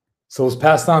 So it's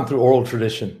passed on through oral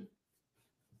tradition.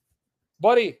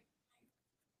 Buddy,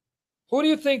 who do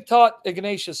you think taught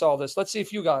Ignatius all this? Let's see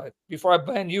if you got it before I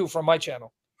ban you from my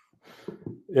channel.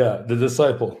 Yeah, the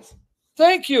disciples.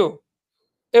 Thank you.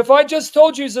 If I just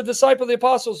told you he's a disciple of the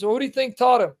apostles, who do you think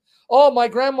taught him? Oh, my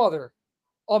grandmother.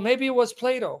 Oh, maybe it was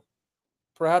Plato.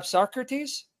 Perhaps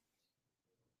Socrates?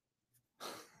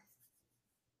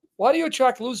 Why do you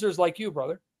attract losers like you,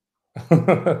 brother?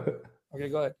 Okay,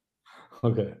 go ahead.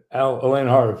 Okay. Elaine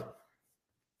Harv.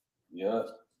 Yeah.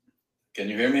 Can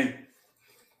you hear me?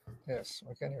 Yes,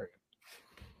 I can hear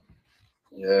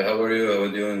you. Yeah, how are you? How are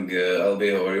you doing,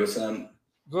 Albi? How are you, Sam?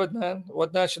 Good, man.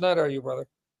 What nationality are you, brother?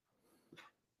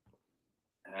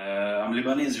 I'm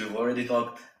Lebanese. We've already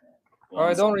talked. Oh,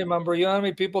 I don't remember. You know how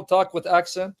many people talk with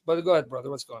accent? But go ahead, brother.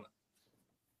 What's going on?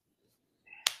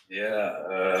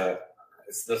 Yeah,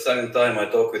 it's the second time I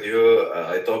talk with you.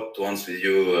 I talked once with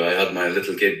you. I had my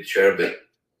little kid, Sherbet.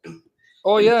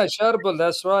 Oh, yeah, Sharbel.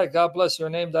 That's right. God bless you. You're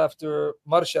named after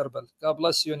Mar Sharbel. God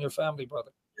bless you and your family,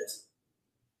 brother. Yes.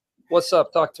 What's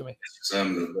up? Talk to me.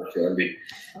 Sam, Dr. Albi.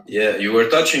 Yeah, you were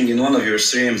touching in one of your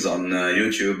streams on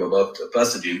YouTube about a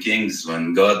passage in Kings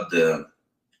when God,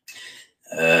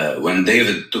 when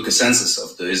David took a census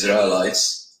of the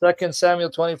Israelites. 2 Samuel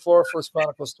 24, 1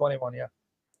 Chronicles 21, yeah.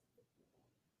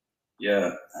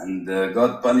 Yeah, and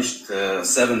God punished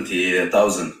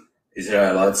 70,000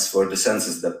 Israelites for the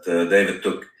census that David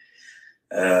took.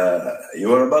 You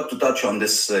were about to touch on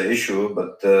this issue,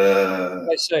 but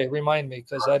I say, remind me,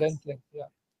 because I didn't think, yeah.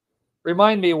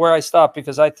 Remind me where I stopped,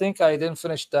 because I think I didn't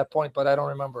finish that point, but I don't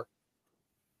remember.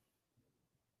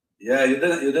 yeah, you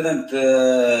didn't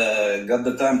got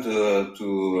the time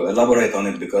to elaborate on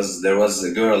it because there was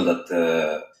a girl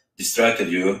that distracted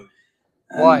you.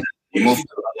 And Why? You moved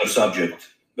to another subject,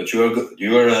 but you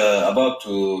were about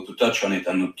to touch on it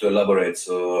and to elaborate.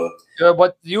 So Yeah,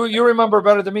 but you remember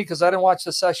better than me because I didn't watch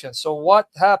the session. So what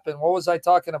happened? What was I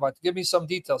talking about? Give me some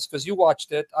details because you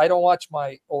watched it. I don't watch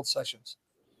my old sessions.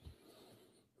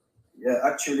 yeah,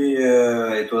 actually,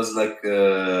 it was like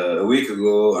a week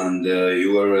ago, and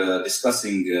you were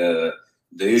discussing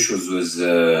the issues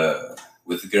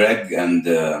with Greg and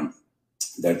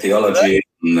their theology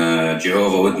and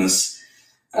Jehovah Witness.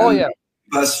 Oh, And yeah.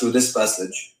 pass through this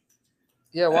passage.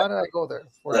 Yeah, why did I go there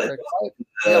for Uh, Greg?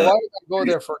 Yeah, why did I go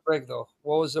there for Greg, though?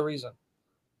 What was the reason?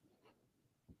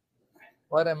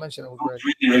 Why did I mention it with Greg? I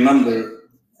really remember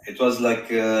it was like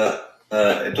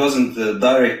it wasn't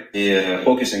directly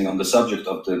focusing on the subject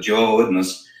of the Jehovah Witness,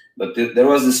 but there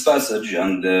was this passage,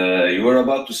 and you were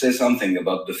about to say something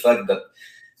about the fact that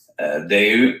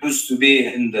there used to be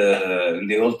in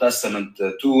the Old Testament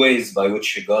two ways by which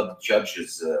God judges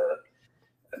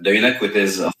the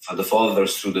inequities of the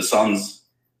fathers through the sons,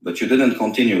 but you didn't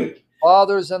continue it.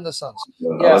 Fathers and the sons. So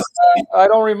Yeah, I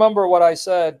don't remember what I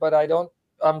said, but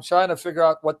I'm trying to figure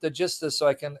out what the gist is so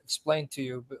I can explain to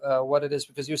you what it is,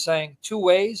 because you're saying two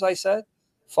ways, I said,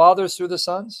 fathers through the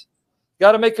sons.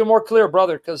 Got to make it more clear,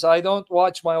 brother, because I don't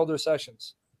watch my older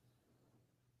sessions.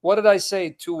 What did I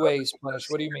say? Two ways, Punish.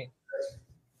 What do you mean?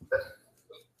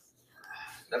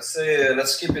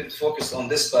 Let's keep it focused on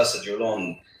this passage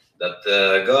alone. That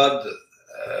God,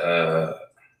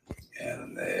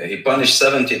 he punished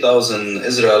 70,000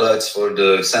 Israelites for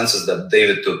the census that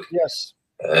David took. Yes.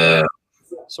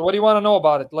 So what do you want to know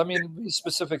about it? Let me be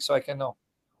specific so I can know.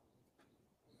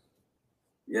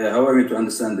 Yeah, how are we to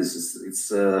understand this? It's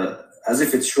as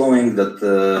if it's showing that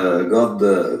God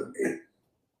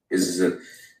is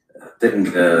taking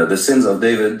the sins of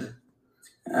David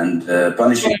and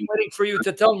punishing. I'm waiting for you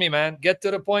to tell me, man. Get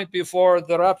to the point before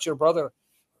the rapture, brother.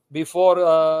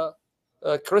 Before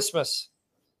Christmas.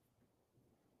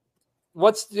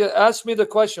 Ask me the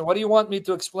question. What do you want me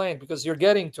to explain? Because you're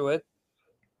getting to it.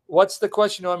 What's the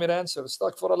question you want me to answer?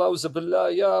 Astaghfirullah, auzu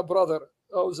billah, ya brother.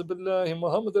 Auzu billahi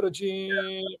Muhammad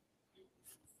rajim.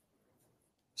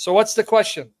 So what's the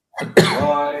question?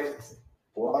 Why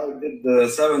did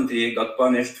the 70 got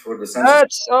punished for the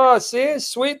census? That's see,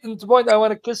 sweet and to the point. I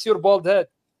want to kiss your bald head.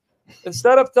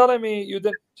 Instead of telling me you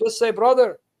didn't, just say,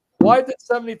 brother, why did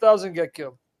 70,000 get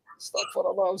killed?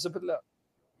 Astaghfirullah, auzu billah.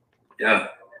 Yeah.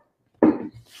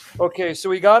 Okay, so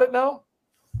we got it now.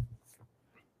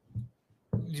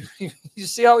 You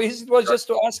see how easy it was just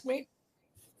to ask me?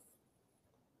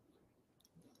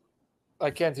 I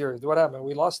can't hear you. What happened?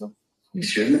 We lost them?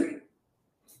 Excuse me?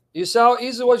 You saw how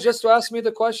easy it was just to ask me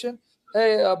the question?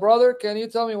 Hey, brother, can you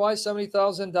tell me why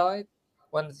 70,000 died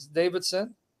when David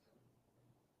sinned?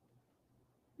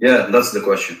 Yeah, that's the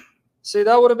question. See,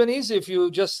 that would have been easy if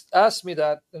you just asked me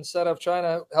that instead of trying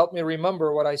to help me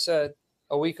remember what I said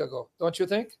a week ago. Don't you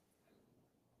think?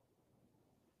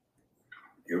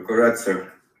 You're correct,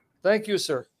 sir. Thank you,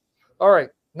 sir. All right.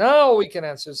 Now we can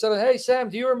answer. So, hey, Sam,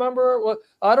 do you remember what?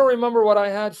 I don't remember what I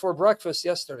had for breakfast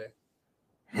yesterday.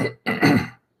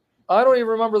 I don't even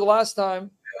remember the last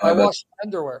time I washed my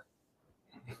underwear.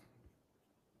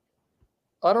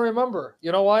 I don't remember.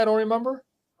 You know why I don't remember?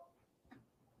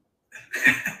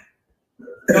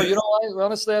 No, you know why?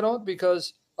 Honestly, I don't,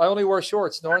 because I only wear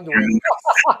shorts, no underwear.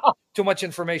 Too much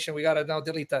information. We got to now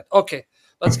delete that. Okay,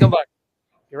 let's come back.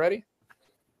 You ready?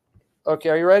 Okay,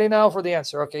 are you ready now for the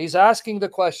answer? Okay, he's asking the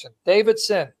question. David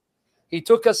sinned. He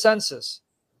took a census.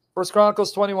 1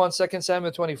 Chronicles 21, 2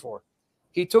 Samuel 24.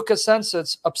 He took a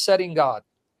census upsetting God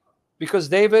because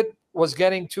David was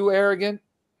getting too arrogant,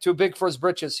 too big for his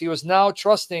britches. He was now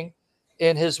trusting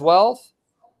in his wealth,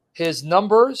 his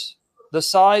numbers, the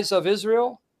size of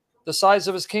Israel, the size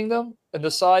of his kingdom, and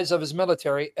the size of his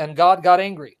military, and God got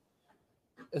angry.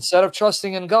 Instead of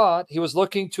trusting in God, he was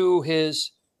looking to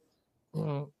his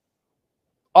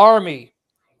army.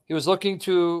 He was looking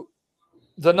to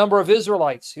the number of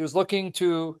Israelites. He was looking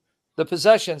to the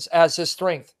possessions as his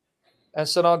strength. And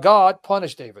so now God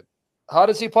punished David. How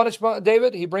does he punish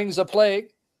David? He brings a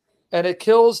plague and it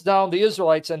kills down the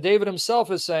Israelites. And David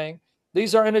himself is saying,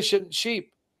 these are innocent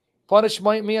sheep. Punish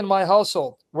me and my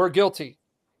household. We're guilty.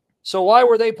 So why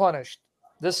were they punished?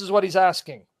 This is what he's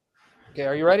asking. Okay,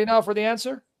 are you ready now for the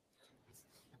answer?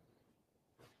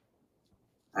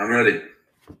 I'm ready.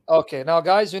 Okay, now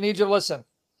guys, we need you to listen.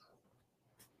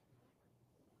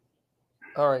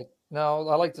 All right, now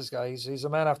I like this guy. He's a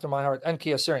man after my heart.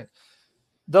 Enki Assyrian.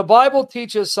 The Bible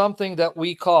teaches something that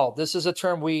we call, this is a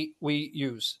term we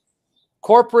use,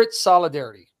 corporate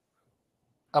solidarity.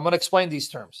 I'm going to explain these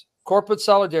terms. Corporate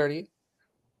solidarity,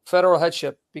 federal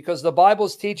headship, because the Bible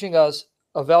is teaching us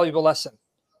a valuable lesson.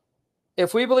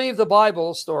 If we believe the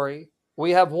Bible story,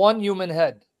 we have one human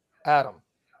head, Adam.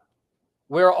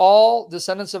 We're all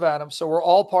descendants of Adam, so we're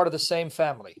all part of the same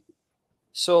family.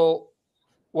 So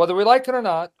whether we like it or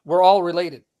not, we're all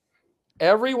related.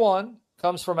 Everyone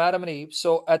comes from Adam and Eve.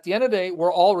 So at the end of the day,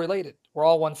 we're all related. We're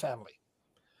all one family.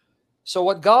 So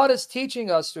what God is teaching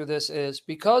us through this is,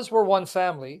 because we're one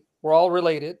family, we're all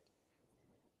related,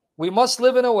 we must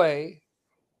live in a way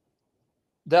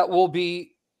that will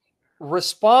be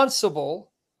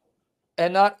responsible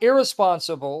and not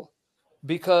irresponsible,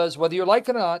 because whether you like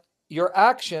it or not, your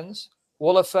actions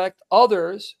will affect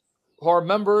others who are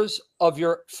members of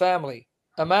your family.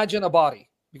 Imagine a body,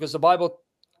 because the Bible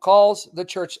calls the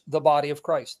church the body of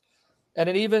Christ. And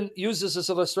it even uses this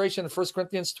illustration in 1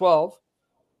 Corinthians 12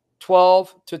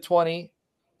 to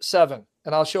 27.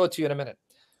 And I'll show it to you in a minute.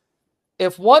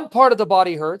 If one part of the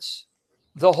body hurts,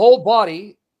 the whole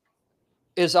body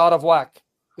is out of whack.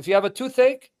 If you have a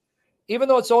toothache, even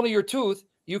though it's only your tooth,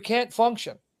 you can't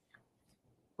function,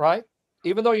 right?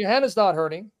 Even though your hand is not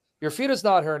hurting, your feet is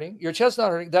not hurting, your chest is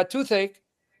not hurting, that toothache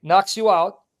knocks you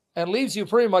out and leaves you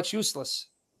pretty much useless,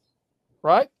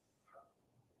 right?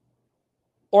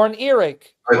 Or an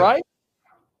earache, right?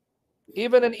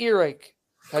 Even an earache.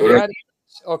 Have you had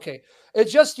earaches? Okay.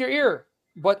 It's just your ear,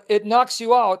 but it knocks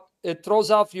you out. It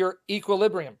throws off your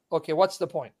equilibrium. Okay, what's the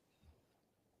point?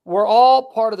 We're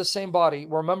all part of the same body.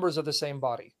 We're members of the same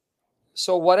body.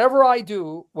 So whatever I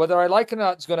do, whether I like it or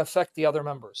not, is going to affect the other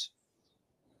members.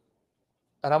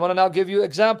 And I'm going to now give you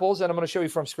examples, and I'm going to show you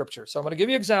from Scripture. So I'm going to give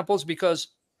you examples because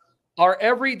our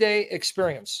everyday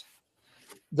experience,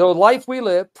 The life we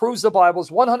live proves the Bible is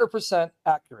 100%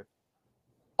 accurate.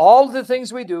 All the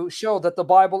things we do show that the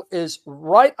Bible is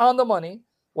right on the money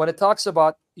when it talks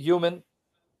about human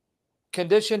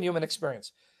condition, human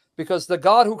experience. Because the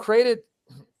God who created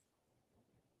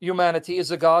humanity is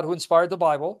the God who inspired the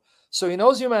Bible. So he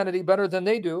knows humanity better than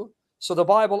they do. So the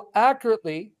Bible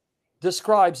accurately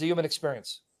describes the human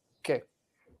experience. Okay.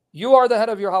 You are the head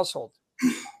of your household.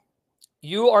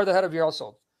 You are the head of your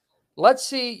household. Let's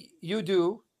see you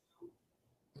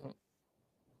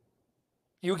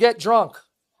get drunk.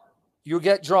 You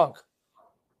get drunk.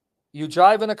 You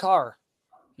drive in a car.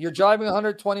 You're driving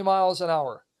 120 miles an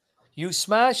hour. You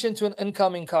smash into an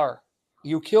incoming car.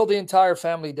 You kill the entire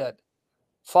family dead.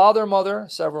 Father, mother,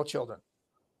 several children.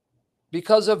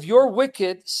 Because of your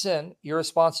wicked sin, your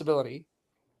responsibility,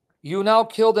 you now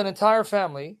killed an entire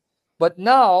family. But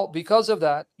now, because of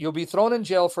that, you'll be thrown in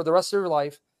jail for the rest of your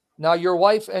life. Now your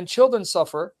wife and children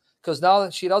suffer because now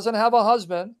she doesn't have a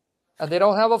husband and they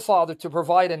don't have a father to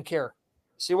provide and care.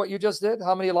 See what you just did?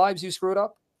 How many lives you screwed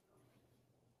up?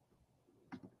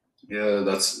 Yeah,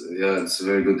 it's a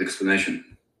very good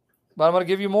explanation. But I'm going to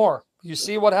give you more. You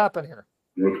see what happened here.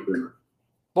 Okay.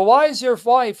 But why is your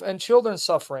wife and children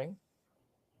suffering?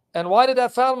 And why did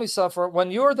that family suffer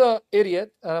when you're the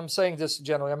idiot, and I'm saying this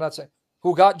generally, I'm not saying,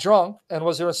 who got drunk and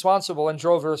was irresponsible and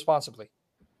drove irresponsibly?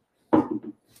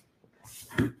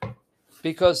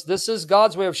 Because this is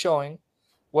God's way of showing,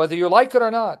 whether you like it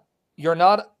or not, you're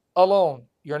not alone.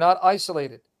 You're not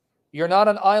isolated. You're not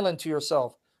an island to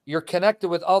yourself. You're connected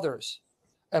with others.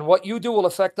 And what you do will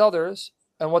affect others,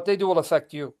 and what they do will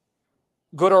affect you,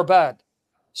 good or bad.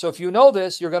 So if you know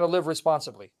this, you're going to live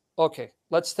responsibly. Okay,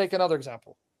 let's take another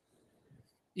example.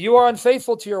 You are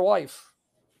unfaithful to your wife.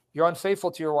 You're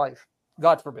unfaithful to your wife.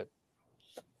 God forbid.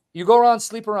 You go around,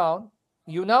 sleep around.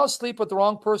 You now sleep with the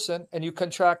wrong person and you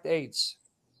contract AIDS.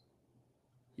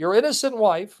 Your innocent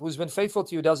wife, who's been faithful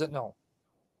to you, doesn't know.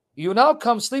 You now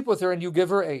come sleep with her and you give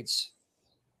her AIDS.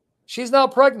 She's now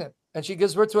pregnant and she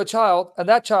gives birth to a child and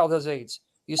that child has AIDS.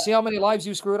 You see how many lives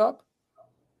you screwed up?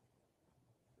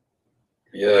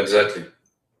 Yeah, exactly.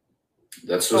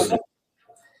 That's wisdom.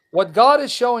 What God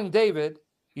is showing David,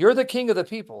 you're the king of the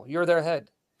people. You're their head.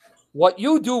 What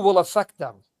you do will affect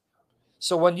them.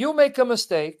 So when you make a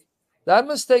mistake, that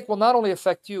mistake will not only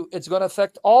affect you, it's going to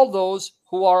affect all those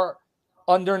who are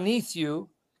underneath you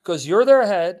because you're their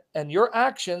head and your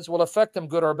actions will affect them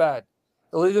good or bad.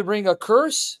 It'll either bring a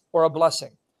curse or a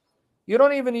blessing. You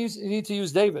don't even need to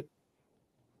use David.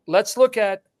 Let's look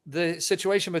at the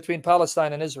situation between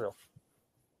Palestine and Israel.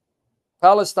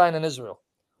 Palestine and Israel.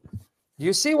 Do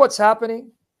you see what's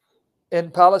happening in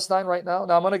Palestine right now?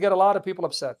 Now, I'm going to get a lot of people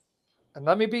upset. And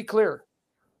let me be clear.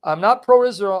 I'm not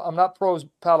pro-Israel. I'm not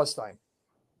pro-Palestine.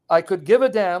 I could give a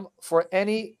damn for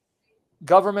any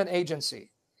government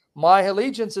agency. My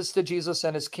allegiance is to Jesus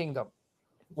and his kingdom.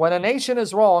 When a nation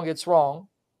is wrong, it's wrong.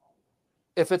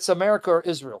 If it's America or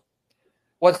Israel.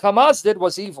 What Hamas did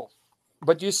was evil.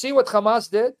 But you see what Hamas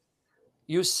did?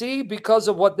 You see because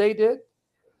of what they did?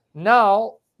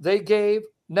 Now they gave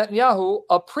Netanyahu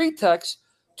a pretext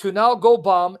to now go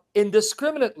bomb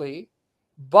indiscriminately,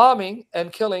 bombing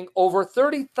and killing over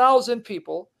 30,000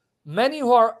 people, many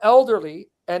who are elderly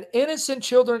and innocent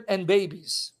children and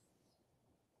babies.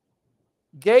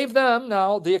 Gave them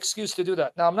now the excuse to do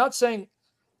that. Now, I'm not saying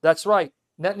that's right.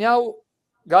 Netanyahu,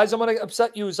 guys, I'm going to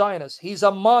upset you, Zionists. He's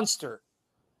a monster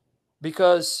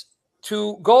because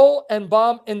to go and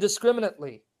bomb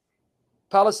indiscriminately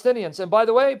Palestinians, and by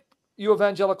the way, you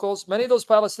evangelicals, many of those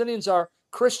Palestinians are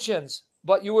Christians,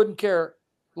 but you wouldn't care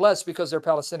less because they're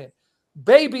Palestinian.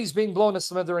 Babies being blown to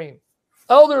smithereen,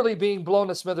 elderly being blown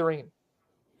to smithereen.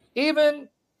 Even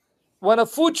when a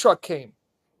food truck came,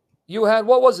 you had,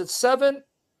 7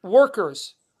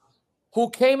 workers who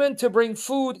came in to bring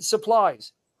food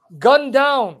supplies, gunned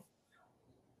down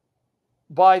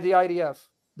by the IDF.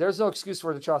 There's no excuse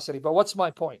for atrocity, but what's my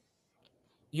point?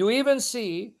 You even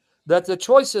see that the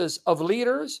choices of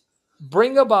leaders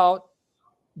bring about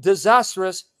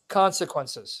disastrous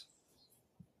consequences.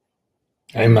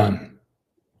 Amen.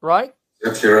 Right?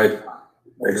 Exactly right.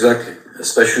 Exactly.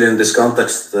 Especially in this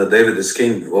context, David is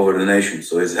king over the nation,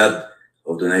 so he's head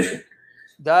of the nation.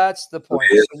 That's the point.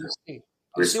 So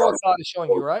you see what God is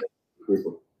showing you, right?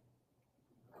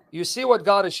 You see what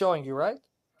God is showing you, right?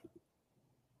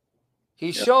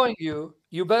 He's showing you,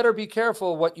 you better be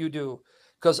careful what you do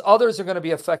because others are going to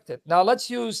be affected. Now,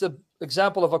 let's use the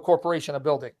example of a corporation, a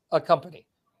building, a company.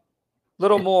 A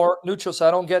little more neutral so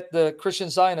I don't get the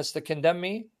Christian Zionists to condemn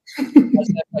me as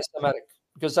anti-Semitic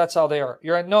because that's how they are.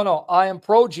 You're like, no, I am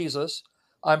pro-Jesus.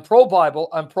 I'm pro-Bible.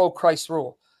 I'm pro-Christ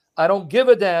rule. I don't give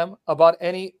a damn about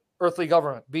any earthly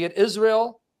government, be it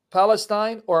Israel,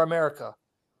 Palestine, or America,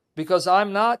 because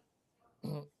I'm not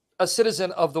a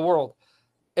citizen of the world.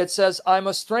 It says, I'm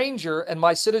a stranger and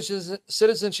my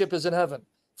citizenship is in heaven.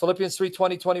 Philippians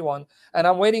 3:20, 21. And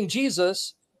I'm waiting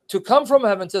Jesus to come from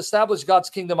heaven to establish God's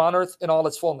kingdom on earth in all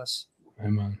its fullness.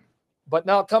 Amen. But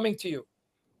now coming to you,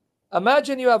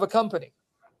 imagine you have a company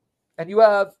and you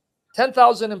have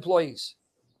 10,000 employees.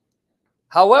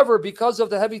 However, because of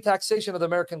the heavy taxation of the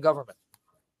American government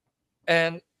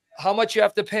and how much you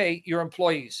have to pay your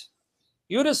employees,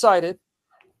 you decided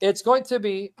it's going to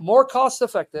be more cost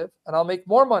effective and I'll make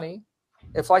more money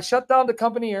if I shut down the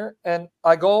company here and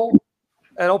I go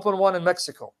and open one in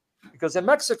Mexico. Because in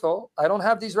Mexico, I don't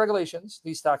have these regulations,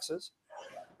 these taxes,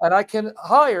 and I can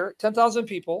hire 10,000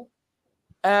 people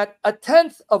at a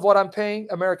tenth of what I'm paying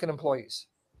American employees.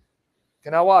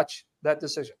 Okay, now watch that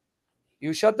decision.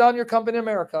 You shut down your company in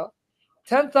America,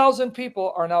 10,000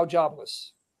 people are now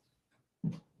jobless.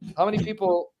 How many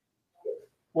people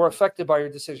were affected by your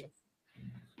decision?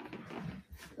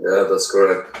 Yeah, that's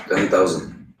correct.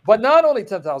 10,000. But not only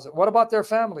 10,000. What about their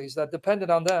families that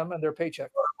depended on them and their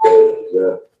paycheck?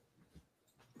 Yeah.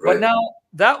 But now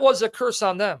that was a curse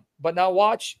on them. But now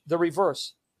watch the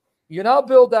reverse. You now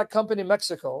build that company in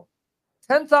Mexico.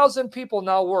 10,000 people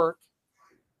now work.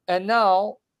 And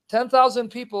now 10,000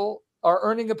 people are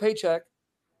earning a paycheck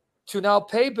to now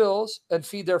pay bills and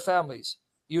feed their families.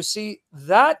 You see,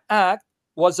 that act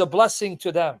was a blessing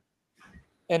to them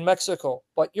in Mexico.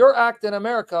 But your act in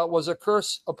America was a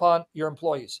curse upon your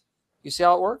employees. You see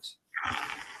how it works?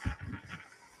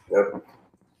 Yep.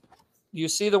 You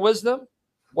see the wisdom?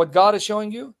 What God is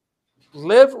showing you?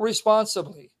 Live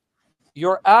responsibly.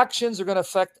 Your actions are going to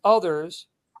affect others,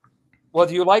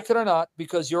 whether you like it or not,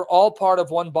 because you're all part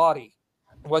of one body.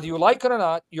 Whether you like it or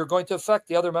not, you're going to affect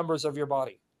the other members of your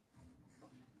body.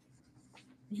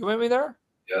 You with me there?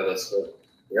 Yeah, that's good.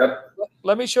 Yep.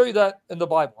 Let me show you that in the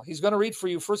Bible. He's going to read for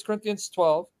you 1 Corinthians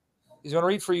 12. He's going to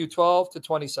read for you 12 to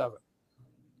 27.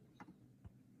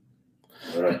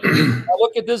 All right. Now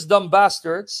look at this dumb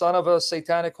bastard, son of a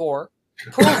satanic whore.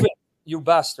 Prove it, you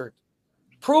bastard.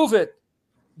 Prove it,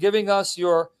 giving us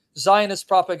your Zionist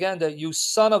propaganda, you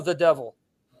son of the devil.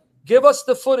 Give us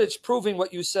the footage proving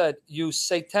what you said, you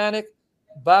satanic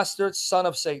bastard son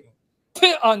of Satan.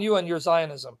 Pit on you and your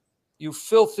Zionism, you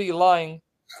filthy, lying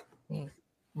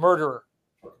murderer.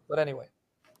 But anyway.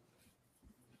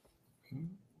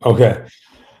 Okay.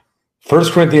 1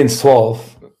 Corinthians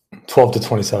 12 to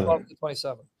 27. 12 to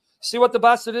 27. See what the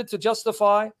bastard did to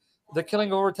justify the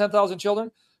killing of over 10,000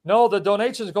 children? No, the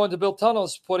donations are going to build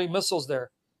tunnels, putting missiles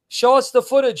there. Show us the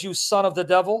footage, you son of the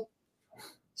devil,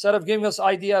 instead of giving us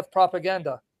IDF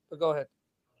propaganda. But go ahead.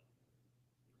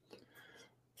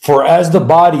 For as the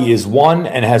body is one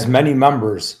and has many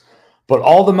members, but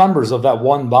all the members of that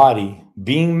one body,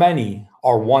 being many,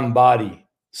 are one body,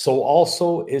 so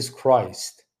also is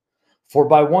Christ. For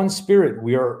by one Spirit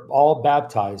we are all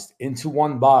baptized into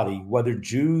one body, whether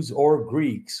Jews or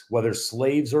Greeks, whether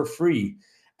slaves or free,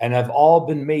 and have all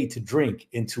been made to drink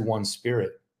into one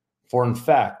Spirit. For in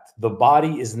fact, the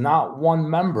body is not one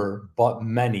member, but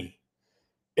many.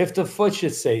 If the foot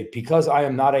should say, because I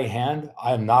am not a hand,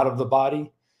 I am not of the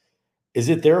body, is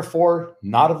it therefore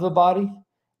not of the body?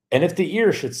 And if the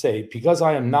ear should say, because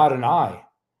I am not an eye,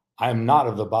 I am not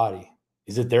of the body,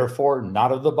 is it therefore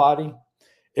not of the body?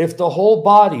 If the whole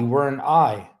body were an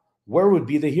eye, where would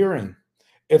be the hearing?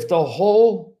 If the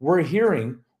whole were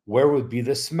hearing, where would be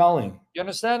the smelling? You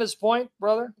understand his point,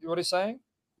 brother? What he's saying?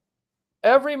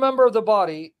 Every member of the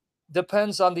body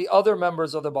depends on the other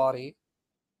members of the body,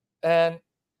 and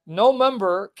no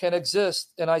member can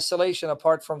exist in isolation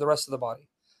apart from the rest of the body.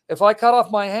 If I cut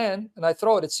off my hand and I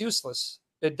throw it, it's useless.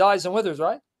 It dies and withers,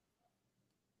 right?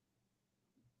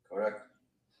 Correct.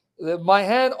 My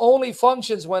hand only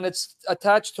functions when it's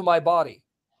attached to my body.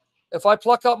 If I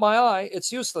pluck out my eye,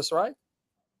 it's useless, right?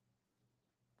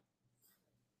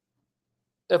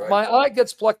 If my eye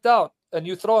gets plucked out and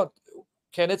you throw it,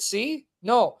 can it see?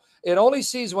 No, it only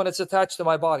sees when it's attached to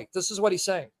my body. This is what he's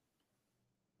saying.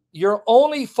 You're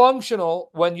only functional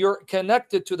when you're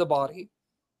connected to the body.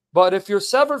 But if you're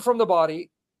severed from the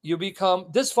body, you become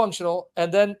dysfunctional,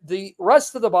 and then the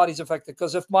rest of the body is affected.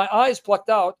 Because if my eye is plucked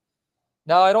out,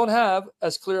 now I don't have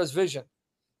as clear as vision.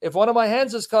 If one of my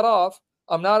hands is cut off,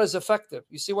 I'm not as effective.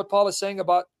 You see what Paul is saying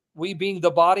about we being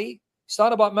the body? It's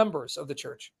not about members of the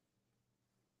church.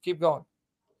 Keep going.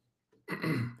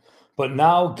 But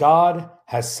now God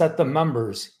has set the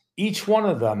members, each one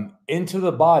of them, into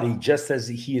the body just as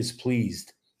he is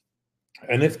pleased.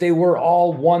 And if they were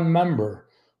all one member,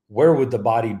 where would the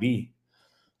body be?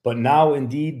 But now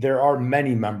indeed there are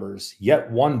many members,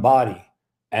 yet one body.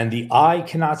 And the eye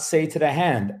cannot say to the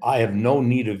hand, I have no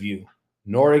need of you,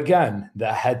 nor again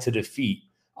the head to the feet,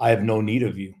 I have no need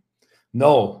of you.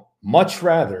 No, much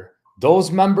rather,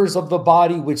 those members of the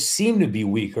body which seem to be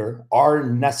weaker are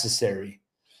necessary.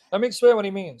 Let me explain what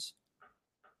he means.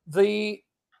 The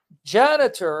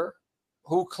janitor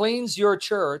who cleans your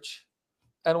church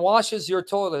and washes your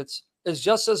toilets is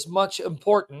just as much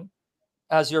important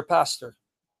as your pastor.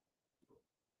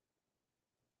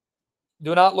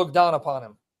 Do not look down upon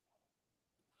him.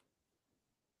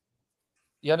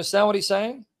 You understand what he's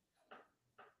saying?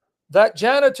 That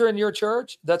janitor in your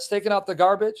church that's taking out the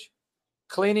garbage,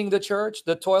 cleaning the church,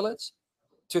 the toilets,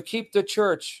 to keep the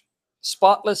church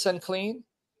spotless and clean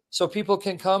so people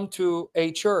can come to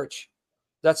a church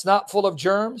that's not full of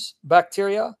germs,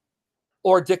 bacteria,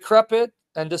 or decrepit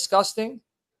and disgusting.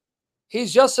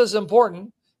 He's just as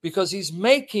important because he's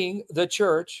making the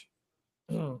church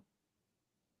in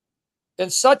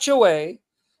such a way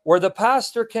where the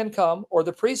pastor can come or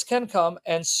the priest can come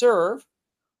and serve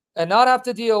and not have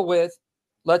to deal with,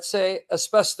 let's say,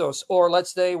 asbestos, or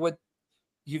let's say with,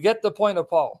 you get the point of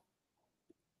Paul.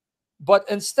 But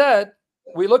instead,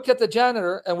 we look at the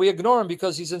janitor and we ignore him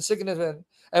because he's insignificant,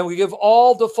 and we give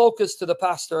all the focus to the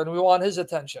pastor and we want his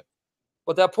attention.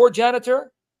 But that poor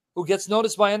janitor who gets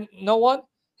noticed by no one,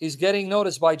 he's getting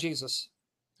noticed by Jesus.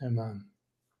 Amen.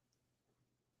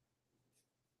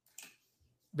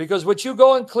 Because would you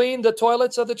go and clean the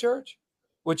toilets of the church?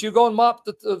 Would you go and mop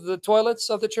the toilets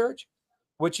of the church?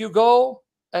 Would you go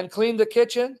and clean the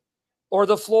kitchen or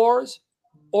the floors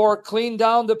or clean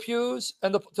down the pews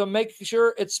and to make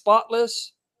sure it's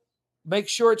spotless, make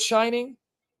sure it's shining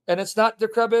and it's not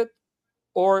decrepit,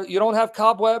 or you don't have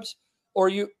cobwebs, or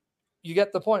you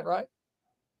get the point, right?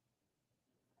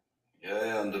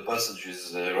 Yeah, and the passage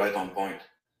is right on point.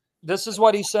 This is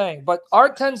what he's saying. But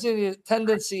our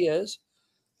tendency is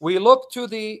we look to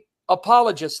the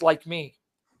apologists like me.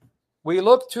 We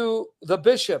look to the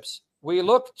bishops. We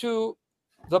look to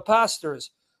the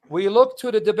pastors. We look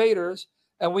to the debaters,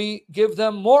 and we give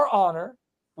them more honor.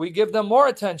 We give them more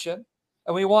attention,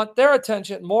 and we want their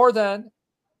attention more than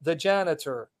the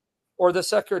janitor or the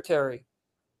secretary.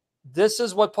 This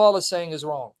is what Paul is saying is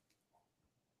wrong.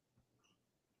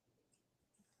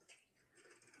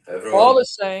 Paul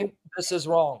is saying this is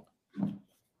wrong.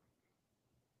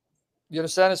 You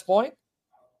understand his point?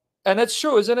 And it's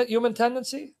true, isn't it? Human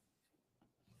tendency.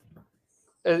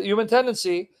 Human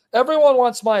tendency. Everyone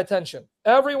wants my attention.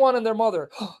 Everyone and their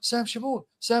mother. Oh, Sam Shamoun,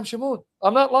 Sam Shamoun.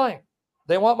 I'm not lying.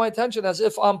 They want my attention as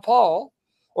if I'm Paul,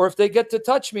 or if they get to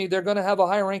touch me, they're going to have a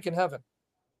high rank in heaven.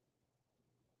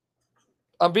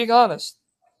 I'm being honest.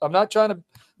 I'm not trying to,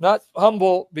 not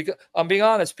humble, because I'm being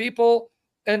honest. People,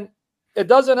 and it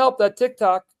doesn't help that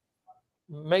TikTok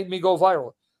made me go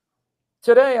viral.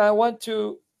 Today I went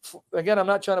to, again, I'm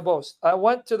not trying to boast. I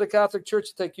went to the Catholic Church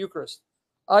to take Eucharist.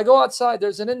 I go outside.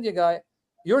 There's an Indian guy.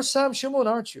 You're Sam Shamoun,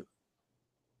 aren't you?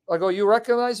 I go, you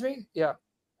recognize me? Yeah.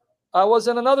 I was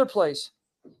in another place.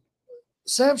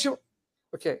 Sam Shamoun.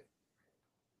 Okay.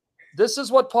 This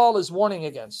is what Paul is warning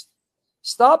against.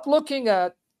 Stop looking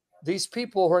at these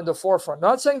people who are in the forefront.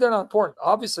 Not saying they're not important.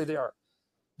 Obviously they are.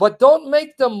 But don't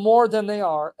make them more than they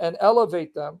are and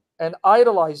elevate them and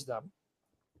idolize them,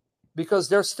 because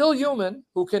they're still human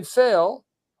who can fail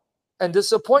and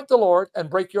disappoint the Lord and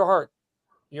break your heart.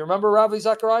 You remember Ravi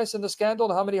Zacharias and the scandal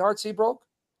and how many hearts he broke?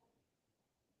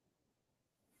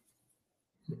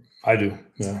 I do.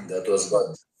 Yeah. That was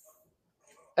bad.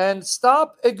 And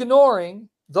stop ignoring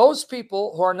those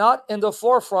people who are not in the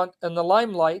forefront, in the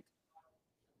limelight,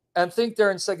 and think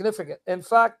they're insignificant. In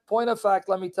fact, point of fact,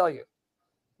 let me tell you,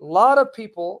 a lot of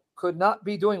people could not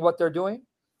be doing what they're doing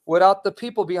without the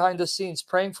people behind the scenes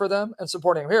praying for them and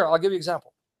supporting them. Here, I'll give you an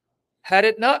example. Had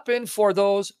it not been for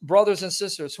those brothers and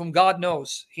sisters whom God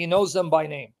knows, he knows them by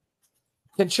name,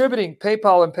 contributing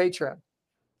PayPal and Patreon,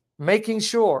 making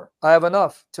sure I have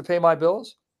enough to pay my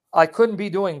bills, I couldn't be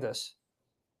doing this.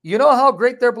 You know how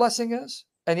great their blessing is?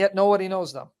 And yet nobody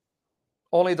knows them.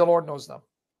 Only the Lord knows them.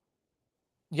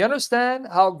 You understand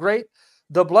how great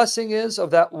the blessing is of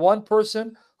that one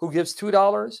person who gives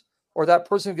 $2, or that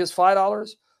person who gives $5,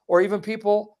 or even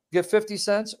people give 50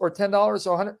 cents or $10 or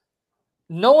 100.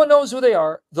 No one knows who they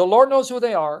are. The Lord knows who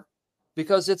they are,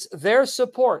 because it's their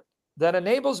support that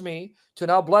enables me to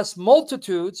now bless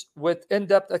multitudes with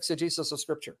in-depth exegesis of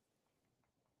Scripture.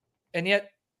 And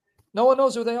yet, no one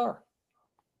knows who they are.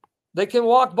 They can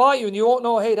walk by you and you won't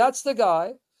know, hey, that's the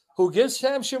guy who gives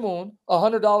Sam Shamoun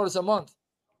 $100 a month.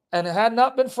 And it had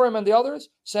not been for him and the others,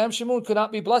 Sam Shamoun could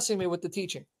not be blessing me with the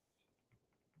teaching.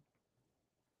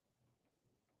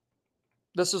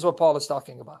 This is what Paul is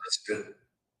talking about. That's good.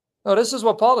 No, this is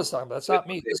what Paul is talking about. It's not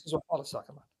me. This is what Paul is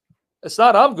talking about. It's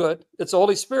not I'm good. It's the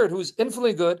Holy Spirit who's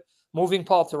infinitely good, moving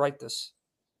Paul to write this.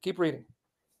 Keep reading.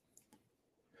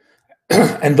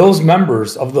 And those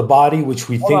members of the body which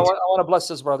we think... I want to bless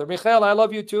this brother. Michael, I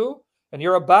love you too. And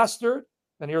you're a bastard.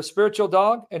 And you're a spiritual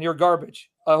dog. And you're garbage.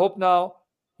 I hope now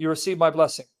you receive my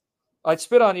blessing. I'd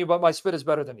spit on you, but my spit is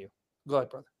better than you. Go ahead,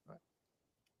 brother.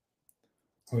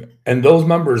 And those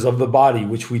members of the body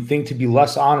which we think to be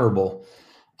less honorable,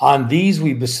 on these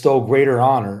we bestow greater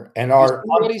honor. And our...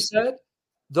 what he said?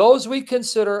 Those we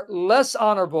consider less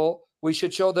honorable, we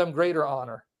should show them greater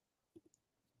honor.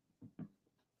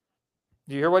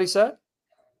 Do you hear what he said?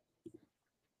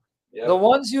 Yep. The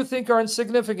ones you think are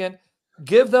insignificant,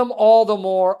 give them all the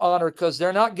more honor because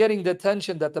they're not getting the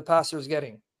attention that the pastor is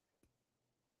getting.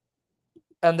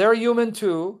 And they're human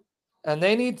too, and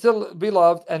they need to be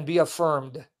loved and be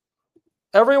affirmed.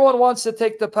 Everyone wants to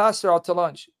take the pastor out to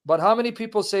lunch, but how many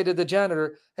people say to the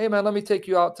janitor, hey man, let me take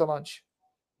you out to lunch?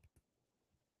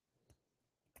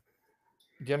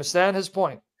 Do you understand his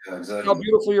point? Yeah, exactly. How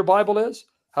beautiful your Bible is,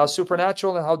 how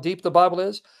supernatural and how deep the Bible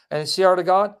is, and see our to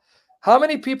God. How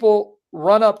many people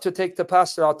run up to take the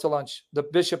pastor out to lunch, the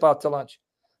bishop out to lunch?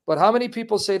 But how many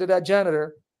people say to that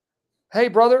janitor, hey,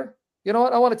 brother, you know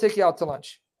what? I want to take you out to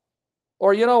lunch.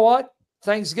 Or you know what?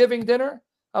 Thanksgiving dinner,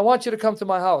 I want you to come to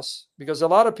my house. Because a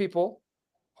lot of people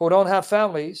who don't have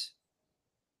families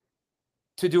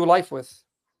to do life with.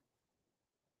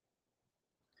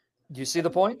 Do you see the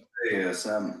point? Hey,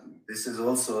 Sam, this is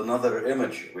also another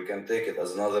image. We can take it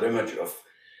as another image of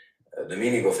the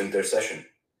meaning of intercession.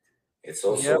 It's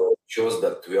also shows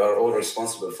that we are all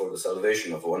responsible for the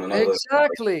salvation of one another.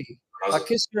 Exactly. I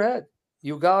kiss your head.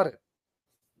 You got it.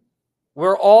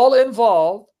 We're all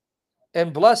involved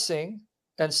in blessing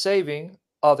and saving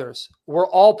others. We're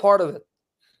all part of it.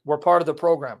 We're part of the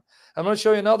program. I'm going to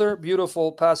show you another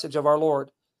beautiful passage of our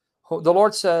Lord. The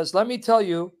Lord says, let me tell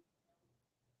you,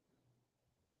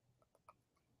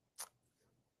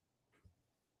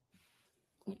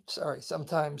 sorry,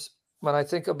 sometimes when I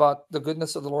think about the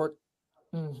goodness of the Lord,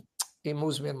 he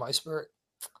moves me in my spirit.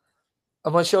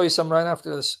 I'm going to show you some right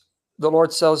after this. The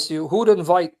Lord tells you who to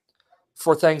invite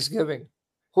for Thanksgiving,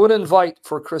 who to invite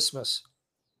for Christmas,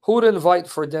 who to invite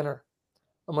for dinner.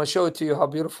 I'm going to show it to you how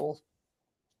beautiful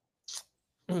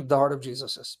the heart of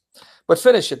Jesus is. But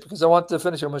finish it because I want to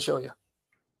finish it. I'm going to show you.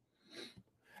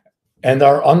 And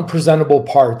our unpresentable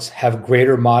parts have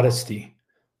greater modesty,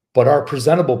 but our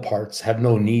presentable parts have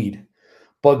no need.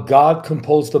 But God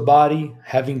composed the body,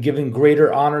 having given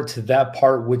greater honor to that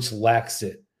part which lacks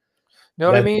it. You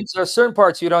know what I mean? There are certain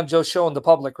parts you don't just show in the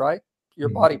public, right? Your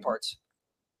body parts.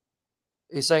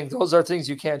 He's saying those are things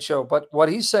you can't show. But what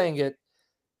he's saying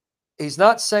he's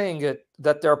not saying it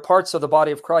that there are parts of the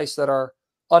body of Christ that are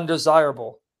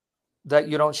undesirable that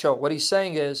you don't show. What he's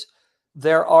saying is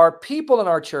there are people in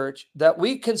our church that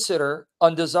we consider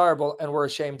undesirable and we're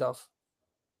ashamed of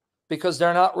because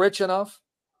they're not rich enough.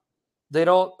 They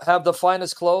don't have the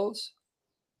finest clothes.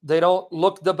 They don't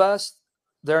look the best.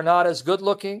 They're not as good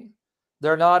looking.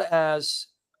 They're not as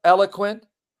eloquent.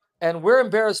 And we're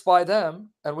embarrassed by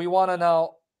them. And we want to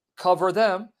now cover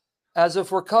them as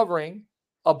if we're covering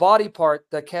a body part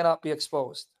that cannot be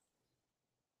exposed.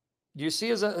 Do you see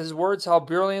his words, how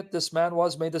brilliant this man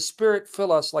was? May the Spirit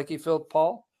fill us like he filled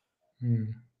Paul.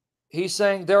 He's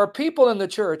saying there are people in the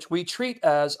church we treat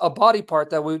as a body part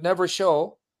that we would never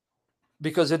show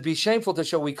because it'd be shameful to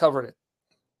show we covered it.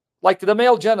 Like the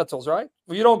male genitals, right?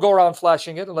 Well, you don't go around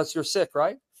flashing it unless you're sick,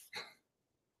 right?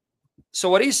 So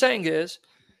what he's saying is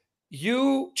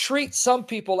you treat some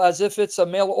people as if it's a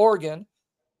male organ,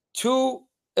 too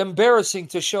embarrassing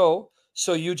to show,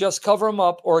 so you just cover him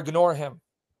up or ignore him.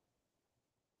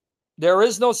 There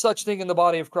is no such thing in the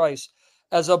body of Christ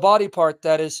as a body part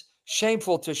that is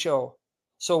shameful to show.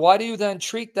 So why do you then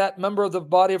treat that member of the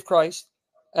body of Christ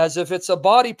as if it's a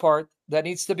body part that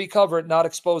needs to be covered, not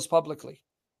exposed publicly?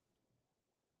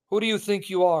 Who do you think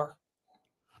you are?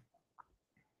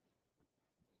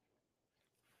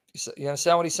 You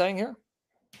understand what he's saying here?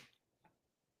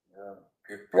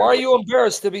 Why are you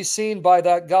embarrassed to be seen by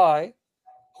that guy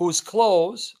whose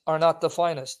clothes are not the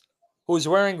finest, who's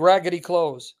wearing raggedy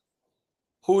clothes,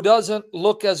 who doesn't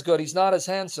look as good, he's not as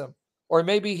handsome, or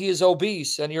maybe he is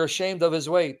obese and you're ashamed of his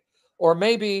weight, or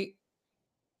maybe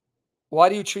why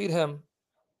do you treat him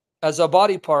as a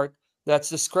body part that's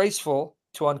disgraceful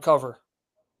to uncover?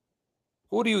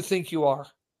 Who do you think you are?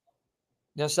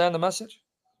 You understand the message?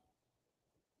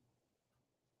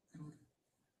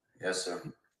 Yes, sir.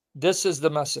 This is the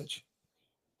message.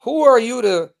 Who are you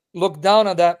to look down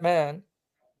on that man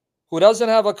who doesn't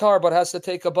have a car but has to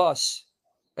take a bus,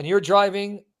 and you're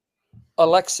driving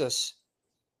Alexis,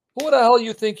 who the hell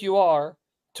you think you are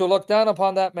to look down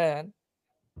upon that man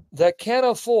that can't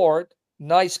afford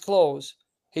nice clothes?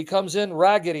 He comes in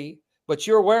raggedy, but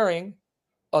you're wearing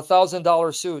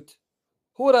 $1,000 suit.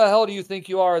 Who the hell do you think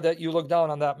you are that you look down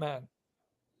on that man?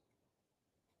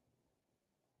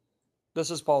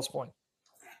 This is Paul's point.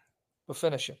 We'll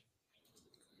finish it.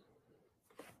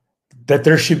 That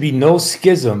there should be no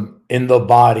schism in the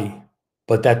body,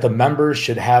 but that the members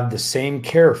should have the same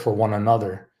care for one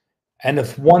another. And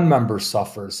if one member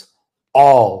suffers,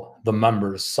 all the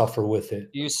members suffer with it.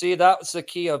 You see, that's the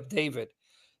key of David.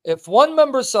 If one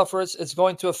member suffers, it's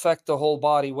going to affect the whole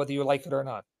body, whether you like it or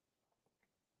not.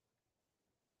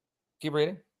 Keep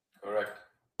reading. Correct.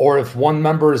 Or if one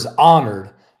member is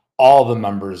honored, all the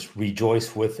members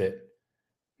rejoice with it.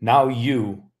 Now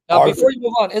before you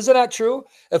move on, isn't that true?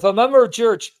 If a member of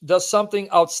church does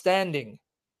something outstanding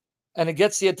and it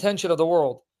gets the attention of the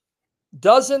world,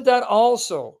 doesn't that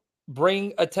also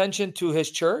bring attention to his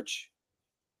church?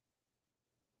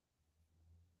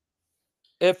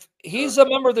 If he's a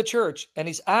member of the church and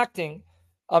he's acting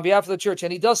on behalf of the church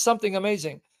and he does something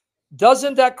amazing,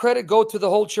 doesn't that credit go to the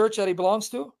whole church that he belongs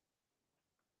to?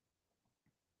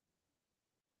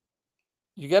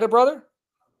 You get it, brother?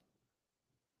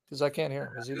 Because I can't hear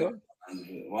him. Is he there?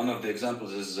 And one of the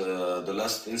examples is the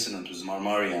last incident with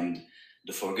Marmari and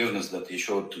the forgiveness that he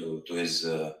showed to his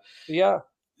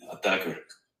attacker.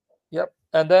 Yep.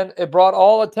 And then it brought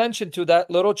all attention to that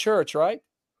little church, right?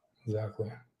 Exactly.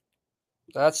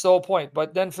 That's the whole point.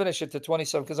 But then finish it to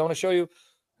 27, because I want to show you,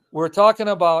 we're talking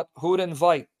about who to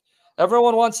invite.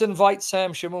 Everyone wants to invite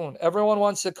Sam Shamoun. Everyone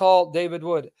wants to call David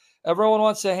Wood. Everyone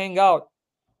wants to hang out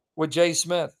with Jay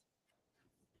Smith.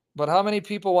 But how many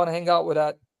people want to hang out with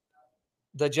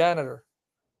the janitor?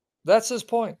 That's his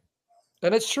point.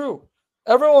 And it's true.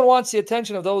 Everyone wants the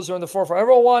attention of those who are in the forefront.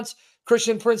 Everyone wants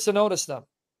Christian Prince to notice them.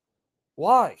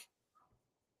 Why?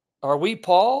 Are we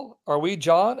Paul? Are we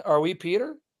John? Are we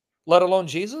Peter? Let alone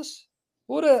Jesus?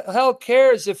 Who the hell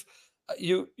cares if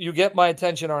you get my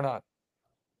attention or not?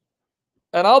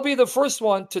 And I'll be the first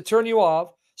one to turn you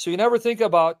off so you never think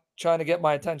about trying to get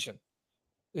my attention.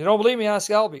 You don't believe me? Ask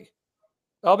Albie.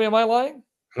 Albie, am I lying?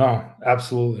 No,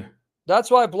 absolutely.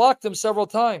 That's why I blocked him several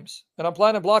times. And I'm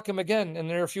planning to block him again in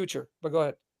the near future. But go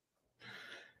ahead.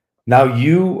 Now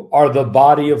you are the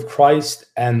body of Christ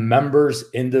and members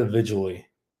individually.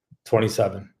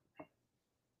 27.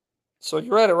 So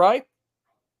you read it, right?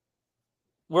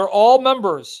 We're all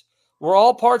members. We're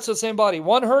all parts of the same body.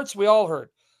 One hurts, we all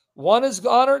hurt. One is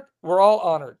honored, we're all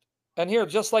honored. And here,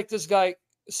 just like this guy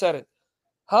said it,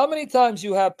 how many times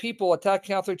you have people attack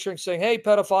Catholic Church saying, hey,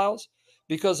 pedophiles,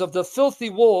 because of the filthy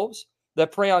wolves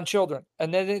that prey on children.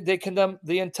 And then they condemn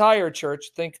the entire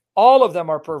church, think all of them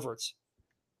are perverts.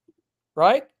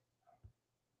 Right?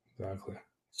 Exactly.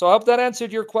 So I hope that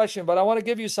answered your question, but I want to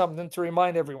give you something to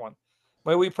remind everyone.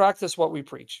 May we practice what we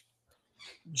preach.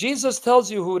 Jesus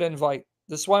tells you who to invite.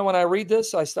 This is why when I read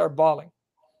this, I start bawling.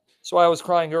 That's why I was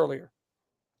crying earlier.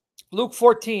 Luke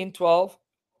 14, 12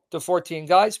 to 14.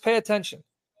 Guys, pay attention.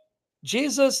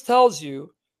 Jesus tells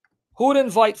you who to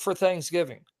invite for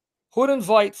Thanksgiving, who to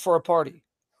invite for a party,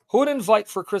 who to invite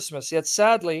for Christmas. Yet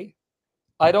sadly,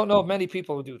 I don't know of many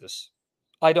people who do this.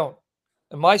 I don't.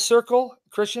 In my circle,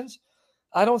 Christians,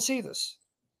 I don't see this.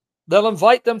 They'll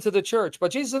invite them to the church,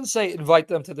 but Jesus didn't say invite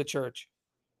them to the church.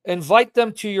 Invite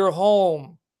them to your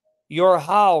home, your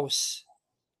house.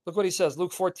 Look what he says,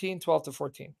 Luke 14, 12 to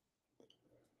 14.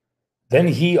 Then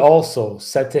he also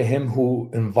said to him who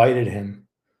invited him,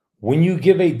 when you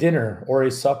give a dinner or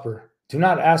a supper, do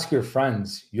not ask your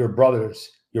friends, your brothers,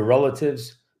 your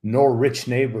relatives, nor rich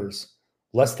neighbors,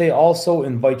 lest they also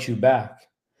invite you back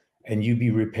and you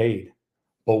be repaid.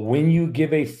 But when you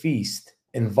give a feast,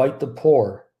 invite the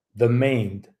poor, the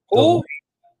maimed,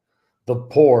 the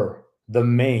poor, the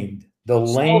maimed, the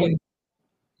lame.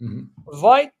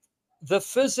 Invite the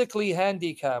physically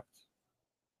handicapped.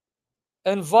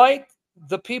 Invite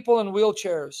the people in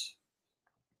wheelchairs.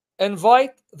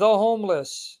 Invite the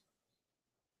homeless.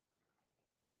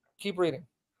 Keep reading.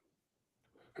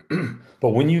 But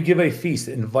when you give a feast,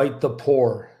 invite the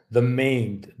poor, the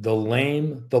maimed, the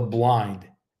lame, the blind,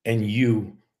 and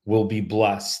you will be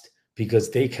blessed, because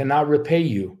they cannot repay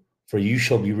you, for you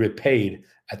shall be repaid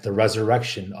at the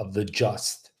resurrection of the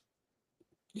just.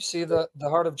 You see the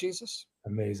heart of Jesus?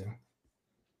 Amazing.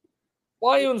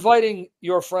 Why are you inviting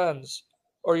your friends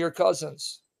or your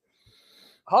cousins?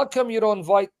 How come you don't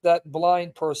invite that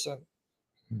blind person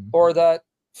or that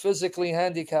physically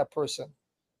handicapped person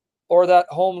or that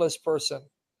homeless person?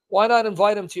 Why not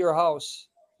invite him to your house?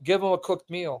 Give him a cooked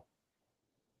meal.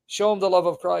 Show him the love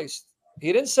of Christ.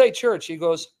 He didn't say church. He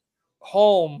goes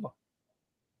home.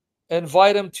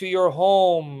 Invite him to your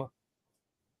home.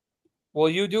 Will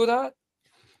you do that?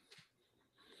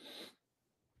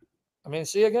 I mean,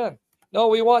 see again. No,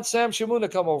 we want Sam Shamoun to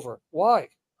come over. Why?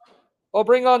 Oh,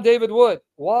 bring on David Wood.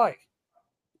 Why?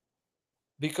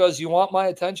 Because you want my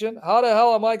attention? How the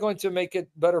hell am I going to make it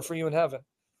better for you in heaven?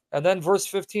 And then verse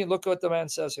 15, look what the man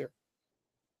says here.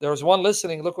 There was one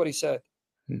listening. Look what he said.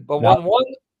 But when one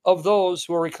of those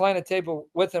who were reclining at table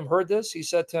with him heard this, he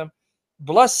said to him,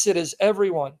 blessed is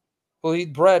everyone who will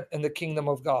eat bread in the kingdom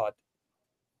of God.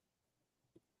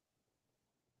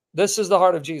 This is the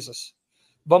heart of Jesus.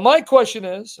 But my question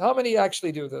is, how many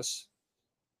actually do this?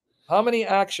 How many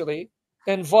actually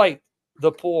invite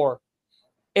the poor,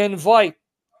 invite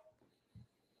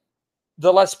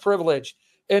the less privileged,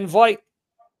 invite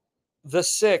the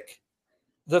sick,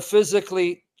 the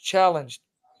physically challenged?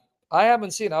 I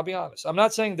haven't seen it, I'll be honest. I'm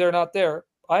not saying they're not there.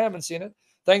 I haven't seen it.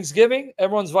 Thanksgiving,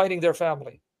 everyone's inviting their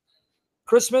family.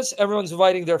 Christmas, everyone's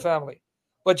inviting their family.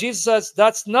 But Jesus says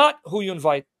that's not who you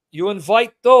invite. You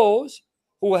invite those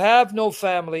who have no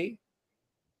family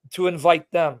to invite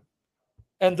them.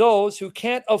 And those who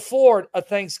can't afford a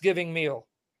Thanksgiving meal,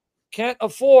 can't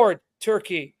afford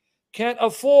turkey, can't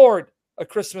afford a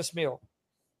Christmas meal,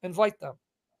 invite them.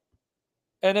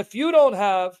 And if you don't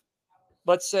have,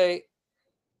 let's say,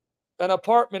 an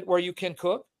apartment where you can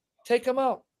cook, take them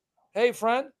out. Hey,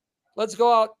 friend, let's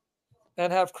go out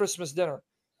and have Christmas dinner.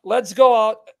 Let's go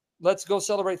out. Let's go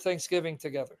celebrate Thanksgiving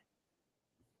together.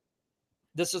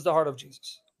 This is the heart of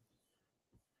Jesus.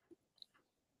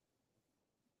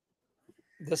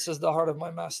 This is the heart of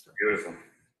my master. Beautiful.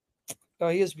 Oh,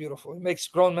 he is beautiful. He makes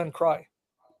grown men cry.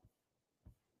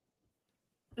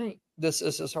 This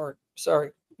is his heart.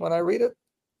 Sorry. When I read it,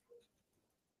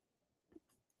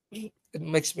 it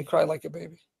makes me cry like a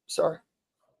baby. Sorry.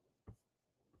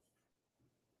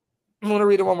 I'm going to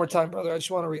read it one more time, brother. I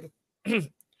just want to read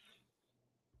it.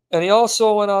 And he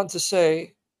also went on to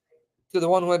say to the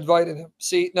one who invited him.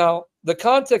 See, now, the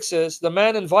context is the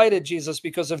man invited Jesus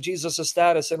because of Jesus'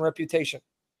 status and reputation.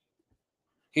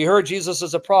 He heard Jesus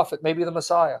as a prophet, maybe the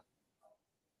Messiah.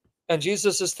 And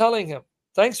Jesus is telling him,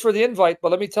 thanks for the invite,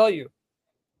 but let me tell you,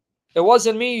 it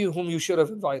wasn't me whom you should have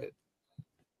invited.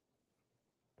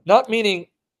 Not meaning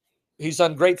he's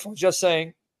ungrateful, just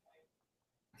saying,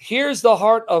 here's the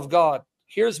heart of God.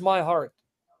 Here's my heart.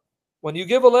 When you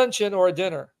give a luncheon or a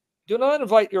dinner, do not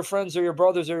invite your friends or your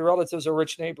brothers or your relatives or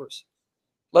rich neighbors,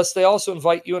 lest they also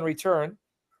invite you in return.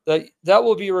 That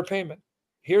will be your repayment.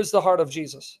 Here's the heart of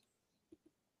Jesus.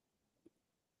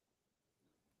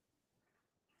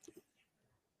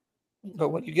 But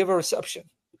when you give a reception,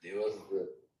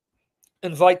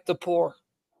 invite the poor,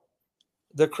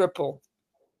 the crippled,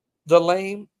 the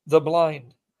lame, the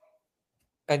blind,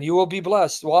 and you will be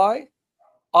blessed. Why?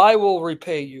 I will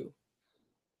repay you.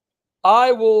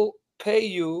 I will pay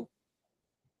you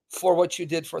for what you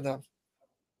did for them.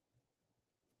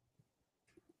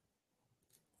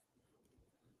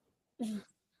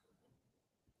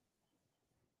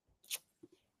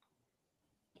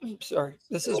 Sorry,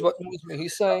 this is what moves me.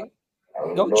 He's saying,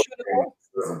 don't you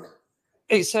know?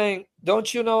 He's saying,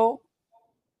 don't you know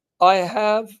I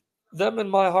have them in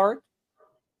my heart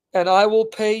and I will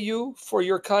pay you for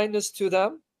your kindness to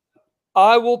them?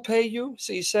 I will pay you.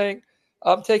 So he's saying,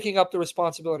 I'm taking up the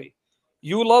responsibility.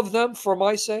 You love them for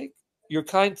my sake. You're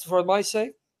kind for my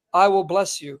sake. I will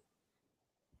bless you.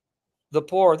 The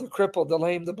poor, the crippled, the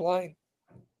lame, the blind.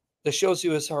 That shows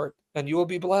you his heart, and you will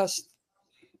be blessed.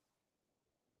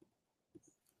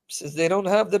 Since they don't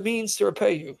have the means to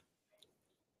repay you,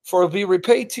 for it will be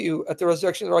repaid to you at the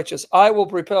resurrection of the righteous. I will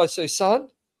repay. I say, son,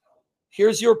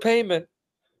 here's your payment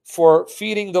for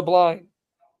feeding the blind,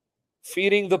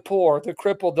 feeding the poor, the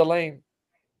crippled, the lame.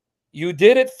 You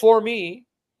did it for me.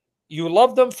 You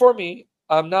loved them for me.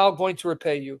 I'm now going to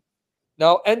repay you.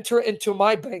 Now enter into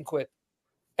my banquet.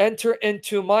 Enter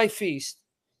into my feast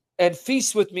and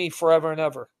feast with me forever and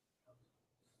ever.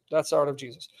 That's the heart of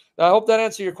Jesus. Now, I hope that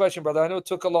answered your question, brother. I know it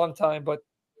took a long time, but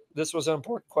this was an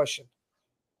important question.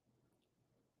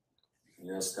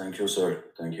 Yes, thank you, sir.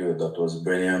 Thank you. That was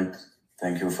brilliant.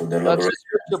 Thank you for the That's elaboration.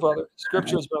 scripture, brother.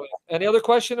 Scripture is brilliant. Any other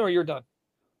question, or you're done?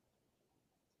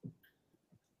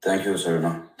 Thank you, sir.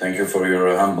 No, thank you for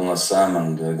your humbleness, Sam,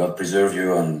 and God preserve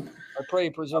you. And I pray he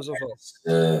preserves us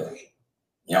all.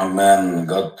 Young man,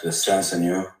 God strengthen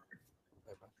you.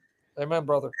 Amen,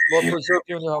 brother. Lord preserve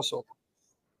you in your household.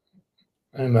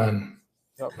 Amen.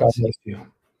 God God bless you. bless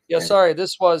you. Yeah, sorry.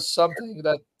 This was something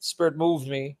that Spirit moved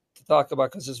me to talk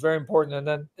about because it's very important. And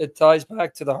then it ties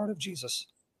back to the heart of Jesus.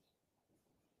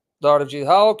 The heart of Jesus.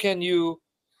 How can you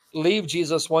leave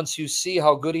Jesus once you see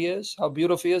how good he is, how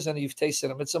beautiful he is, and you've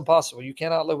tasted him. It's impossible. You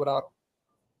cannot live without him.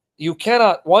 You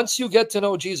cannot, once you get to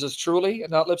know Jesus truly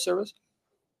and not lip service,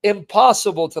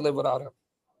 impossible to live without him.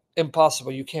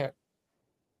 Impossible. You can't.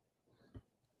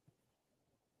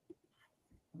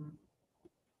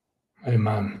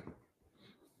 Amen.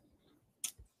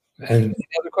 And any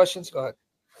other questions? Go ahead.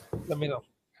 Let me know.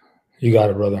 You got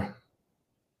it, brother.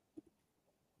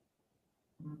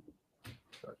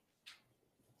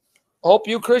 Hope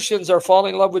you Christians are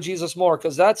falling in love with Jesus more,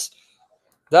 because that's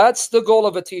the goal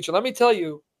of a teacher. Let me tell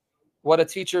you what a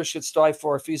teacher should strive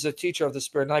for if he's a teacher of the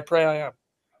Spirit, and I pray I am.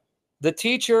 The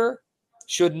teacher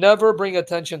should never bring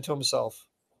attention to himself,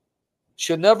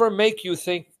 should never make you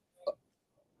think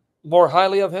more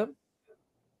highly of him,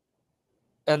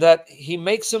 and that he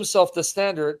makes himself the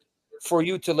standard for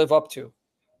you to live up to.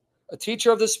 A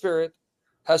teacher of the Spirit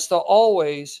has to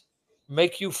always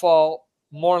make you fall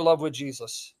more in love with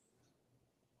Jesus.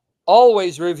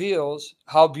 Always reveals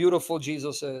how beautiful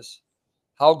Jesus is,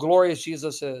 how glorious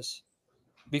Jesus is,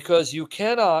 because you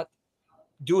cannot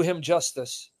do him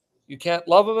justice. You can't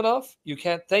love him enough. You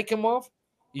can't thank him enough.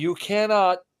 You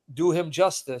cannot do him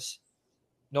justice.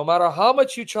 No matter how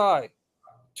much you try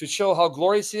to show how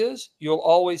glorious he is, you'll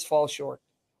always fall short.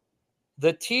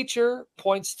 The teacher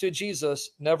points to Jesus,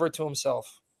 never to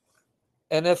himself.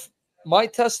 And if my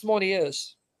testimony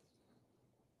is,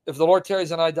 if the Lord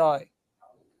tarries and I die,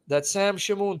 that Sam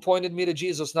Shamoun pointed me to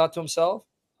Jesus, not to himself,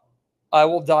 I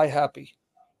will die happy.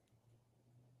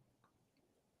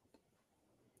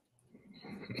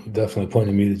 He definitely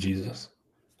pointed me to Jesus.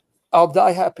 I'll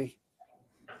die happy.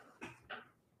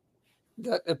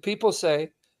 That if people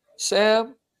say,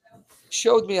 Sam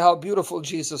showed me how beautiful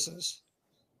Jesus is,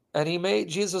 and he made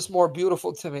Jesus more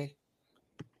beautiful to me,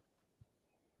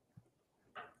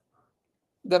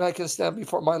 then I can stand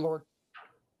before my Lord.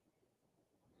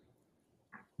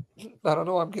 I don't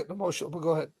know, I'm getting emotional, but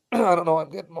go ahead. I don't know, I'm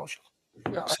getting emotional.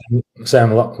 Yeah.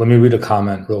 Sam, let me read a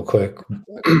comment real quick.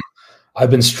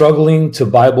 I've been struggling to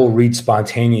Bible read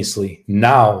spontaneously.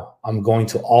 Now I'm going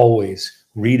to always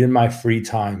read in my free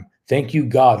time. Thank you,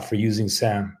 God, for using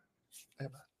Sam.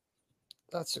 Amen.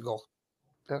 That's the goal.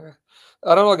 I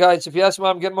don't know, guys. If you ask me why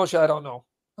I'm getting emotional, I don't know.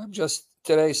 I'm just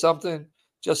today something,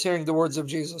 just hearing the words of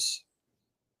Jesus.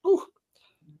 Whew.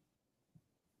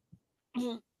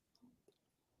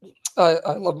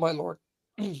 I love my Lord.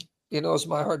 He knows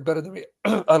my heart better than me.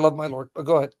 I love my Lord. But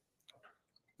go ahead.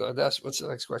 That's what's the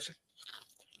next question.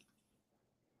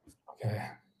 Okay.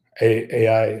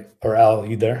 AI or Al,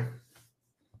 you there?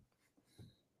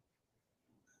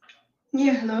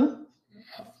 Yeah, hello.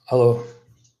 Hello.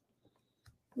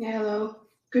 Yeah, hello.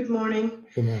 Good morning.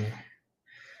 Good morning.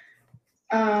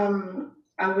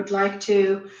 I would like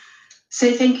to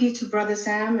say thank you to Brother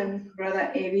Sam and Brother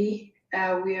Avi.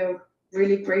 We are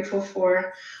really grateful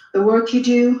for the work you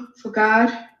do for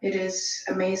God. It is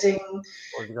amazing,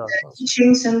 the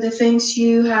teachings and the things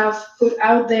you have put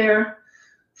out there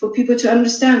for people to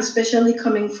understand, especially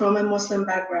coming from a Muslim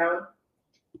background.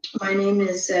 My name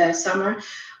is Summer.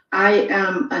 I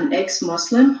am an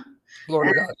ex-Muslim.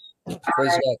 Glory to God.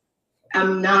 Praise God.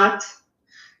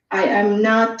 I am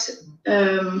not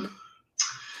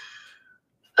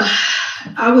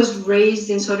I was raised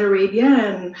in Saudi Arabia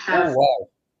and have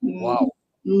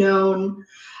known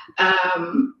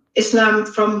Islam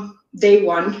from day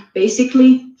one,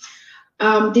 basically.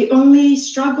 The only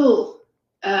struggle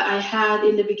I had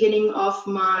in the beginning of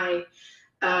my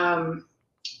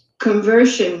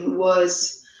conversion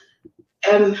was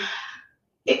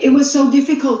it was so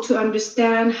difficult to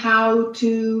understand how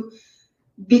to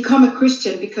become a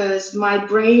Christian, because my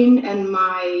brain and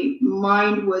my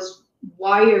mind was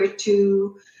wired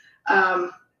to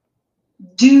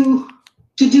do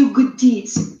good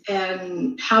deeds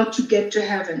and how to get to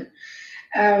heaven.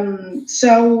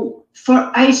 So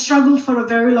I struggled for a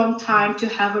very long time to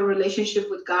have a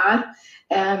relationship with God,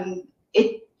 and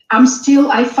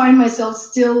I find myself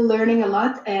still learning a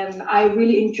lot, and I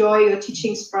really enjoy your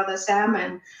teachings, Brother Sam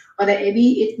and Brother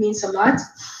Ebi. It means a lot.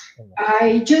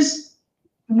 I just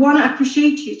want to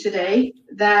appreciate you today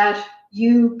that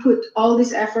you put all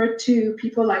this effort to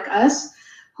people like us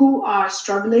who are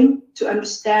struggling to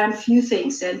understand few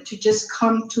things and to just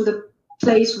come to the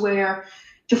place where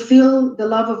to feel the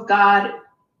love of God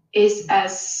is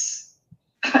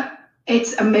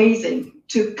it's amazing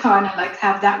to kind of like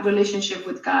have that relationship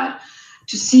with God,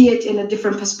 to see it in a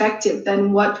different perspective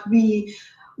than what we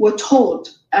were told.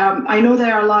 I know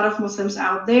there are a lot of Muslims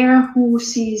out there who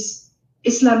sees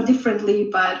Islam differently,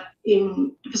 but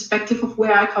in the perspective of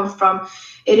where I come from,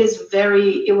 it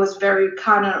was very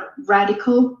kind of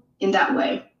radical in that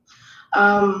way.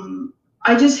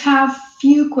 I just have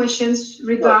few questions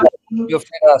regarding. Feel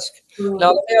free to ask.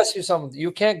 Now, let me ask you something.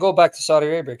 You can't go back to Saudi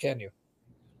Arabia, can you?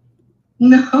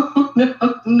 No,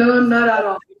 no, not at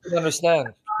all. You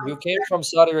understand? You came from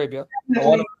Saudi Arabia.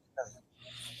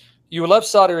 You left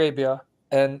Saudi Arabia,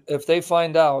 and if they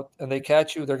find out and they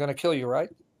catch you, they're going to kill you, right?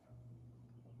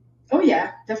 Oh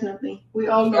yeah, definitely. We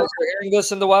all You know. guys are hearing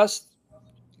this in the West?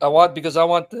 Because I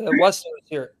want the Westerners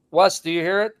here. West, do you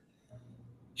hear it?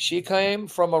 She came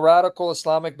from a radical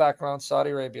Islamic background, Saudi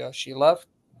Arabia. She left.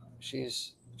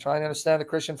 She's trying to understand the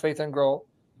Christian faith and grow.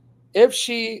 If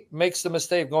she makes the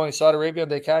mistake of going to Saudi Arabia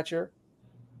and they catch her,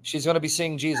 she's going to be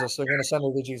seeing Jesus. They're going to send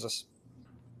her to Jesus.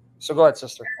 So go ahead,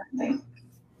 sister.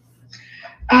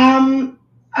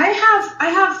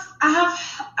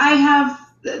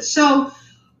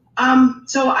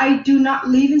 So I do not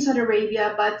live in Saudi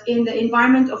Arabia, but in the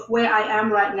environment of where I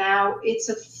am right now, it's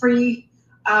a free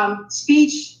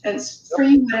speech and it's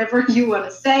free whatever you want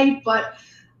to say. But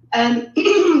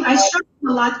I struggle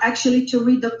a lot actually to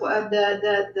read the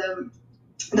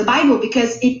Bible,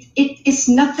 because it is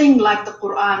nothing like the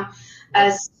Quran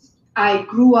as I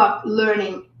grew up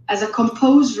learning as a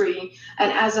compulsory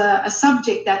and as a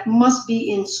subject that must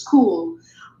be in school.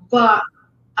 But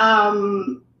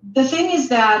the thing is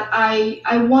that I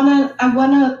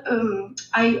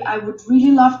would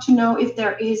really love to know if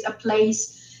there is a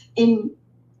place in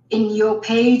your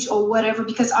page or whatever,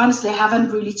 because honestly I haven't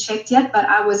really checked yet, but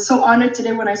I was so honored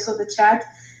today when I saw the chat.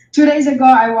 2 days ago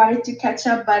I wanted to catch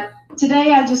up, but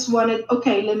today I just wanted,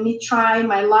 okay, let me try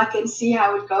my luck and see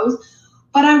how it goes.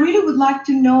 But I really would like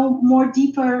to know more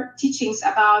deeper teachings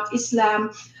about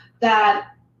Islam, that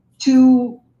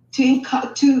to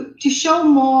show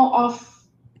more of,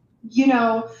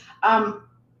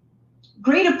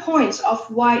 greater points of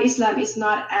why Islam is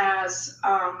not as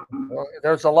well,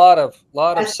 there's a lot of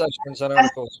sessions and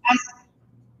articles.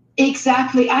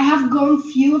 Exactly. I have gone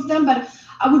few of them, but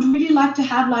I would really like to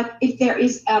have, like, if there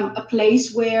is a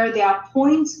place where there are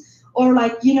points, or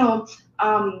like,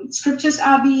 scriptures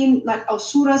are being, like, or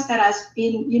surahs that has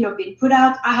been, been put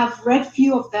out. I have read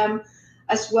few of them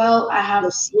as well. I have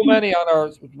too many on our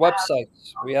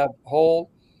websites. We have whole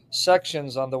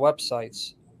sections on the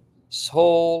websites,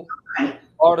 whole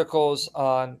articles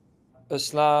on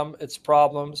Islam, its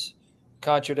problems,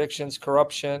 contradictions,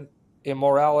 corruption,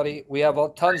 immorality. We have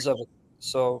tons of it.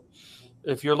 So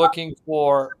if you're looking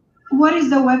for, what is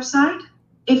the website,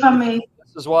 if I may?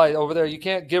 This is why over there you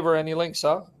can't give her any links,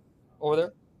 huh? Over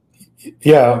there.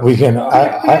 Yeah, we can.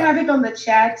 I have it on the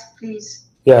chat, please.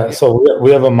 Yeah, so we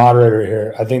have a moderator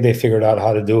here. I think they figured out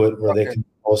how to do it where they can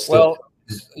post it. Well,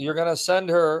 you're gonna send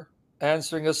her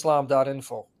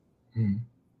answeringislam.info.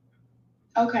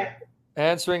 Okay.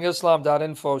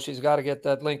 Answeringislam.info. She's got to get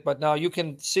that link. But now you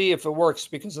can see if it works,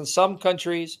 because in some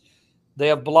countries they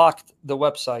have blocked the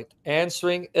website.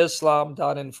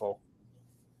 Answeringislam.info.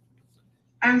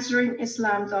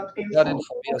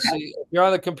 Answeringislam.info. Yeah, see, if you're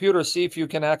on the computer, see if you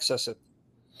can access it.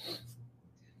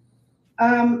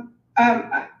 Are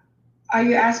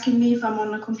you asking me if I'm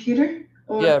on a computer?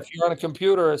 Or? Yeah, if you're on a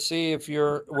computer, see if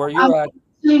you're where you're at.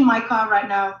 I'm in my car right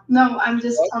now. No, I'm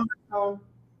just on the phone.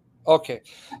 Okay.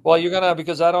 Well, you're gonna,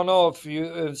 because I don't know if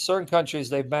in certain countries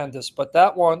they've banned this, but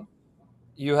that one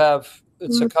you have,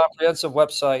 it's a comprehensive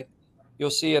website. You'll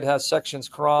see it has sections: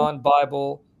 Quran,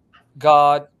 Bible,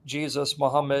 God, Jesus,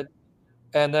 Muhammad,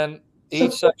 and then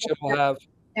each section will have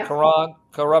Quran,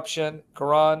 corruption,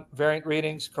 Quran, variant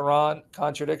readings, Quran,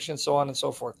 contradictions, so on and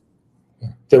so forth.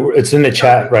 It's in the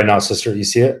chat right now, sister. You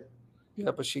see it?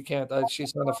 Yeah, but she can't.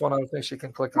 She's on the phone. I don't think she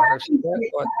can click on it. I'm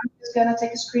just gonna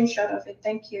take a screenshot of it.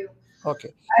 Thank you.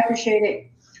 Okay. I appreciate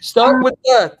it. Start with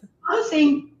that. I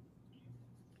think.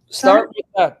 Start with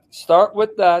that. Start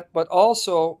with that. But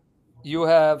also, you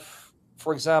have,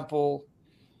 for example,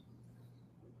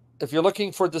 if you're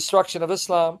looking for destruction of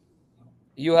Islam,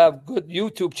 you have good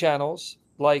YouTube channels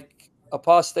like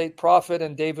Apostate Prophet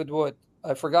and David Wood.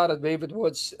 I forgot David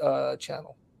Wood's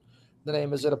channel. The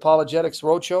name is Apologetics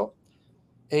Roadshow.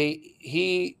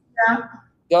 He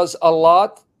does a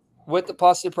lot with the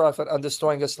Apostate Prophet on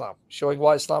destroying Islam, showing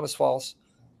why Islam is false.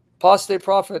 Apostate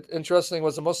Prophet, interestingly,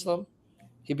 was a Muslim.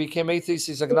 He became atheist.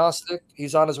 He's agnostic.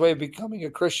 He's on his way of becoming a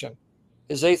Christian.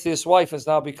 His atheist wife is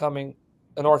now becoming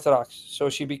an Orthodox. So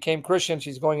she became Christian.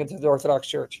 She's going into the Orthodox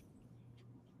Church.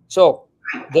 So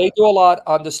they do a lot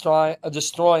on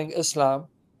destroying Islam,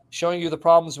 showing you the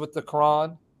problems with the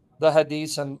Quran, the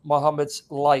Hadith, and Muhammad's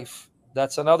life.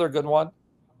 That's another good one.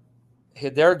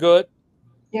 They're good.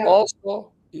 Yeah.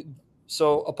 Also,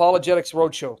 so Apologetics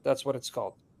Roadshow, that's what it's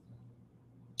called.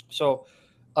 So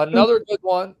another good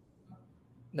one.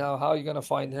 Now, how are you going to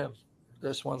find him?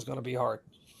 This one's going to be hard.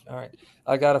 All right.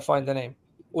 I got to find the name.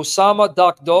 Usama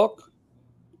Dakdok.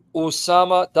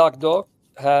 Usama Dakdok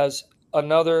has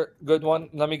another good one.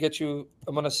 Let me get you.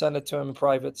 I'm going to send it to him in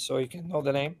private so you can know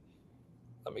the name.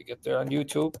 Let me get there on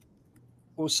YouTube.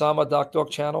 Usama Dakdok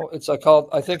channel. It's called.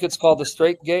 I think it's called the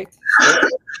Straight Gate.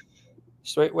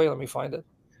 Straight Way. Let me find it.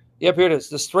 Yep, here it is.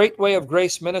 The Straight Way of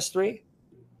Grace Ministry.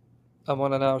 I'm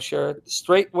going to now share it.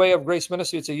 Straight Way of Grace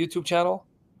Ministry. It's a YouTube channel.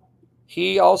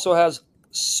 He also has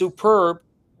superb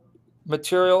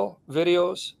material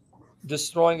videos,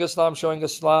 destroying Islam, showing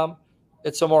Islam,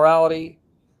 its immorality,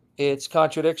 its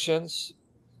contradictions,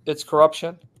 its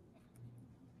corruption.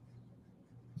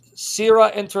 Sira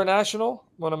International. I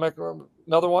want to make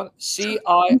another one.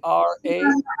 CIRA. I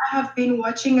have been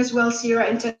watching as well, Sira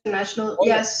International. Oh,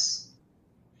 yes.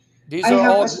 These I are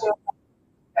have all. as well.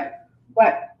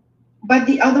 But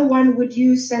the other one, would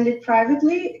you send it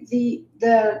privately? The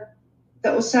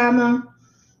Osama,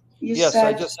 you Yes, said.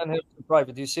 I just sent him in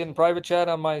private. Do you see it in private chat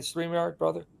on my StreamYard,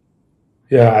 brother?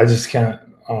 Yeah, I just can't.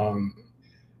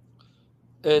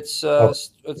 It's I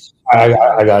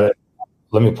got it.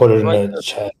 Let me put it in right the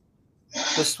chat.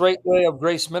 The Straight Way of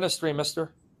Grace Ministry,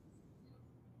 mister.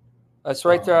 That's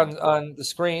right there on the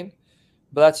screen.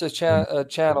 But that's a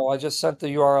channel. I just sent the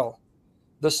URL.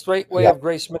 The Straight Way of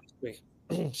Grace Ministry.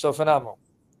 So phenomenal.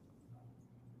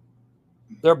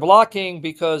 They're blocking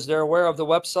because they're aware of the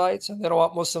websites and they don't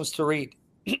want Muslims to read.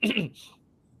 They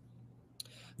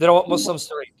don't want Muslims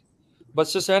to read. But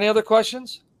sister, any other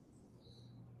questions?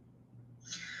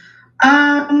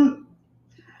 Not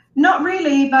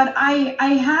really, but I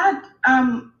had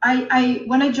I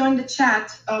when I joined the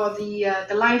chat or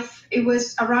the live, it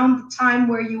was around the time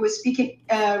where you were speaking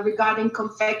regarding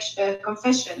confessions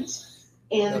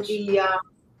in the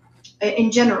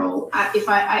in general. If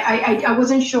I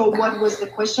wasn't sure what was the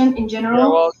question in general. Yeah,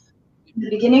 well, in the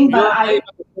beginning, but you're a babe in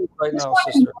the faith right now,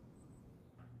 sister.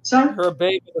 Sorry? You're a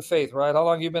babe in the faith, right? How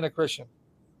long have you been a Christian?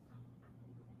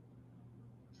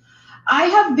 I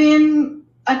have been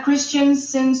a Christian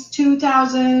since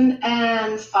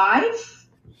 2005.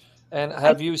 And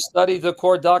have you studied the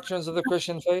core doctrines of the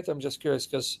Christian faith? I'm just curious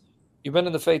because you've been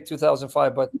in the faith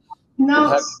 2005, but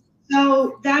no.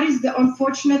 So that is the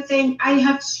unfortunate thing. I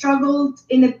have struggled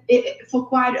for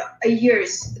quite a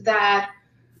years that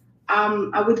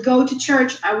I would go to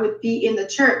church, I would be in the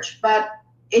church, but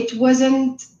it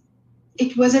wasn't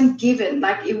given.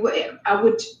 Like I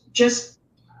would just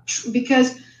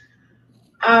because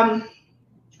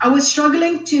I was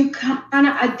struggling to kind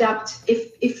of adapt,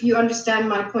 if you understand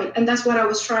my point. And that's what I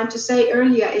was trying to say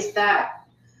earlier, is that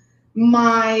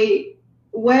my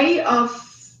way of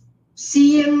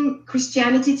seeing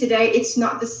Christianity today, it's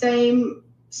not the same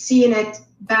seeing it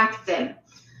back then.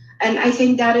 And I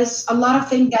think that is a lot of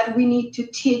things that we need to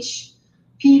teach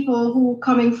people who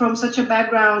coming from such a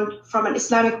background, from an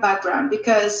Islamic background,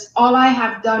 because all I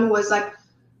have done was like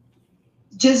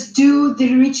just do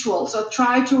the rituals or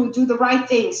try to do the right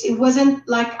things. It wasn't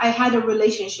like I had a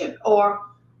relationship or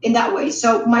in that way.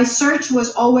 So my search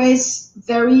was always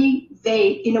very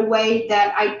vague, in a way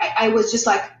that I was just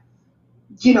like,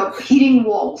 hitting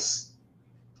walls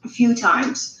a few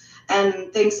times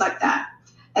and things like that.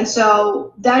 And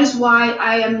so that is why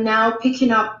I am now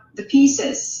picking up the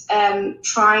pieces and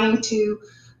trying to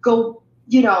go,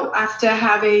 after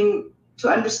having to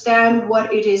understand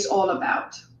what it is all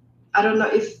about. I don't know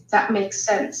if that makes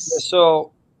sense.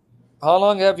 So how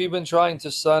long have you been trying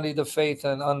to study the faith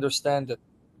and understand it?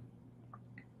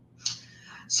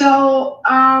 So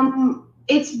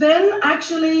it's been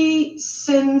actually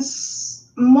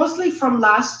since mostly from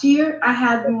last year. I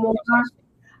had more.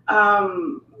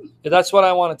 That's what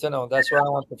I wanted to know. That's what I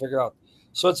wanted to figure out.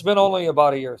 So it's been only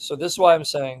about a year. So this is why I'm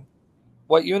saying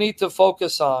what you need to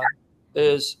focus on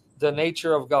is the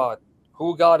nature of God,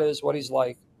 who God is, what he's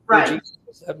like. Right. Who Jesus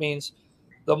is. That means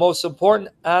the most important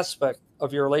aspect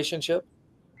of your relationship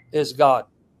is God,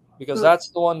 because that's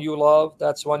the one you love.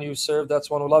 That's the one you serve. That's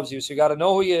the one who loves you. So you got to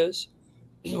know who he is,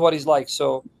 what he's like.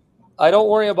 So I don't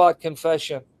worry about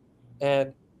confession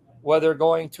and whether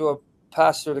going to a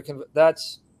pastor to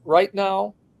that's right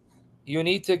now. You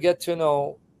need to get to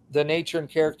know the nature and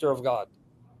character of God.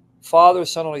 Father,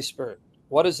 Son, Holy Spirit.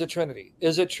 What is the Trinity?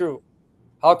 Is it true?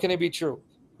 How can it be true?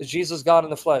 Is Jesus God in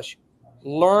the flesh?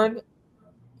 Learn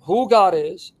who God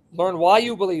is. Learn why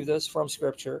you believe this from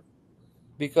Scripture,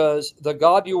 because the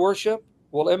God you worship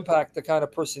will impact the kind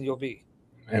of person you'll be.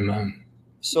 Amen.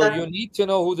 So you need to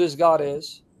know who this God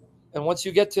is. And once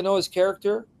you get to know his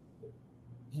character,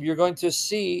 you're going to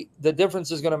see the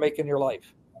difference it's going to make in your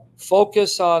life.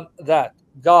 Focus on that.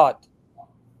 God.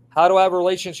 How do I have a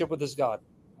relationship with this God?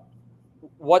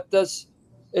 What does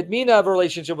it mean to have a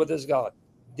relationship with this God?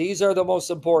 These are the most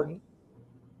important.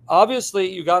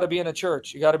 Obviously, you got to be in a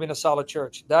church. You got to be in a solid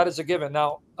church. That is a given.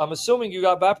 Now, I'm assuming you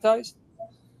got baptized?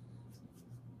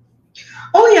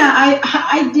 Oh yeah,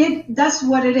 I did. That's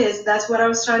what it is. That's what I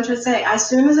was trying to say. As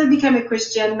soon as I became a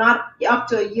Christian, not up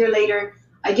to a year later,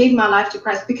 I gave my life to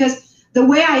Christ. Because the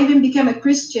way I even became a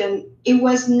Christian, it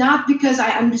was not because I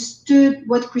understood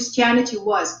what Christianity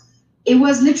was. It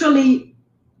was literally,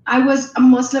 I was a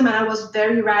Muslim and I was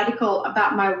very radical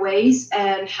about my ways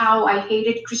and how I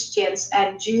hated Christians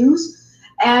and Jews.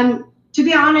 And to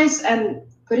be honest and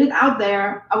put it out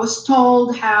there, I was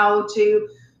told how to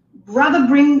rather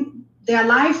bring their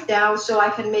life down so I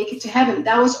can make it to heaven.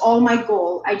 That was all my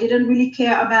goal. I didn't really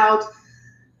care about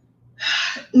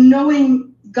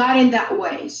knowing God in that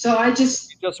way. So I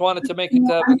just wanted to make it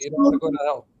to heaven. You don't want to go to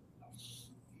hell.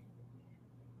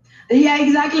 Yeah,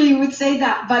 exactly. You would say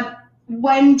that. But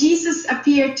when Jesus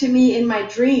appeared to me in my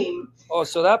dream. Oh,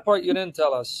 so that part you didn't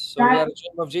tell us. So you had a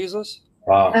dream of Jesus?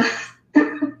 Wow.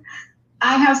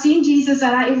 I have seen Jesus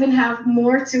and I even have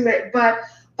more to it. But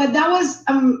that was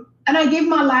and I gave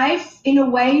my life in a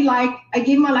way, like I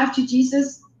gave my life to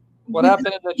Jesus. What happened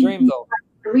in the dream, though?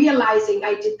 Realizing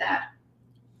I did that.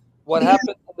 What happened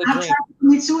in the dream? I've tried to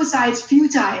commit suicides a few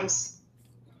times.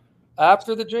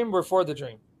 After the dream or before the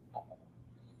dream?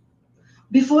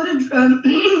 Before the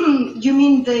you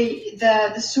mean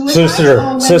the suicide?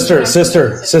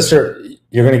 Sister,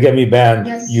 you're gonna get me banned.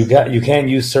 Yes. You can't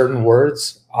use certain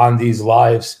words on these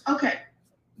lives. Okay.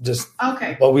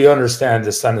 Okay. But we understand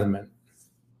the sentiment.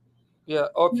 Yeah.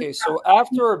 Okay. So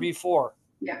after or before?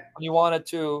 Yeah. You wanted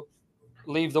to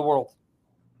leave the world.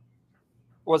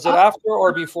 Was it after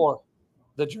or before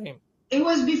the dream? It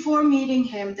was before meeting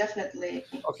him, definitely.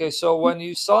 Okay. So when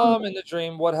you saw him in the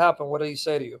dream, what happened? What did he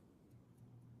say to you?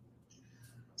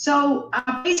 So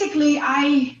basically,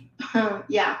 I had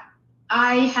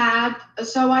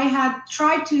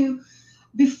tried to,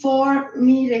 before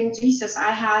meeting Jesus,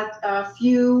 I had a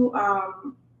few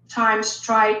times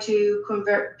tried to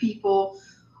convert people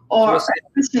or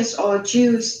Christians or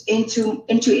Jews into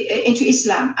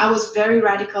Islam. I was very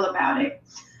radical about it.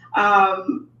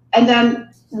 And then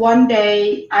one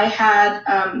day I had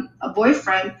a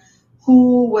boyfriend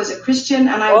who was a Christian,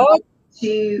 and I wanted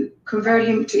to convert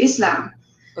him to Islam.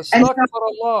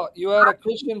 Astaghfirullah. You had a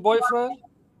Christian boyfriend?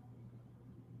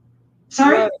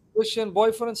 Sorry? You had a Christian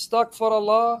boyfriend?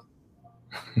 Astaghfirullah.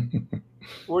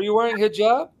 Were you wearing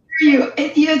hijab?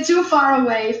 You're too far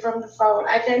away from the phone.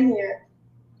 I can hear.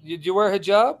 Did you wear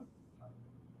hijab?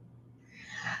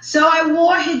 So I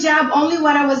wore hijab only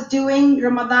when I was doing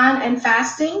Ramadan and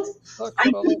fasting. I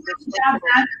did hijab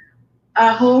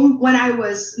at home when I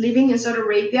was living in Saudi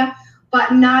Arabia,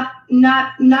 but not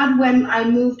when I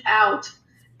moved out.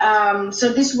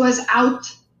 So this was out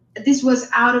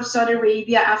of Saudi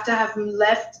Arabia after having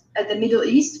left the Middle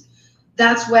East.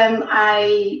 That's when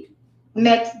I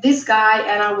met this guy,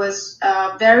 and I was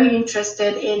very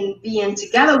interested in being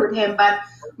together with him. But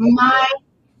my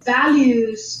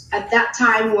values at that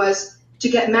time was to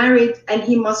get married, and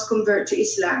he must convert to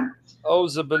Islam.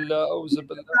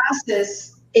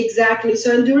 Process, exactly.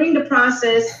 So during the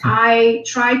process, I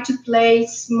tried to play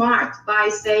smart by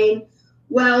saying,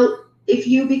 well, if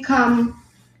you become,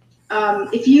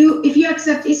 if you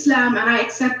accept Islam and I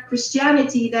accept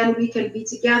Christianity, then we can be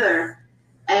together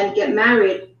and get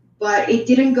married. But it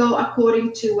didn't go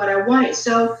according to what I wanted.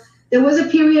 So there was a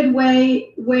period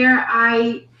where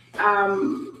I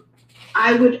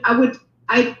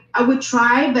would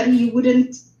try, but he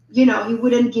wouldn't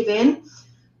give in.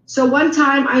 So one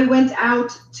time I went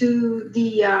out to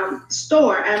the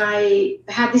store and I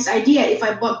had this idea. If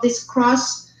I bought this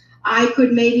cross, I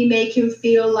could maybe make him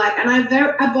feel like, and I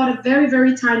bought a very,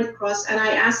 very tiny cross, and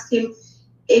I asked him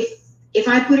if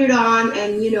I put it on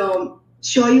and,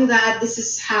 show you that this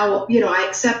is how, I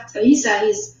accept Isa,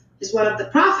 he's one of the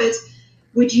prophets,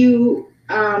 would you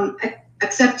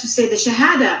accept to say the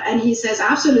Shahada? And he says,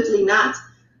 absolutely not.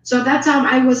 So at that time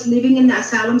I was living in the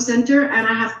asylum center, and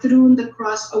I have thrown the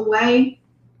cross away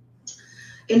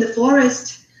in the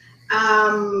forest.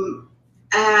 And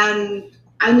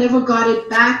I never got it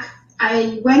back.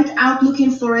 I went out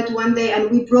looking for it one day, and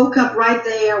we broke up right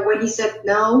there when he said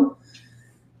no.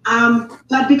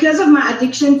 But because of my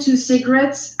addiction to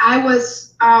cigarettes, I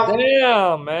was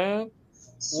damn, man.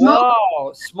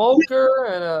 Wow, smoker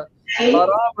and a haram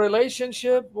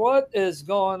relationship. What is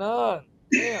going on?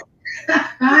 Damn.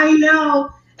 I know.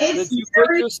 Did you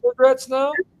quit your cigarettes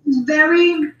now?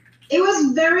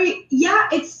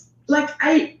 It's like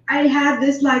I had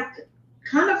this like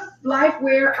kind of life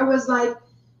where I was like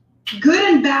good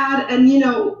and bad, and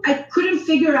I couldn't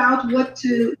figure out what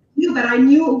to knew, but I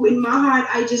knew in my heart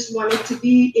I just wanted to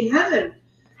be in heaven.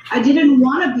 I didn't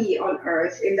want to be on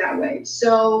earth in that way.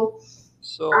 So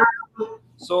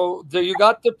you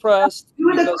got depressed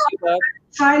because you left.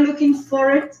 Try looking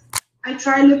for it. I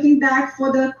tried looking back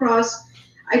for the cross.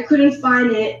 I couldn't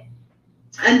find it.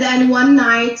 And then one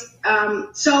night,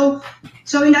 so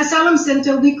in Asylum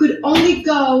Center, we could only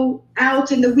go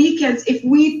out in the weekends if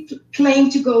we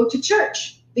claimed to go to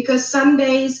church, because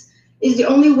Sundays is the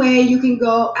only way you can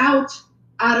go out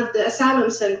of the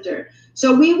Asylum Center.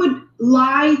 So we would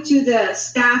lie to the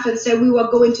staff and say we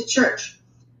were going to church.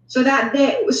 So that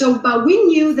day, but we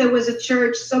knew there was a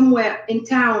church somewhere in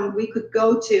town we could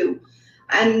go to,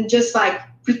 and just like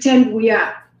pretend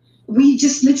we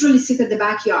just literally sit at the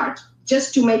backyard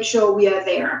just to make sure we are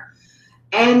there.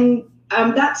 And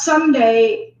that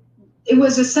Sunday, it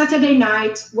was a Saturday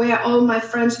night where all my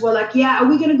friends were like, yeah, are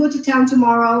we gonna go to town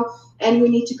tomorrow? And we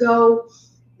need to go,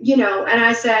 you know, and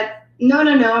I said, no,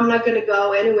 I'm not gonna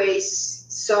go anyways.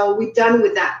 So we're done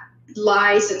with that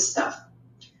lies and stuff.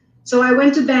 So I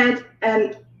went to bed,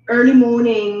 and early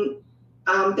morning,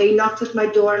 they knocked at my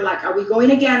door like, are we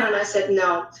going again? And I said,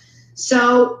 no.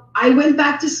 So I went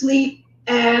back to sleep,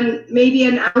 and maybe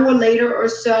an hour later or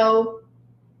so,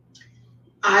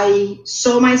 I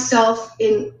saw myself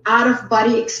in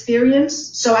out-of-body experience.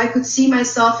 So I could see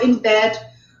myself in bed,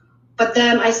 but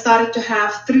then I started to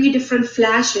have 3 different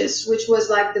flashes, which was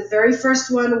like the very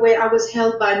first one where I was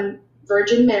held by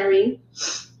Virgin Mary.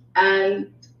 And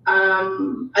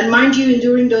mind you,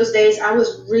 during those days, I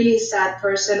was really a sad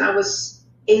person. I was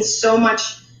in so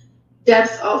much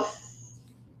depth of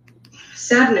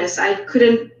sadness. I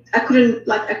couldn't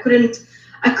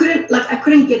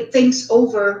get things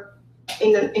over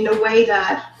in a way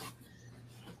that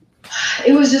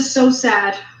it was just so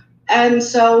sad. And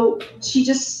so she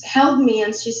just held me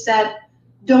and she said,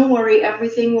 don't worry,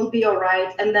 everything will be all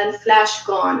right. And then flash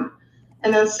gone.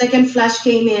 And then second flash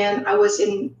came in. I was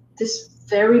in this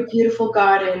very beautiful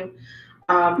garden,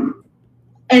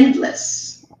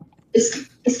 endless.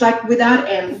 It's like without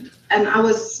end. And I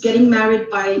was getting married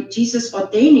by Jesus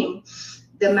ordaining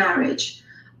the marriage.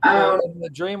 In the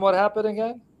dream, what happened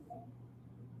again?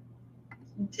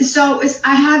 So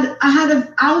I had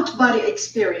an out body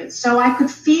experience. So I could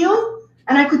feel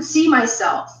and I could see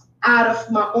myself out of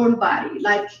my own body.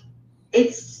 Like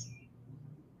I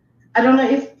don't know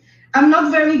if I'm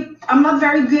not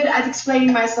very good at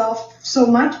explaining myself so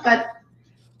much, but.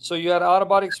 So you had out of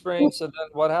body experience, and then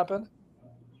what happened?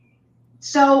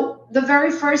 So the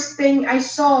very first thing I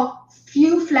saw,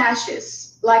 few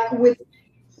flashes, like with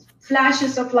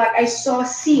flashes of like I saw a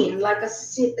scene, like a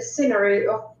scenery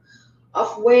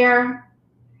of where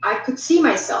I could see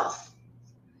myself.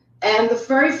 And the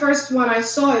very first one I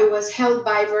saw, it was held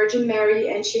by Virgin Mary,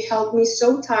 and she held me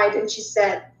so tight, and she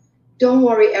said, don't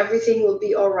worry, everything will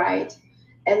be all right.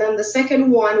 And then the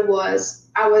second one was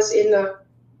I was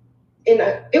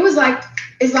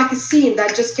it's like a scene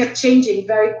that just kept changing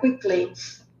very quickly.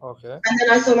 Okay. And then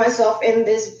I saw myself in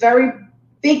this very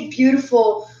big,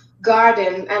 beautiful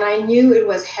garden, and I knew it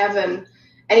was heaven.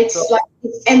 And it's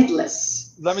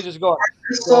endless. Let me just go.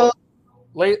 So,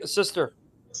 sister.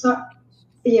 So,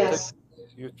 yes.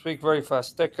 You speak very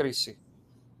fast. Okay.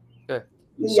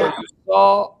 Yeah. So you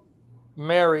saw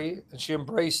Mary, and she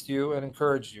embraced you and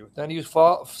encouraged you. Then you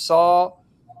saw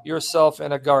yourself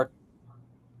in a garden.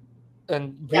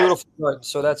 And beautiful garden.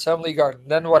 So that's heavenly garden.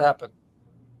 Then what happened?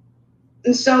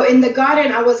 And so in the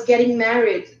garden, I was getting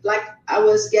married. Like I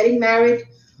was getting married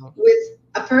with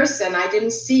a person I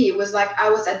didn't see. It was like I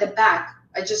was at the back.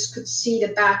 I just could see the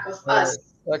back of us.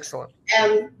 Excellent.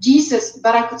 And Jesus,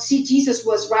 but I could see Jesus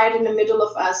was right in the middle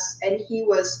of us, and he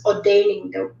was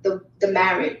ordaining the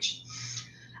marriage.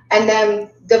 And then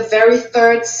the very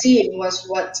third scene was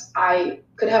what I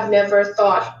could have never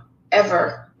thought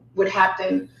ever would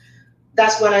happen.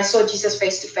 That's when I saw Jesus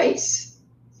face to face.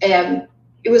 And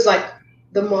it was like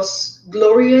the most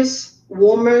glorious,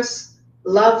 warmest,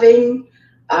 loving.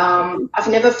 I've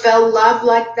never felt love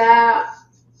like that.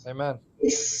 Amen.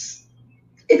 It's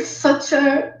such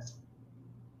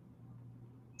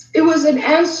it was an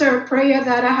answer prayer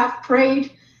that I have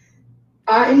prayed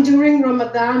during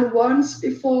Ramadan once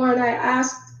before, and I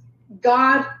asked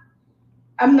God,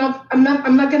 I'm not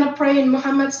gonna pray in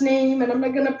Muhammad's name, and I'm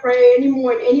not gonna pray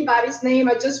anymore in anybody's name.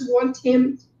 I just want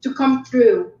him to come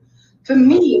through for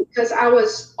me, because I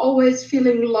was always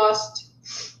feeling lost.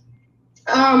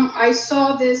 I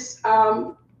saw this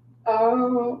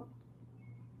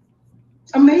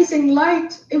amazing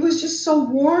light. It was just so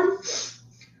warm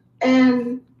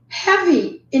and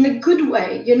heavy in a good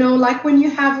way, you know, like when you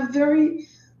have a very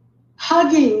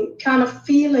hugging kind of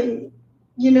feeling,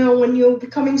 you know, when you're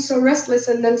becoming so restless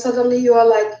and then suddenly you are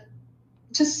like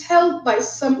just held by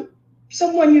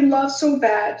someone you love so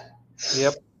bad.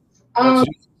 Yep.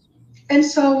 And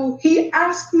so he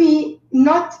asked me,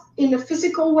 not in a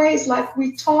physical way, it's like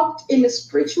we talked in a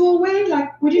spiritual way,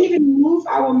 like we didn't even move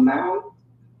our mouth.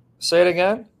 Say it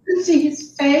again. I couldn't see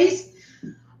his face.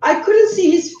 I couldn't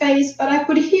see his face, but I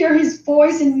could hear his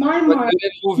voice in my But mind. you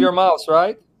didn't move your mouth,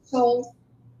 right? So,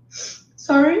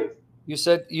 sorry? You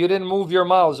said you didn't move your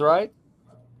mouth, right?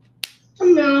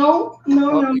 No,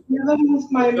 Okay. never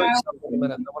moved my I'll show you mouth. something in a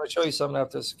minute. I want to show you something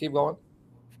after this. Keep going.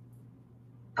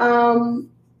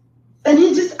 And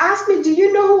he just asked me, do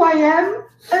you know who I am?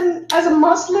 And as a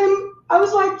Muslim, I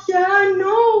was like, yeah, I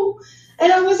know.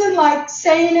 And I wasn't like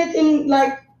saying it in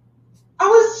like, I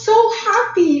was so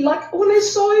happy. Like when I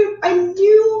saw him, I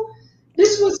knew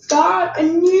this was God. I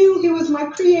knew he was my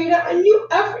creator. I knew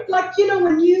like, you know,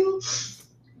 when you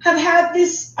have had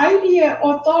this idea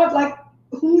or thought like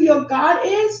who your God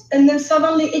is, and then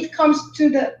suddenly it comes to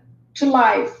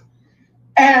life.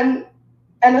 And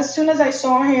as soon as I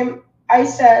saw him, I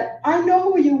said, I know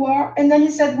who you are. And then he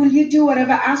said, will you do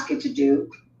whatever I ask you to do?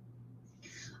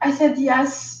 I said,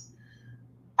 yes.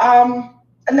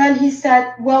 And then he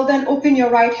said, well, then open your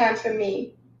right hand for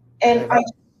me. And I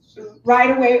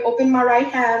right away opened my right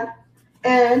hand,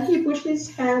 and he put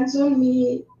his hands on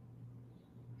me.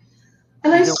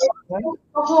 And I saw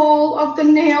the hole of the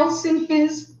nails in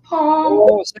his palm.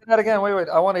 Oh, say that again. Wait.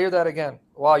 I want to hear that again.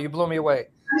 Wow, you blew me away.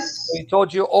 So he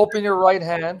told you, open your right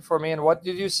hand for me. And what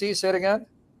did you see? Say it again.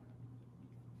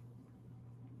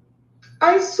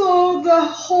 I saw the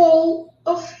hole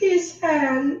of his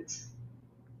hand.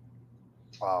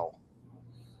 Wow.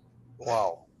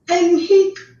 Wow. And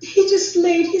he just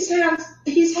laid his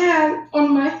hand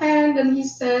on my hand, and he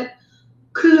said,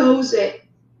 close it.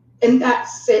 And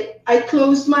that's it. I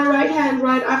closed my right hand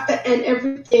right after, and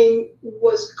everything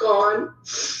was gone.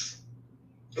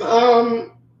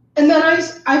 And then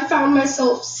I found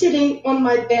myself sitting on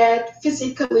my bed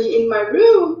physically in my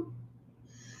room.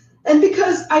 And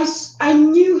because I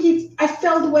knew I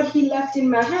felt what he left in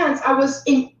my hands, I was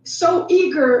so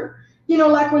eager, you know,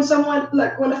 like when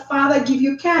a father give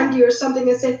you candy or something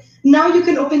and said, now you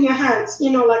can open your hands,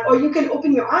 you know, like, or you can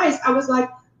open your eyes. I was like,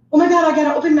 oh my God, I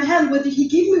gotta open my hand. What did he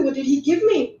give me? What did he give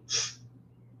me?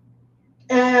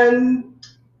 And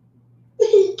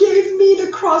he gave me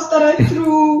the cross that I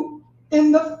threw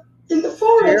in the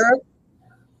forest.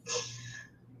 Yeah.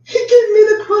 He gave me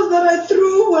the cross that I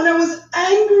threw when I was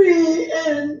angry.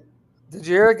 And did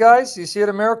you hear it, guys? You see it,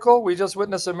 a miracle? We just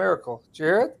witnessed a miracle. Did you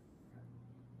hear it?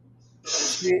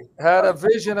 She had a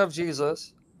vision of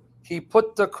Jesus. He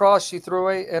put the cross she threw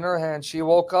away in her hand. She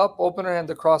woke up, opened her hand,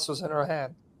 the cross was in her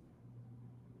hand.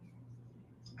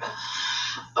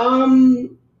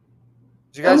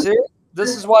 Did you guys hear it?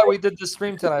 This is why we did the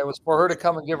stream tonight. It was for her to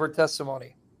come and give her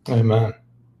testimony. Amen.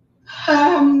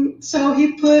 So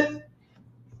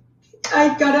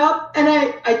I got up and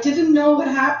I didn't know what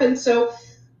happened. So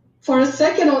for a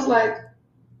second I was like,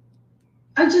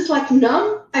 I'm just like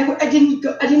numb. I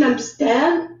didn't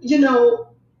understand, you know,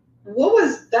 what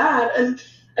was that? And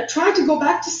I tried to go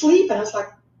back to sleep, and I was like,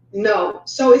 no.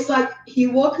 So it's like he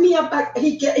woke me up back.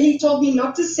 He told me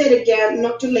not to sit again,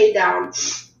 not to lay down.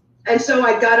 And so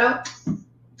I got up.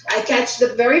 I catch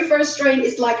the very first train.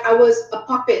 It's like I was a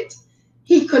puppet.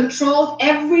 He controlled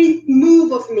every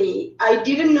move of me. I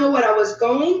didn't know where I was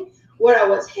going, where I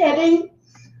was heading.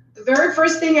 The very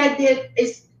first thing I did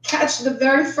is catch the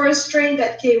very first train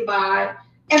that came by.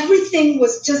 Everything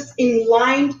was just in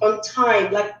line on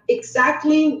time, like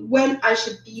exactly when I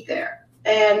should be there.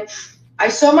 And I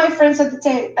saw my friends at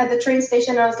the train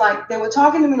station. I was like, they were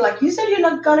talking to me like, you said you're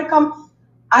not gonna come.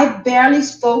 I barely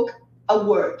spoke a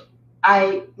word.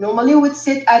 I normally would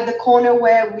sit at the corner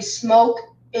where we smoke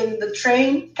in the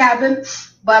train cabin,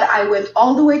 but I went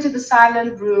all the way to the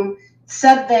silent room,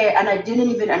 sat there, and I didn't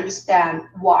even understand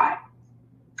why.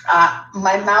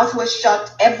 My mouth was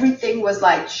shut. Everything was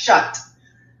like shut.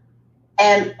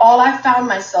 And all I found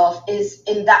myself is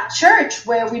in that church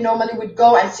where we normally would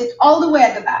go and sit all the way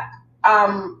at the back.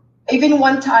 Even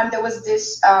one time there was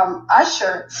this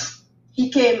usher. He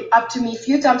came up to me a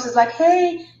few times. He's like,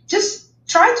 hey, just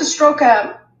try to stroke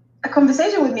a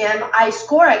conversation with me. And I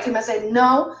score at him. I said,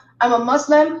 no, I'm a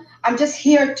Muslim. I'm just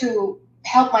here to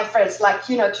help my friends, like,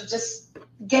 you know, to just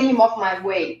get him off my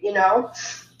way, you know.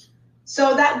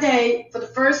 So that day, for the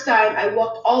first time, I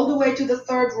walked all the way to the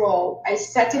third row. I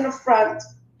sat in the front,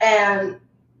 and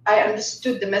I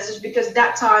understood the message, because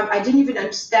that time I didn't even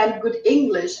understand good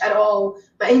English at all.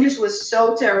 My English was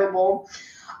so terrible.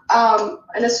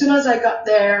 And as soon as I got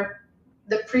there,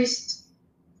 the priest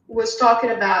was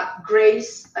talking about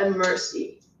grace and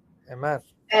mercy. Amen.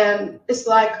 And it's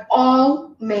like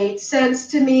all made sense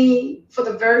to me for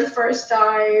the very first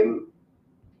time.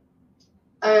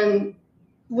 And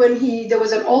when there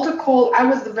was an altar call, I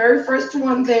was the very first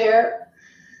one there.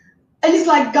 And it's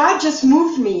like God just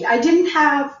moved me. I didn't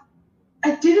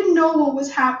know what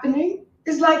was happening.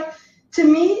 It's like, to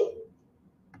me,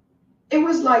 it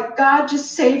was like God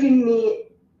just saving me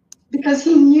because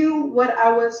he knew what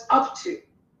I was up to.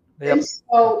 Yep. And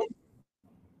so,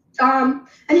 and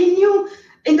he knew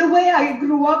in the way I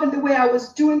grew up and the way I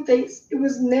was doing things, it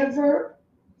was never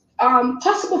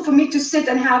possible for me to sit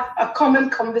and have a common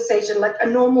conversation, like a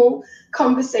normal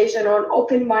conversation or an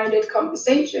open-minded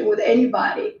conversation with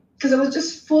anybody, because I was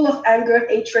just full of anger,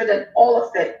 hatred, and all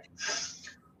of it.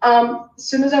 As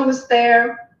soon as I was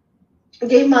there, I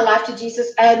gave my life to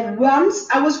Jesus, and once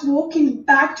I was walking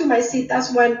back to my seat,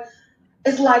 that's when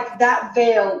it's like that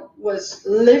veil was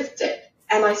lifted,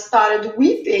 and I started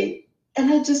weeping,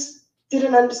 and I just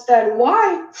didn't understand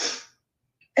why.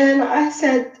 And I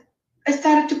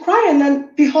started to cry, and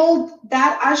then behold,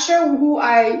 that usher who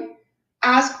I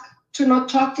asked to not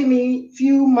talk to me a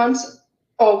few months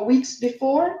or weeks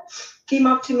before came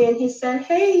up to me and he said,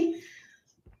 "Hey,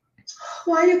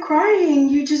 why are you crying?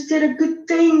 You just did a good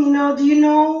thing. Do you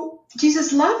know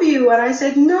Jesus loves you?" And I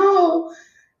said, "No,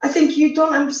 I think you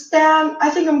don't understand. I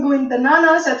think I'm going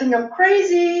bananas. I think I'm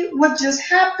crazy. What just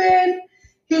happened?"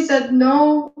 He said,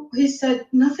 "No." He said,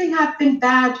 "Nothing happened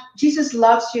bad. Jesus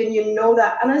loves you and you know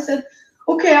that." And I said,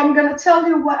 "Okay, I'm going to tell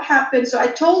you what happened." So I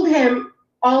told him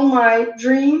all my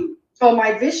dream or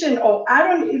my vision, or I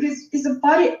don't know if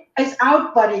it's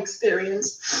out body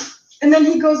experience. And then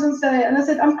he goes and I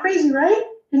said, "I'm crazy, right?"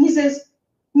 And he says,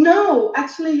 "No,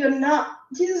 actually you're not.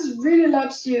 Jesus really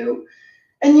loves you."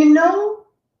 And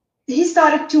he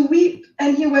started to weep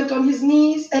and he went on his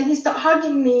knees and he started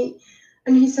hugging me.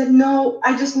 And he said, "No,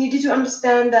 I just need you to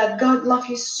understand that God loves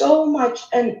you so much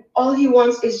and all he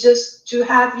wants is just to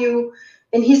have you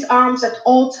in his arms at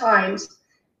all times."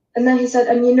 And then he said,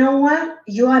 "And you know what?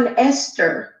 You're an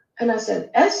Esther." And I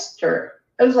said, "Esther?"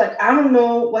 I was like, "I don't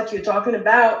know what you're talking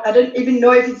about. I don't even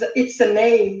know if it's a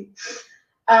name."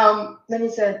 Then he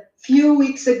said, "Few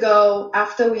weeks ago,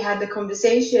 after we had the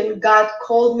conversation, God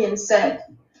called me and said,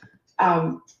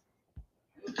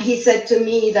 he said to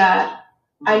me that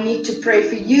I need to pray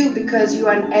for you because you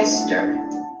are an Esther."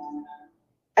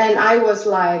 And I was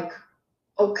like,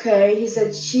 "Okay." He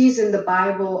said, "She's in the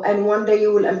Bible and one day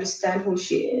you will understand who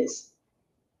she is."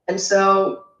 And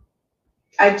so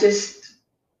I just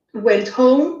went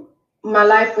home. My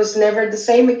life was never the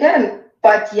same again,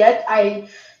 but yet I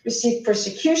received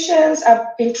persecutions.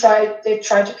 They've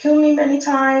tried to kill me many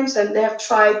times, and they have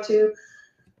tried to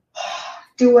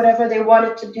do whatever they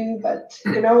wanted to do. But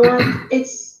you know what?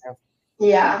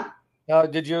 Yeah. Now,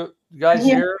 did you guys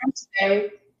hear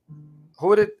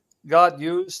who did God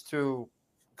use to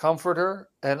comfort her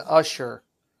and usher?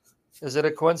 Is it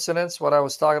a coincidence what I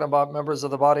was talking about, members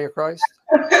of the body of Christ?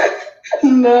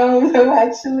 No,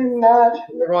 actually not.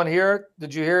 Everyone here,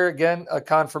 did you hear again a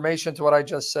confirmation to what I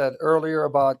just said earlier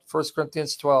about 1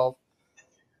 Corinthians 12?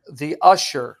 The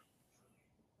usher,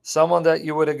 someone that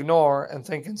you would ignore and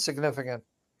think insignificant.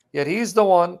 Yet he's the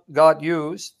one God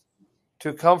used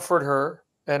to comfort her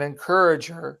and encourage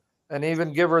her and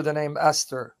even give her the name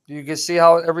Esther. Do you see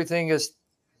how everything is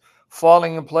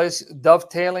falling in place,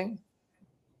 dovetailing?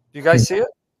 Do you guys see it?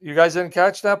 You guys didn't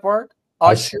catch that part?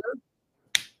 Usher.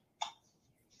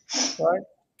 Right?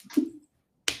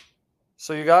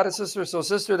 So you got it, sister. So,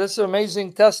 sister, this is an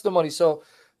amazing testimony. So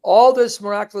all this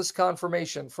miraculous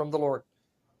confirmation from the Lord.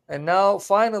 And now,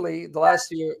 finally, the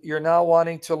last year, you're now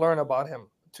wanting to learn about him,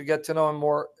 to get to know him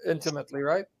more intimately,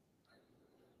 right?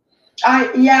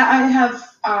 I have.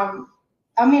 I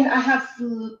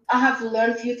have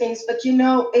learned a few things, but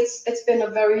it's been a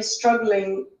very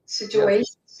struggling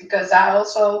situation because I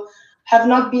also have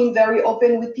not been very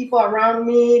open with people around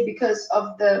me because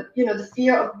of the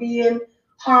fear of being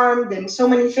harmed and so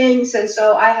many things, and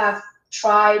so I have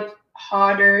tried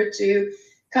harder to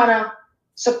kind of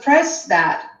suppress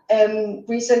that. And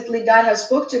recently, God has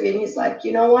spoke to me, and He's like,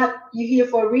 "You know what? You're here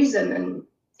for a reason, and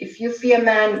if you fear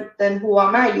man, then who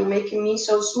am I? You're making me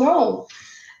so small."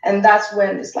 And that's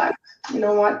when it's like, you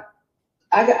know what?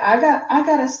 I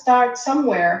gotta start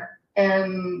somewhere.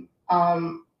 And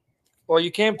well, you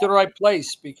came to the right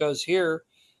place, because here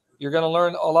you're going to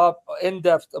learn a lot in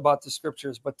depth about the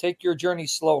scriptures, but take your journey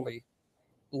slowly.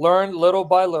 Learn little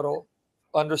by little,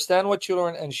 understand what you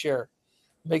learn, and share.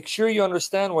 Make sure you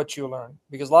understand what you learn,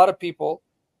 because a lot of people,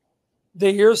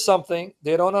 they hear something,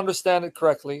 they don't understand it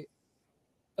correctly,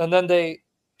 and then they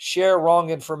share wrong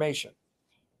information.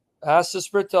 Ask the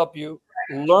Spirit to help you.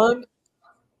 Learn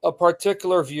a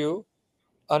particular view,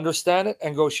 understand it,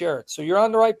 and go share it. So you're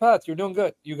on the right path. You're doing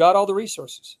good. You got all the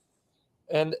resources.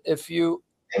 And if you...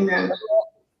 Amen.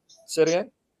 Say it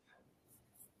again?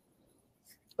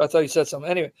 I thought you said something.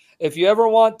 Anyway, if you ever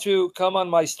want to come on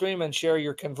my stream and share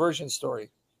your conversion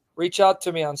story, reach out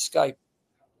to me on Skype.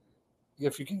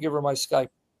 If you can give her my Skype.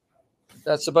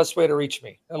 That's the best way to reach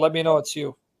me. And let me know it's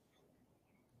you.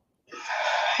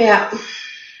 Yeah.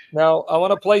 Now, I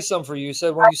want to play some for you. You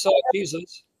said when you saw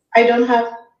Jesus. I don't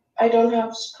have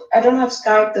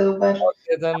Skype though, but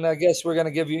Okay, then I guess we're going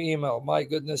to give you email. My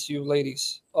goodness, you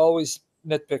ladies. Always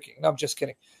nitpicking. No, I'm just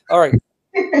kidding. All right.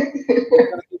 I'm going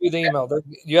to give you the email.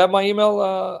 You have my email,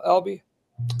 Albie?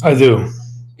 I do.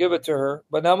 Give it to her.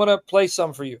 But now I'm going to play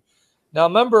some for you. Now,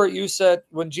 remember, you said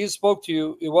when Jesus spoke to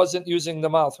you, it wasn't using the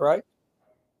mouth, right?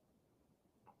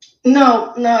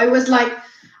 no, it was like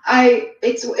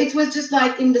it was just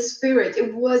like in the spirit.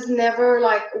 It was never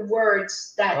like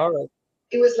words that. All right.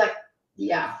 It was like,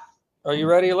 yeah. Are you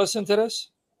ready to listen to this?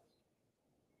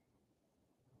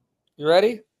 You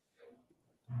ready?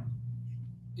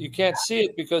 You can't see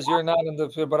it because you're not in the,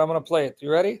 but I'm going to play it.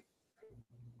 You ready?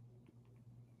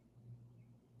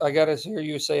 I got to hear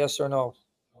you say yes or no.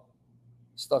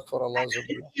 Astaghfirullah. I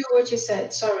didn't hear what you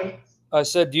said. Sorry. I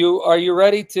said, are you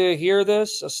ready to hear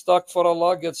this?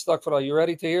 Astaghfirullah, get Astaghfirullah. You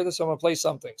ready to hear this? I'm going to play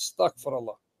something.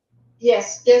 Astaghfirullah.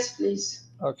 Yes, please.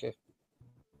 Okay.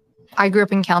 I grew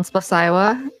up in Council Bluffs,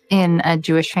 Iowa, in a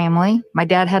Jewish family. My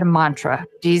dad had a mantra: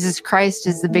 Jesus Christ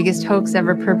is the biggest hoax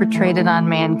ever perpetrated on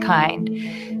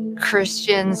mankind.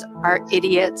 Christians are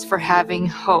idiots for having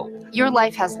hope. Your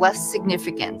life has less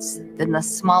significance than the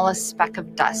smallest speck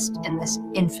of dust in this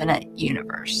infinite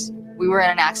universe. We were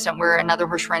in an accident where another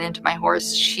horse ran into my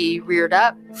horse. She reared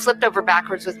up, flipped over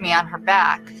backwards with me on her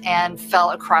back, and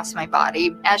fell across my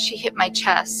body. As she hit my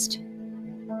chest,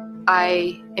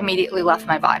 I immediately left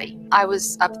my body. I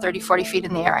was up 30, 40 feet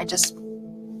in the air. I just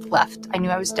left. I knew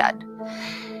I was dead.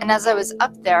 And as I was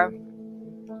up there,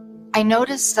 I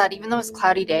noticed that even though it was a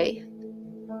cloudy day,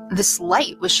 this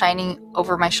light was shining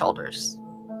over my shoulders.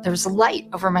 There was a light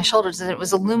over my shoulders, and it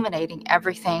was illuminating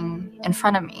everything in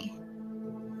front of me.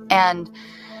 And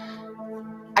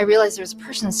I realized there was a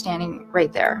person standing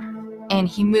right there. And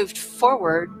he moved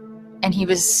forward, and he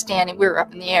was standing. We were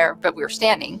up in the air, but we were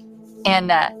standing.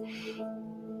 And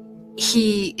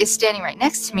he is standing right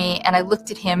next to me, and I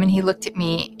looked at him, and he looked at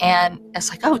me, and it's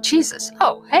like, oh, Jesus.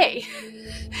 Oh, hey.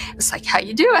 It's like, how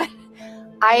you doing?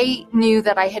 I knew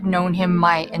that I had known him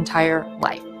my entire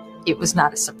life. It was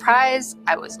not a surprise.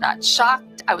 I was not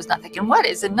shocked. I was not thinking, what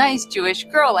is a nice Jewish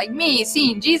girl like me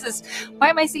seeing Jesus? Why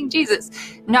am I seeing Jesus?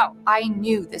 No, I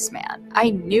knew this man. I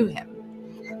knew him.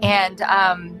 And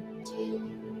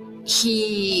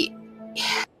he...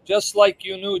 Just like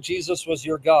you knew Jesus was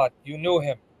your God. You knew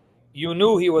him. You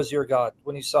knew he was your God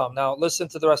when you saw him. Now listen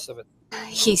to the rest of it.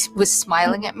 He was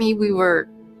smiling at me. We were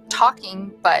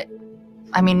talking, but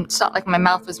I mean, it's not like my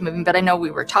mouth was moving, but I know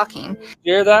we were talking.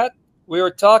 You hear that? We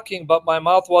were talking, but my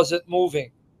mouth wasn't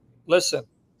moving. Listen.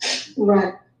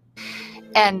 Right.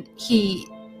 And he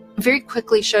very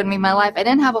quickly showed me my life. I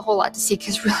didn't have a whole lot to see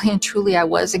because really and truly I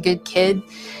was a good kid.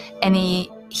 And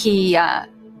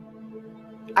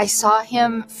I saw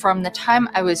him from the time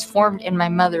I was formed in my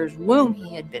mother's womb.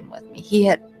 He had been with me. He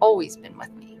had always been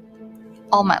with me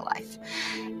all my life.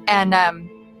 And,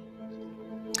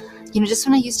 just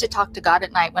when I used to talk to God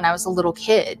at night when I was a little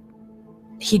kid,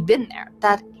 he'd been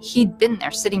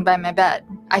there sitting by my bed.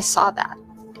 I saw that.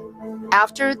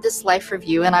 After this life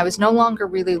review, and I was no longer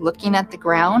really looking at the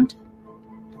ground,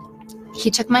 he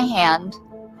took my hand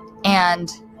and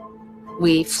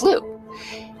we flew.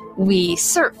 We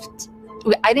surfed.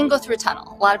 I didn't go through a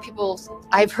tunnel. A lot of people,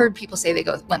 I've heard people say they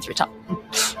went through a tunnel.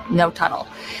 No tunnel.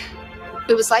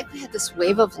 It was like we had this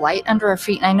wave of light under our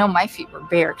feet, and I know my feet were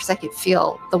bare because I could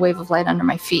feel the wave of light under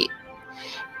my feet.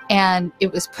 And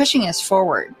it was pushing us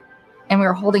forward, and we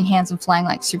were holding hands and flying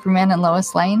like Superman and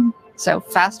Lois Lane. So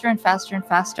faster and faster and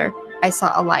faster, I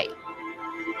saw a light.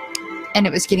 And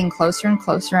it was getting closer and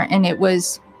closer, and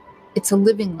it's a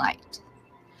living light.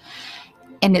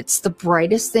 And it's the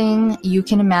brightest thing you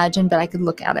can imagine, but I could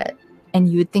look at it and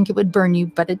you would think it would burn you,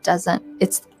 but it doesn't.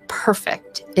 It's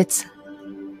perfect. It's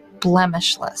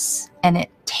blemishless. And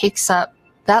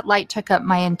that light took up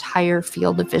my entire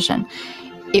field of vision.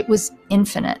 It was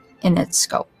infinite in its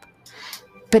scope,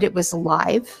 but it was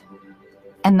alive,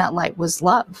 and that light was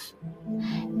love.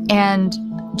 And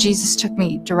Jesus took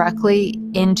me directly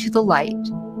into the light.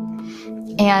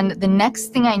 And the next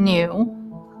thing I knew,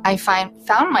 I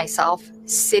found myself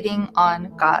sitting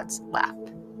on God's lap.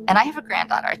 And I have a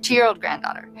granddaughter, a 2-year-old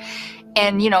granddaughter.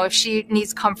 And, you know, if she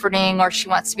needs comforting or she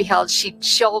wants to be held,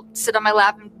 she'll sit on my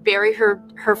lap and bury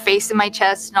her face in my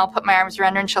chest, and I'll put my arms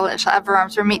around her, and she'll have her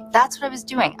arms around me. That's what I was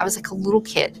doing. I was like a little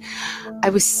kid. I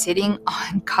was sitting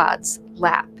on God's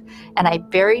lap, and I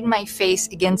buried my face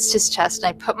against his chest, and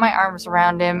I put my arms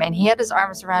around him, and he had his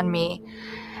arms around me.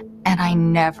 And I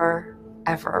never,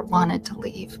 ever wanted to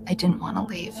leave. I didn't want to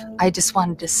leave. I just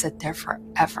wanted to sit there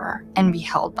forever and be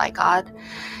held by God.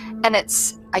 And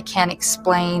I can't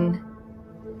explain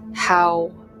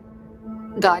how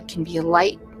God can be a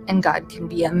light, and God can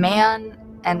be a man,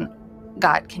 and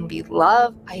God can be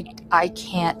love. I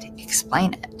can't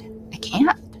explain it. I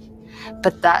can't.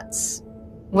 But that's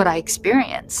what I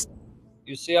experienced.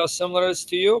 You see how similar it is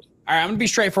to you? All right, I'm going to be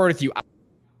straightforward with you.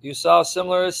 You saw how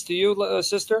similar it is to you,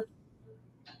 sister?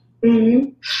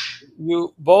 Mm-hmm.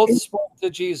 You both spoke to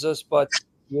Jesus, but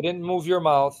you didn't move your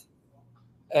mouth.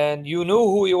 And you knew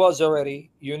who he was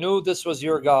already. You knew this was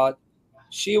your God.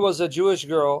 She was a Jewish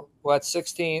girl who at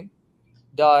 16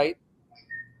 died.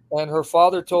 And her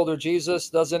father told her Jesus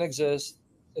doesn't exist.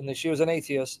 And that she was an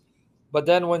atheist. But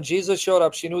then when Jesus showed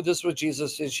up, she knew this was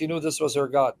Jesus. And she knew this was her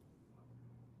God.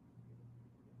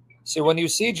 See, when you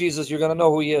see Jesus, you're going to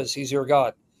know who he is. He's your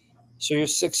God. So your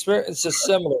experience is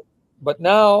similar. But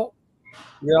now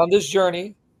you're on this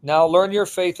journey. Now learn your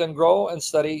faith and grow and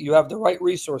study. You have the right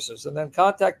resources. And then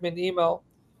contact me in email.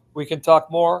 We can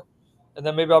talk more. And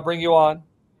then maybe I'll bring you on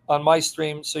my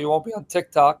stream. So you won't be on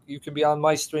TikTok. You can be on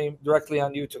my stream directly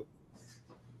on YouTube.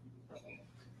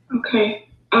 Okay.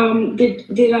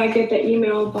 Did I get the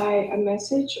email by a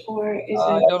message, or is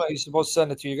it? No, you're supposed to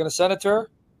send it to you. You're going to send it to her?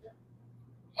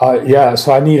 Yeah,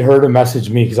 so I need her to message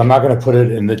me because I'm not going to put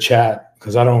it in the chat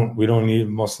because we don't need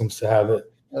Muslims to have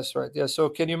it. That's right. Yeah. So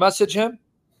can you message him?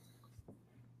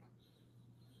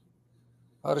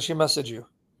 How does she message you?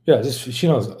 Yeah, she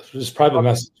knows. Just private Okay.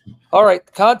 message. All right.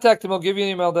 Contact him. We'll give you an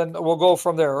email. Then we'll go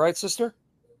from there. All right, sister?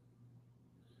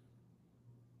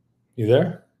 You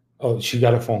there? Oh, she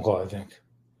got a phone call, I think.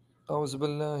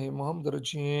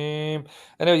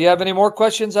 Anyway, you have any more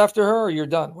questions after her, or you're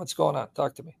done? What's going on?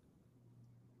 Talk to me.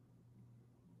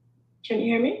 Can you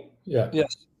hear me? Yeah.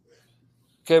 Yes.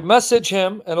 Okay, message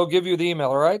him, and he'll give you the email,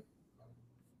 all right?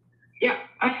 Yeah,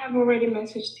 I have already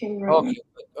messaged him right now. Okay.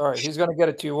 All right, he's going to get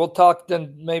it to you. We'll talk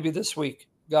then maybe this week,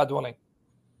 God willing.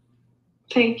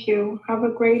 Thank you. Have a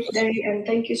great day, and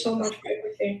thank you so much for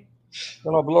everything.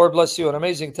 No, Lord bless you. An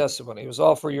amazing testimony. It was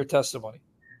all for your testimony.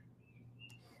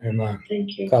 Amen.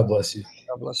 Thank you. God bless you.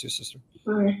 God bless you, sister.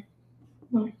 Bye.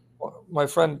 Bye. My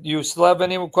friend, you still have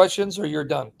any questions, or you're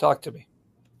done? Talk to me.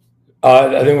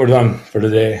 I think we're done for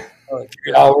today. All right.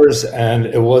 3 hours, and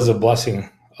it was a blessing.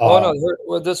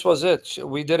 This was it.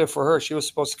 We did it for her. She was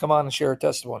supposed to come on and share her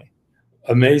testimony.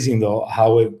 Amazing, though,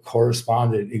 how it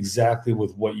corresponded exactly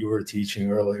with what you were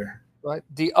teaching earlier. Right.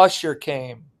 The usher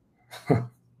came.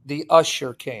 The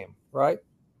usher came, right?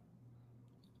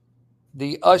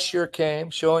 The usher came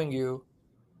showing you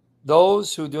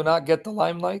those who do not get the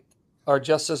limelight are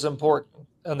just as important,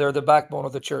 and they're the backbone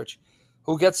of the church.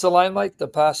 Who gets the limelight? The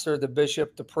pastor, the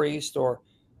bishop, the priest, or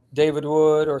David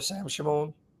Wood or Sam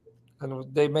Shamoun. And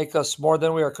they make us more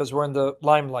than we are because we're in the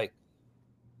limelight,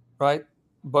 right?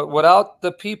 But without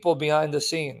the people behind the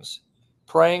scenes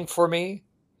praying for me,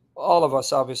 all of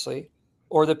us obviously,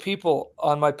 or the people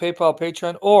on my PayPal,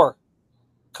 Patreon, or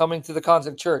coming to the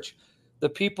Contact Church, the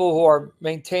people who are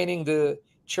maintaining the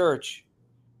church,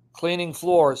 cleaning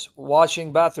floors,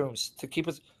 washing bathrooms to keep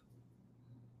it,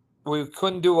 we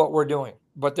couldn't do what we're doing.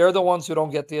 But they're the ones who don't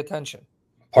get the attention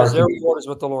because their reward is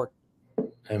with the Lord.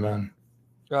 Amen.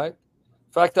 Right?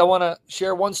 In fact, I want to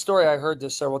share one story. I heard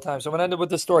this several times. I'm going to end it with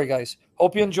this story, guys.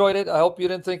 Hope you enjoyed it. I hope you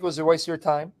didn't think it was a waste of your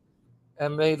time.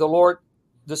 And may the Lord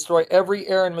destroy every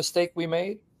error and mistake we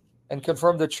made and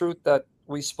confirm the truth that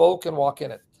we spoke and walk in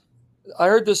it. I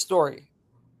heard this story.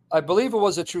 I believe it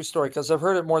was a true story because I've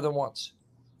heard it more than once.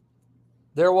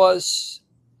 There was,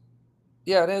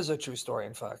 it is a true story,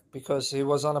 in fact, because he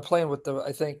was on a plane with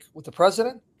the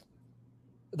president.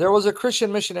 There was a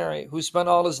Christian missionary who spent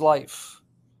all his life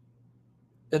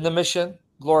in the mission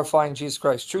glorifying Jesus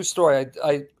Christ. True story.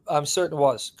 I'm certain it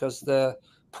was because the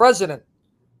president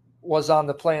was on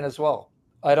the plane as well.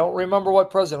 I don't remember what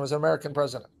president. It was an American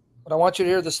president. But I want you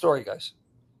to hear the story, guys.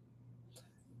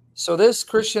 So this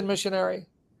Christian missionary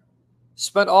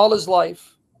spent all his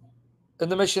life in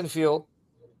the mission field.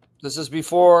 This is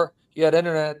before you had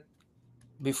internet,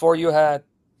 before you had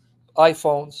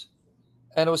iPhones,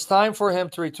 and it was time for him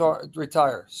to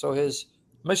retire. So his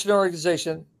mission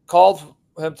organization called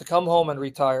him to come home and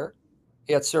retire.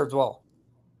 He had served well.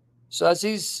 So as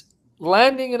he's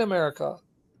landing in America,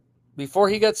 before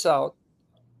he gets out,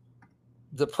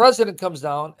 the president comes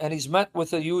down and he's met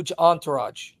with a huge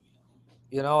entourage,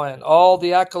 you know, and all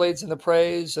the accolades and the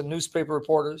praise and newspaper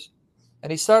reporters.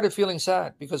 And he started feeling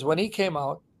sad because when he came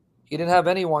out, he didn't have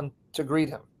anyone to greet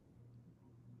him.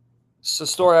 It's a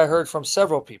story I heard from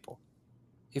several people.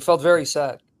 He felt very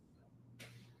sad.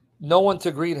 No one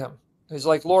to greet him. He's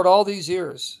like, Lord, all these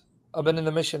years I've been in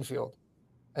the mission field,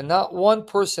 and not one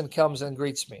person comes and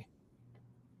greets me.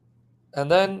 And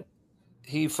then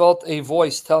he felt a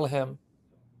voice tell him,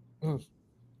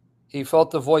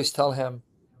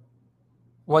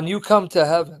 when you come to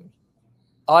heaven,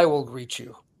 I will greet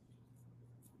you,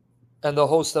 and the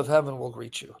host of heaven will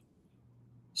greet you.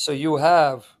 So you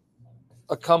have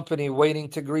a company waiting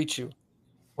to greet you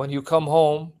when you come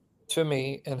home to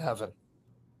me in heaven.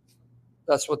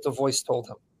 That's what the voice told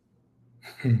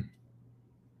him.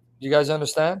 You guys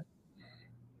understand?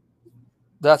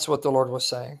 That's what the Lord was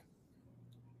saying.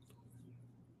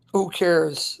 Who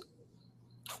cares?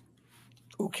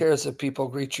 Who cares if people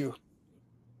greet you?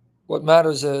 What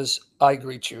matters is I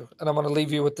greet you. And I'm going to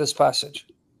leave you with this passage.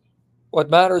 What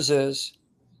matters is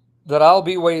that I'll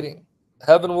be waiting.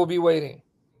 Heaven will be waiting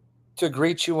to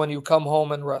greet you when you come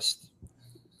home and rest.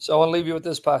 So I want to leave you with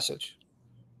this passage.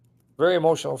 Very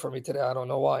emotional for me today. I don't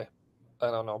know why.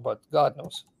 I don't know, but God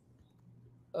knows.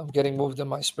 I'm getting moved in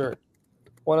my spirit.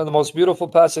 One of the most beautiful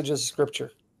passages of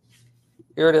Scripture.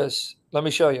 Here it is. Let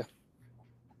me show you.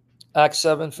 Acts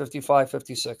 7, 55,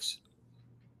 56.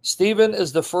 Stephen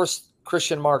is the first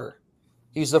Christian martyr.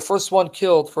 He's the first one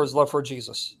killed for his love for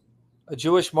Jesus. A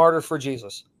Jewish martyr for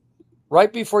Jesus.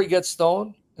 Right before he gets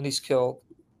stoned and he's killed,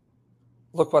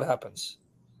 look what happens.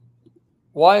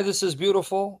 Why this is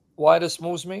beautiful, why this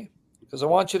moves me? Because I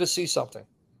want you to see something.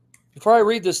 Before I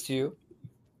read this to you,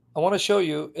 I want to show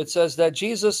you, it says that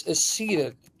Jesus is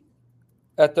seated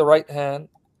at the right hand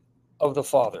of the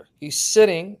Father. He's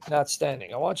sitting, not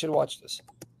standing. I want you to watch this.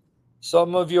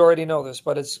 Some of you already know this,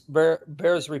 but it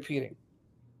bears repeating.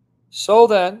 So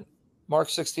then, Mark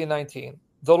 16:19,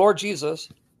 the Lord Jesus,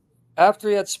 after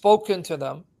he had spoken to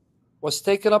them, was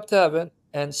taken up to heaven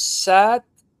and sat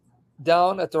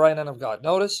down at the right hand of God.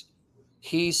 Notice,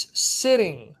 he's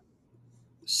sitting.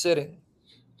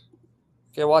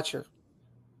 Okay, watch here.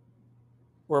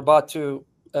 We're about to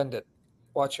end it.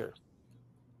 Watch here.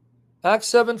 Acts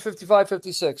 7, 55,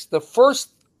 56. The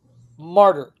first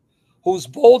martyr who's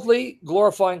boldly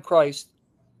glorifying Christ,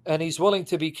 and he's willing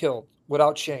to be killed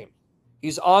without shame.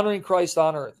 He's honoring Christ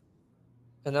on earth.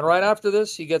 And then right after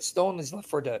this, he gets stoned and he's left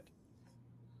for dead.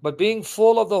 But being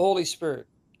full of the Holy Spirit,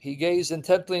 he gazed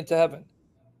intently into heaven,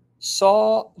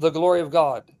 saw the glory of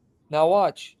God. Now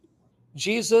watch.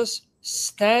 Jesus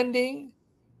standing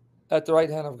at the right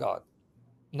hand of God.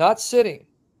 Not sitting,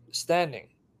 standing.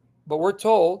 But we're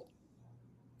told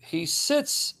he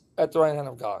sits at the right hand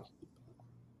of God.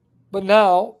 But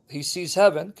now he sees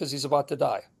heaven because he's about to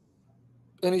die.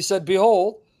 And he said,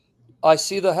 behold, I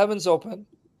see the heavens open.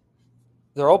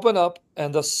 They're open up,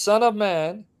 and the Son of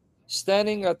Man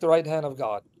standing at the right hand of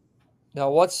God. Now,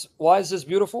 why is this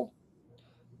beautiful?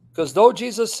 Because though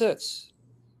Jesus sits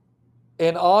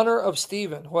in honor of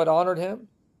Stephen, who had honored him,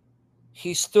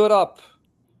 he stood up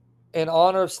in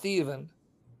honor of Stephen.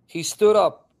 He stood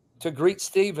up to greet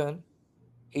Stephen.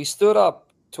 He stood up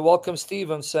to welcome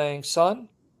Stephen, saying, son,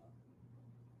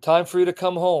 time for you to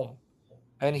come home.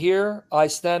 And here I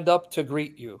stand up to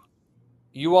greet you.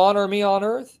 You honor me on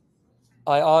earth,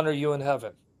 I honor you in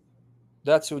heaven.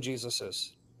 That's who Jesus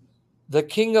is. The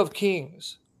King of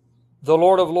Kings, the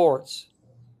Lord of Lords,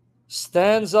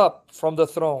 stands up from the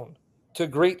throne to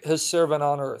greet his servant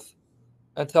on earth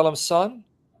and tell him, son,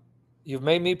 you've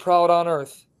made me proud on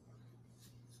earth.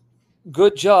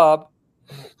 Good job,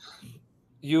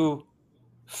 you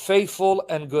faithful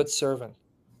and good servant.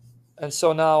 And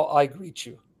so now I greet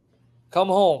you. Come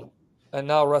home and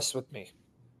now rest with me.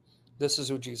 This is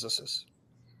who Jesus is.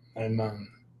 Amen.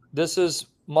 This is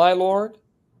my Lord.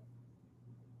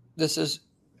 This is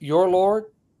your Lord.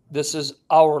 This is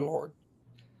our Lord.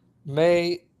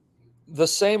 May the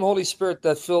same Holy Spirit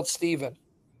that filled Stephen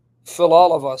fill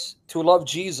all of us to love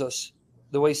Jesus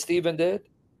the way Stephen did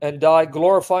and die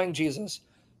glorifying Jesus.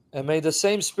 And may the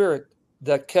same Spirit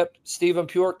that kept Stephen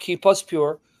pure keep us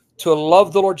pure to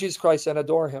love the Lord Jesus Christ and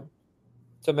adore him,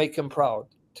 to make him proud,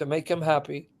 to make him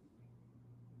happy.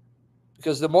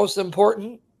 Because the most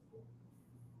important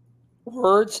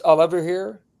words I'll ever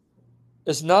hear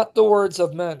is not the words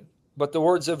of men, but the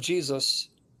words of Jesus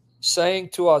saying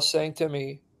to us, saying to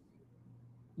me,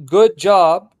 good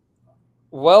job,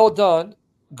 well done,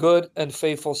 good and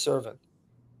faithful servant.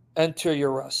 Enter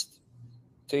your rest.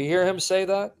 To hear him say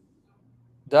that,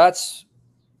 that's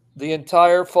the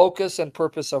entire focus and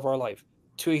purpose of our life,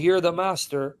 to hear the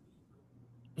Master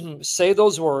say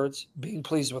those words, being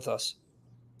pleased with us.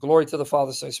 Glory to the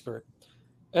Father, Son, and Spirit.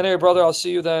 Anyway, brother, I'll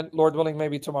see you then, Lord willing,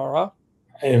 maybe tomorrow.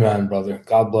 Huh? Amen, brother.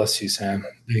 God bless you, Sam.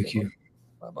 Thank you.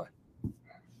 Bye-bye.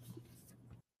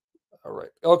 All right.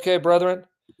 Okay, brethren.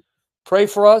 Pray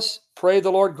for us. Pray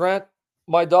the Lord grant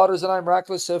my daughters and I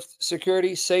miraculous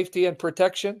security, safety, and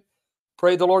protection.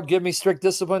 Pray the Lord give me strict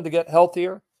discipline to get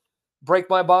healthier. Break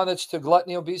my bondage to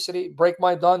gluttony, obesity. Break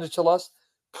my bondage to lust.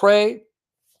 Pray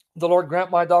the Lord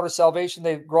grant my daughters salvation.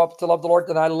 They grow up to love the Lord.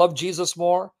 And I love Jesus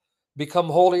more. Become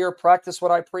holier. Practice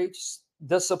what I preach.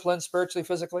 Discipline spiritually,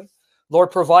 physically.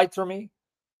 Lord, provide for me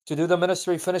to do the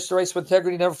ministry. Finish the race with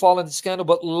integrity. Never fall into scandal.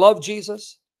 But love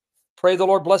Jesus. Pray the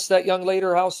Lord bless that young lady,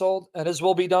 her household, and his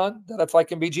will be done. That if I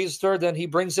can be Jesus' third, then he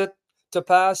brings it to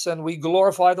pass and we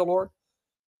glorify the Lord.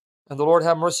 And the Lord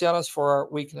have mercy on us for our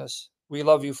weakness. We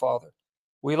love you, Father.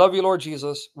 We love you, Lord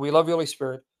Jesus. We love you, Holy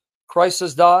Spirit. Christ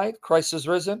has died. Christ has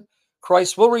risen.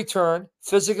 Christ will return,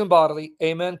 physical and bodily.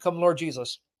 Amen. Come, Lord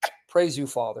Jesus. Praise you,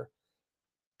 Father.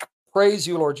 Praise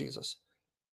you, Lord Jesus.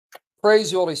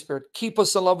 Praise you, Holy Spirit. Keep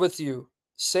us in love with you.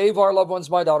 Save our loved ones,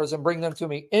 my daughters, and bring them to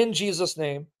me. In Jesus'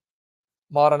 name.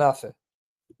 Maranatha.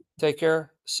 Take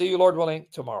care. See you, Lord willing,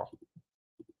 tomorrow.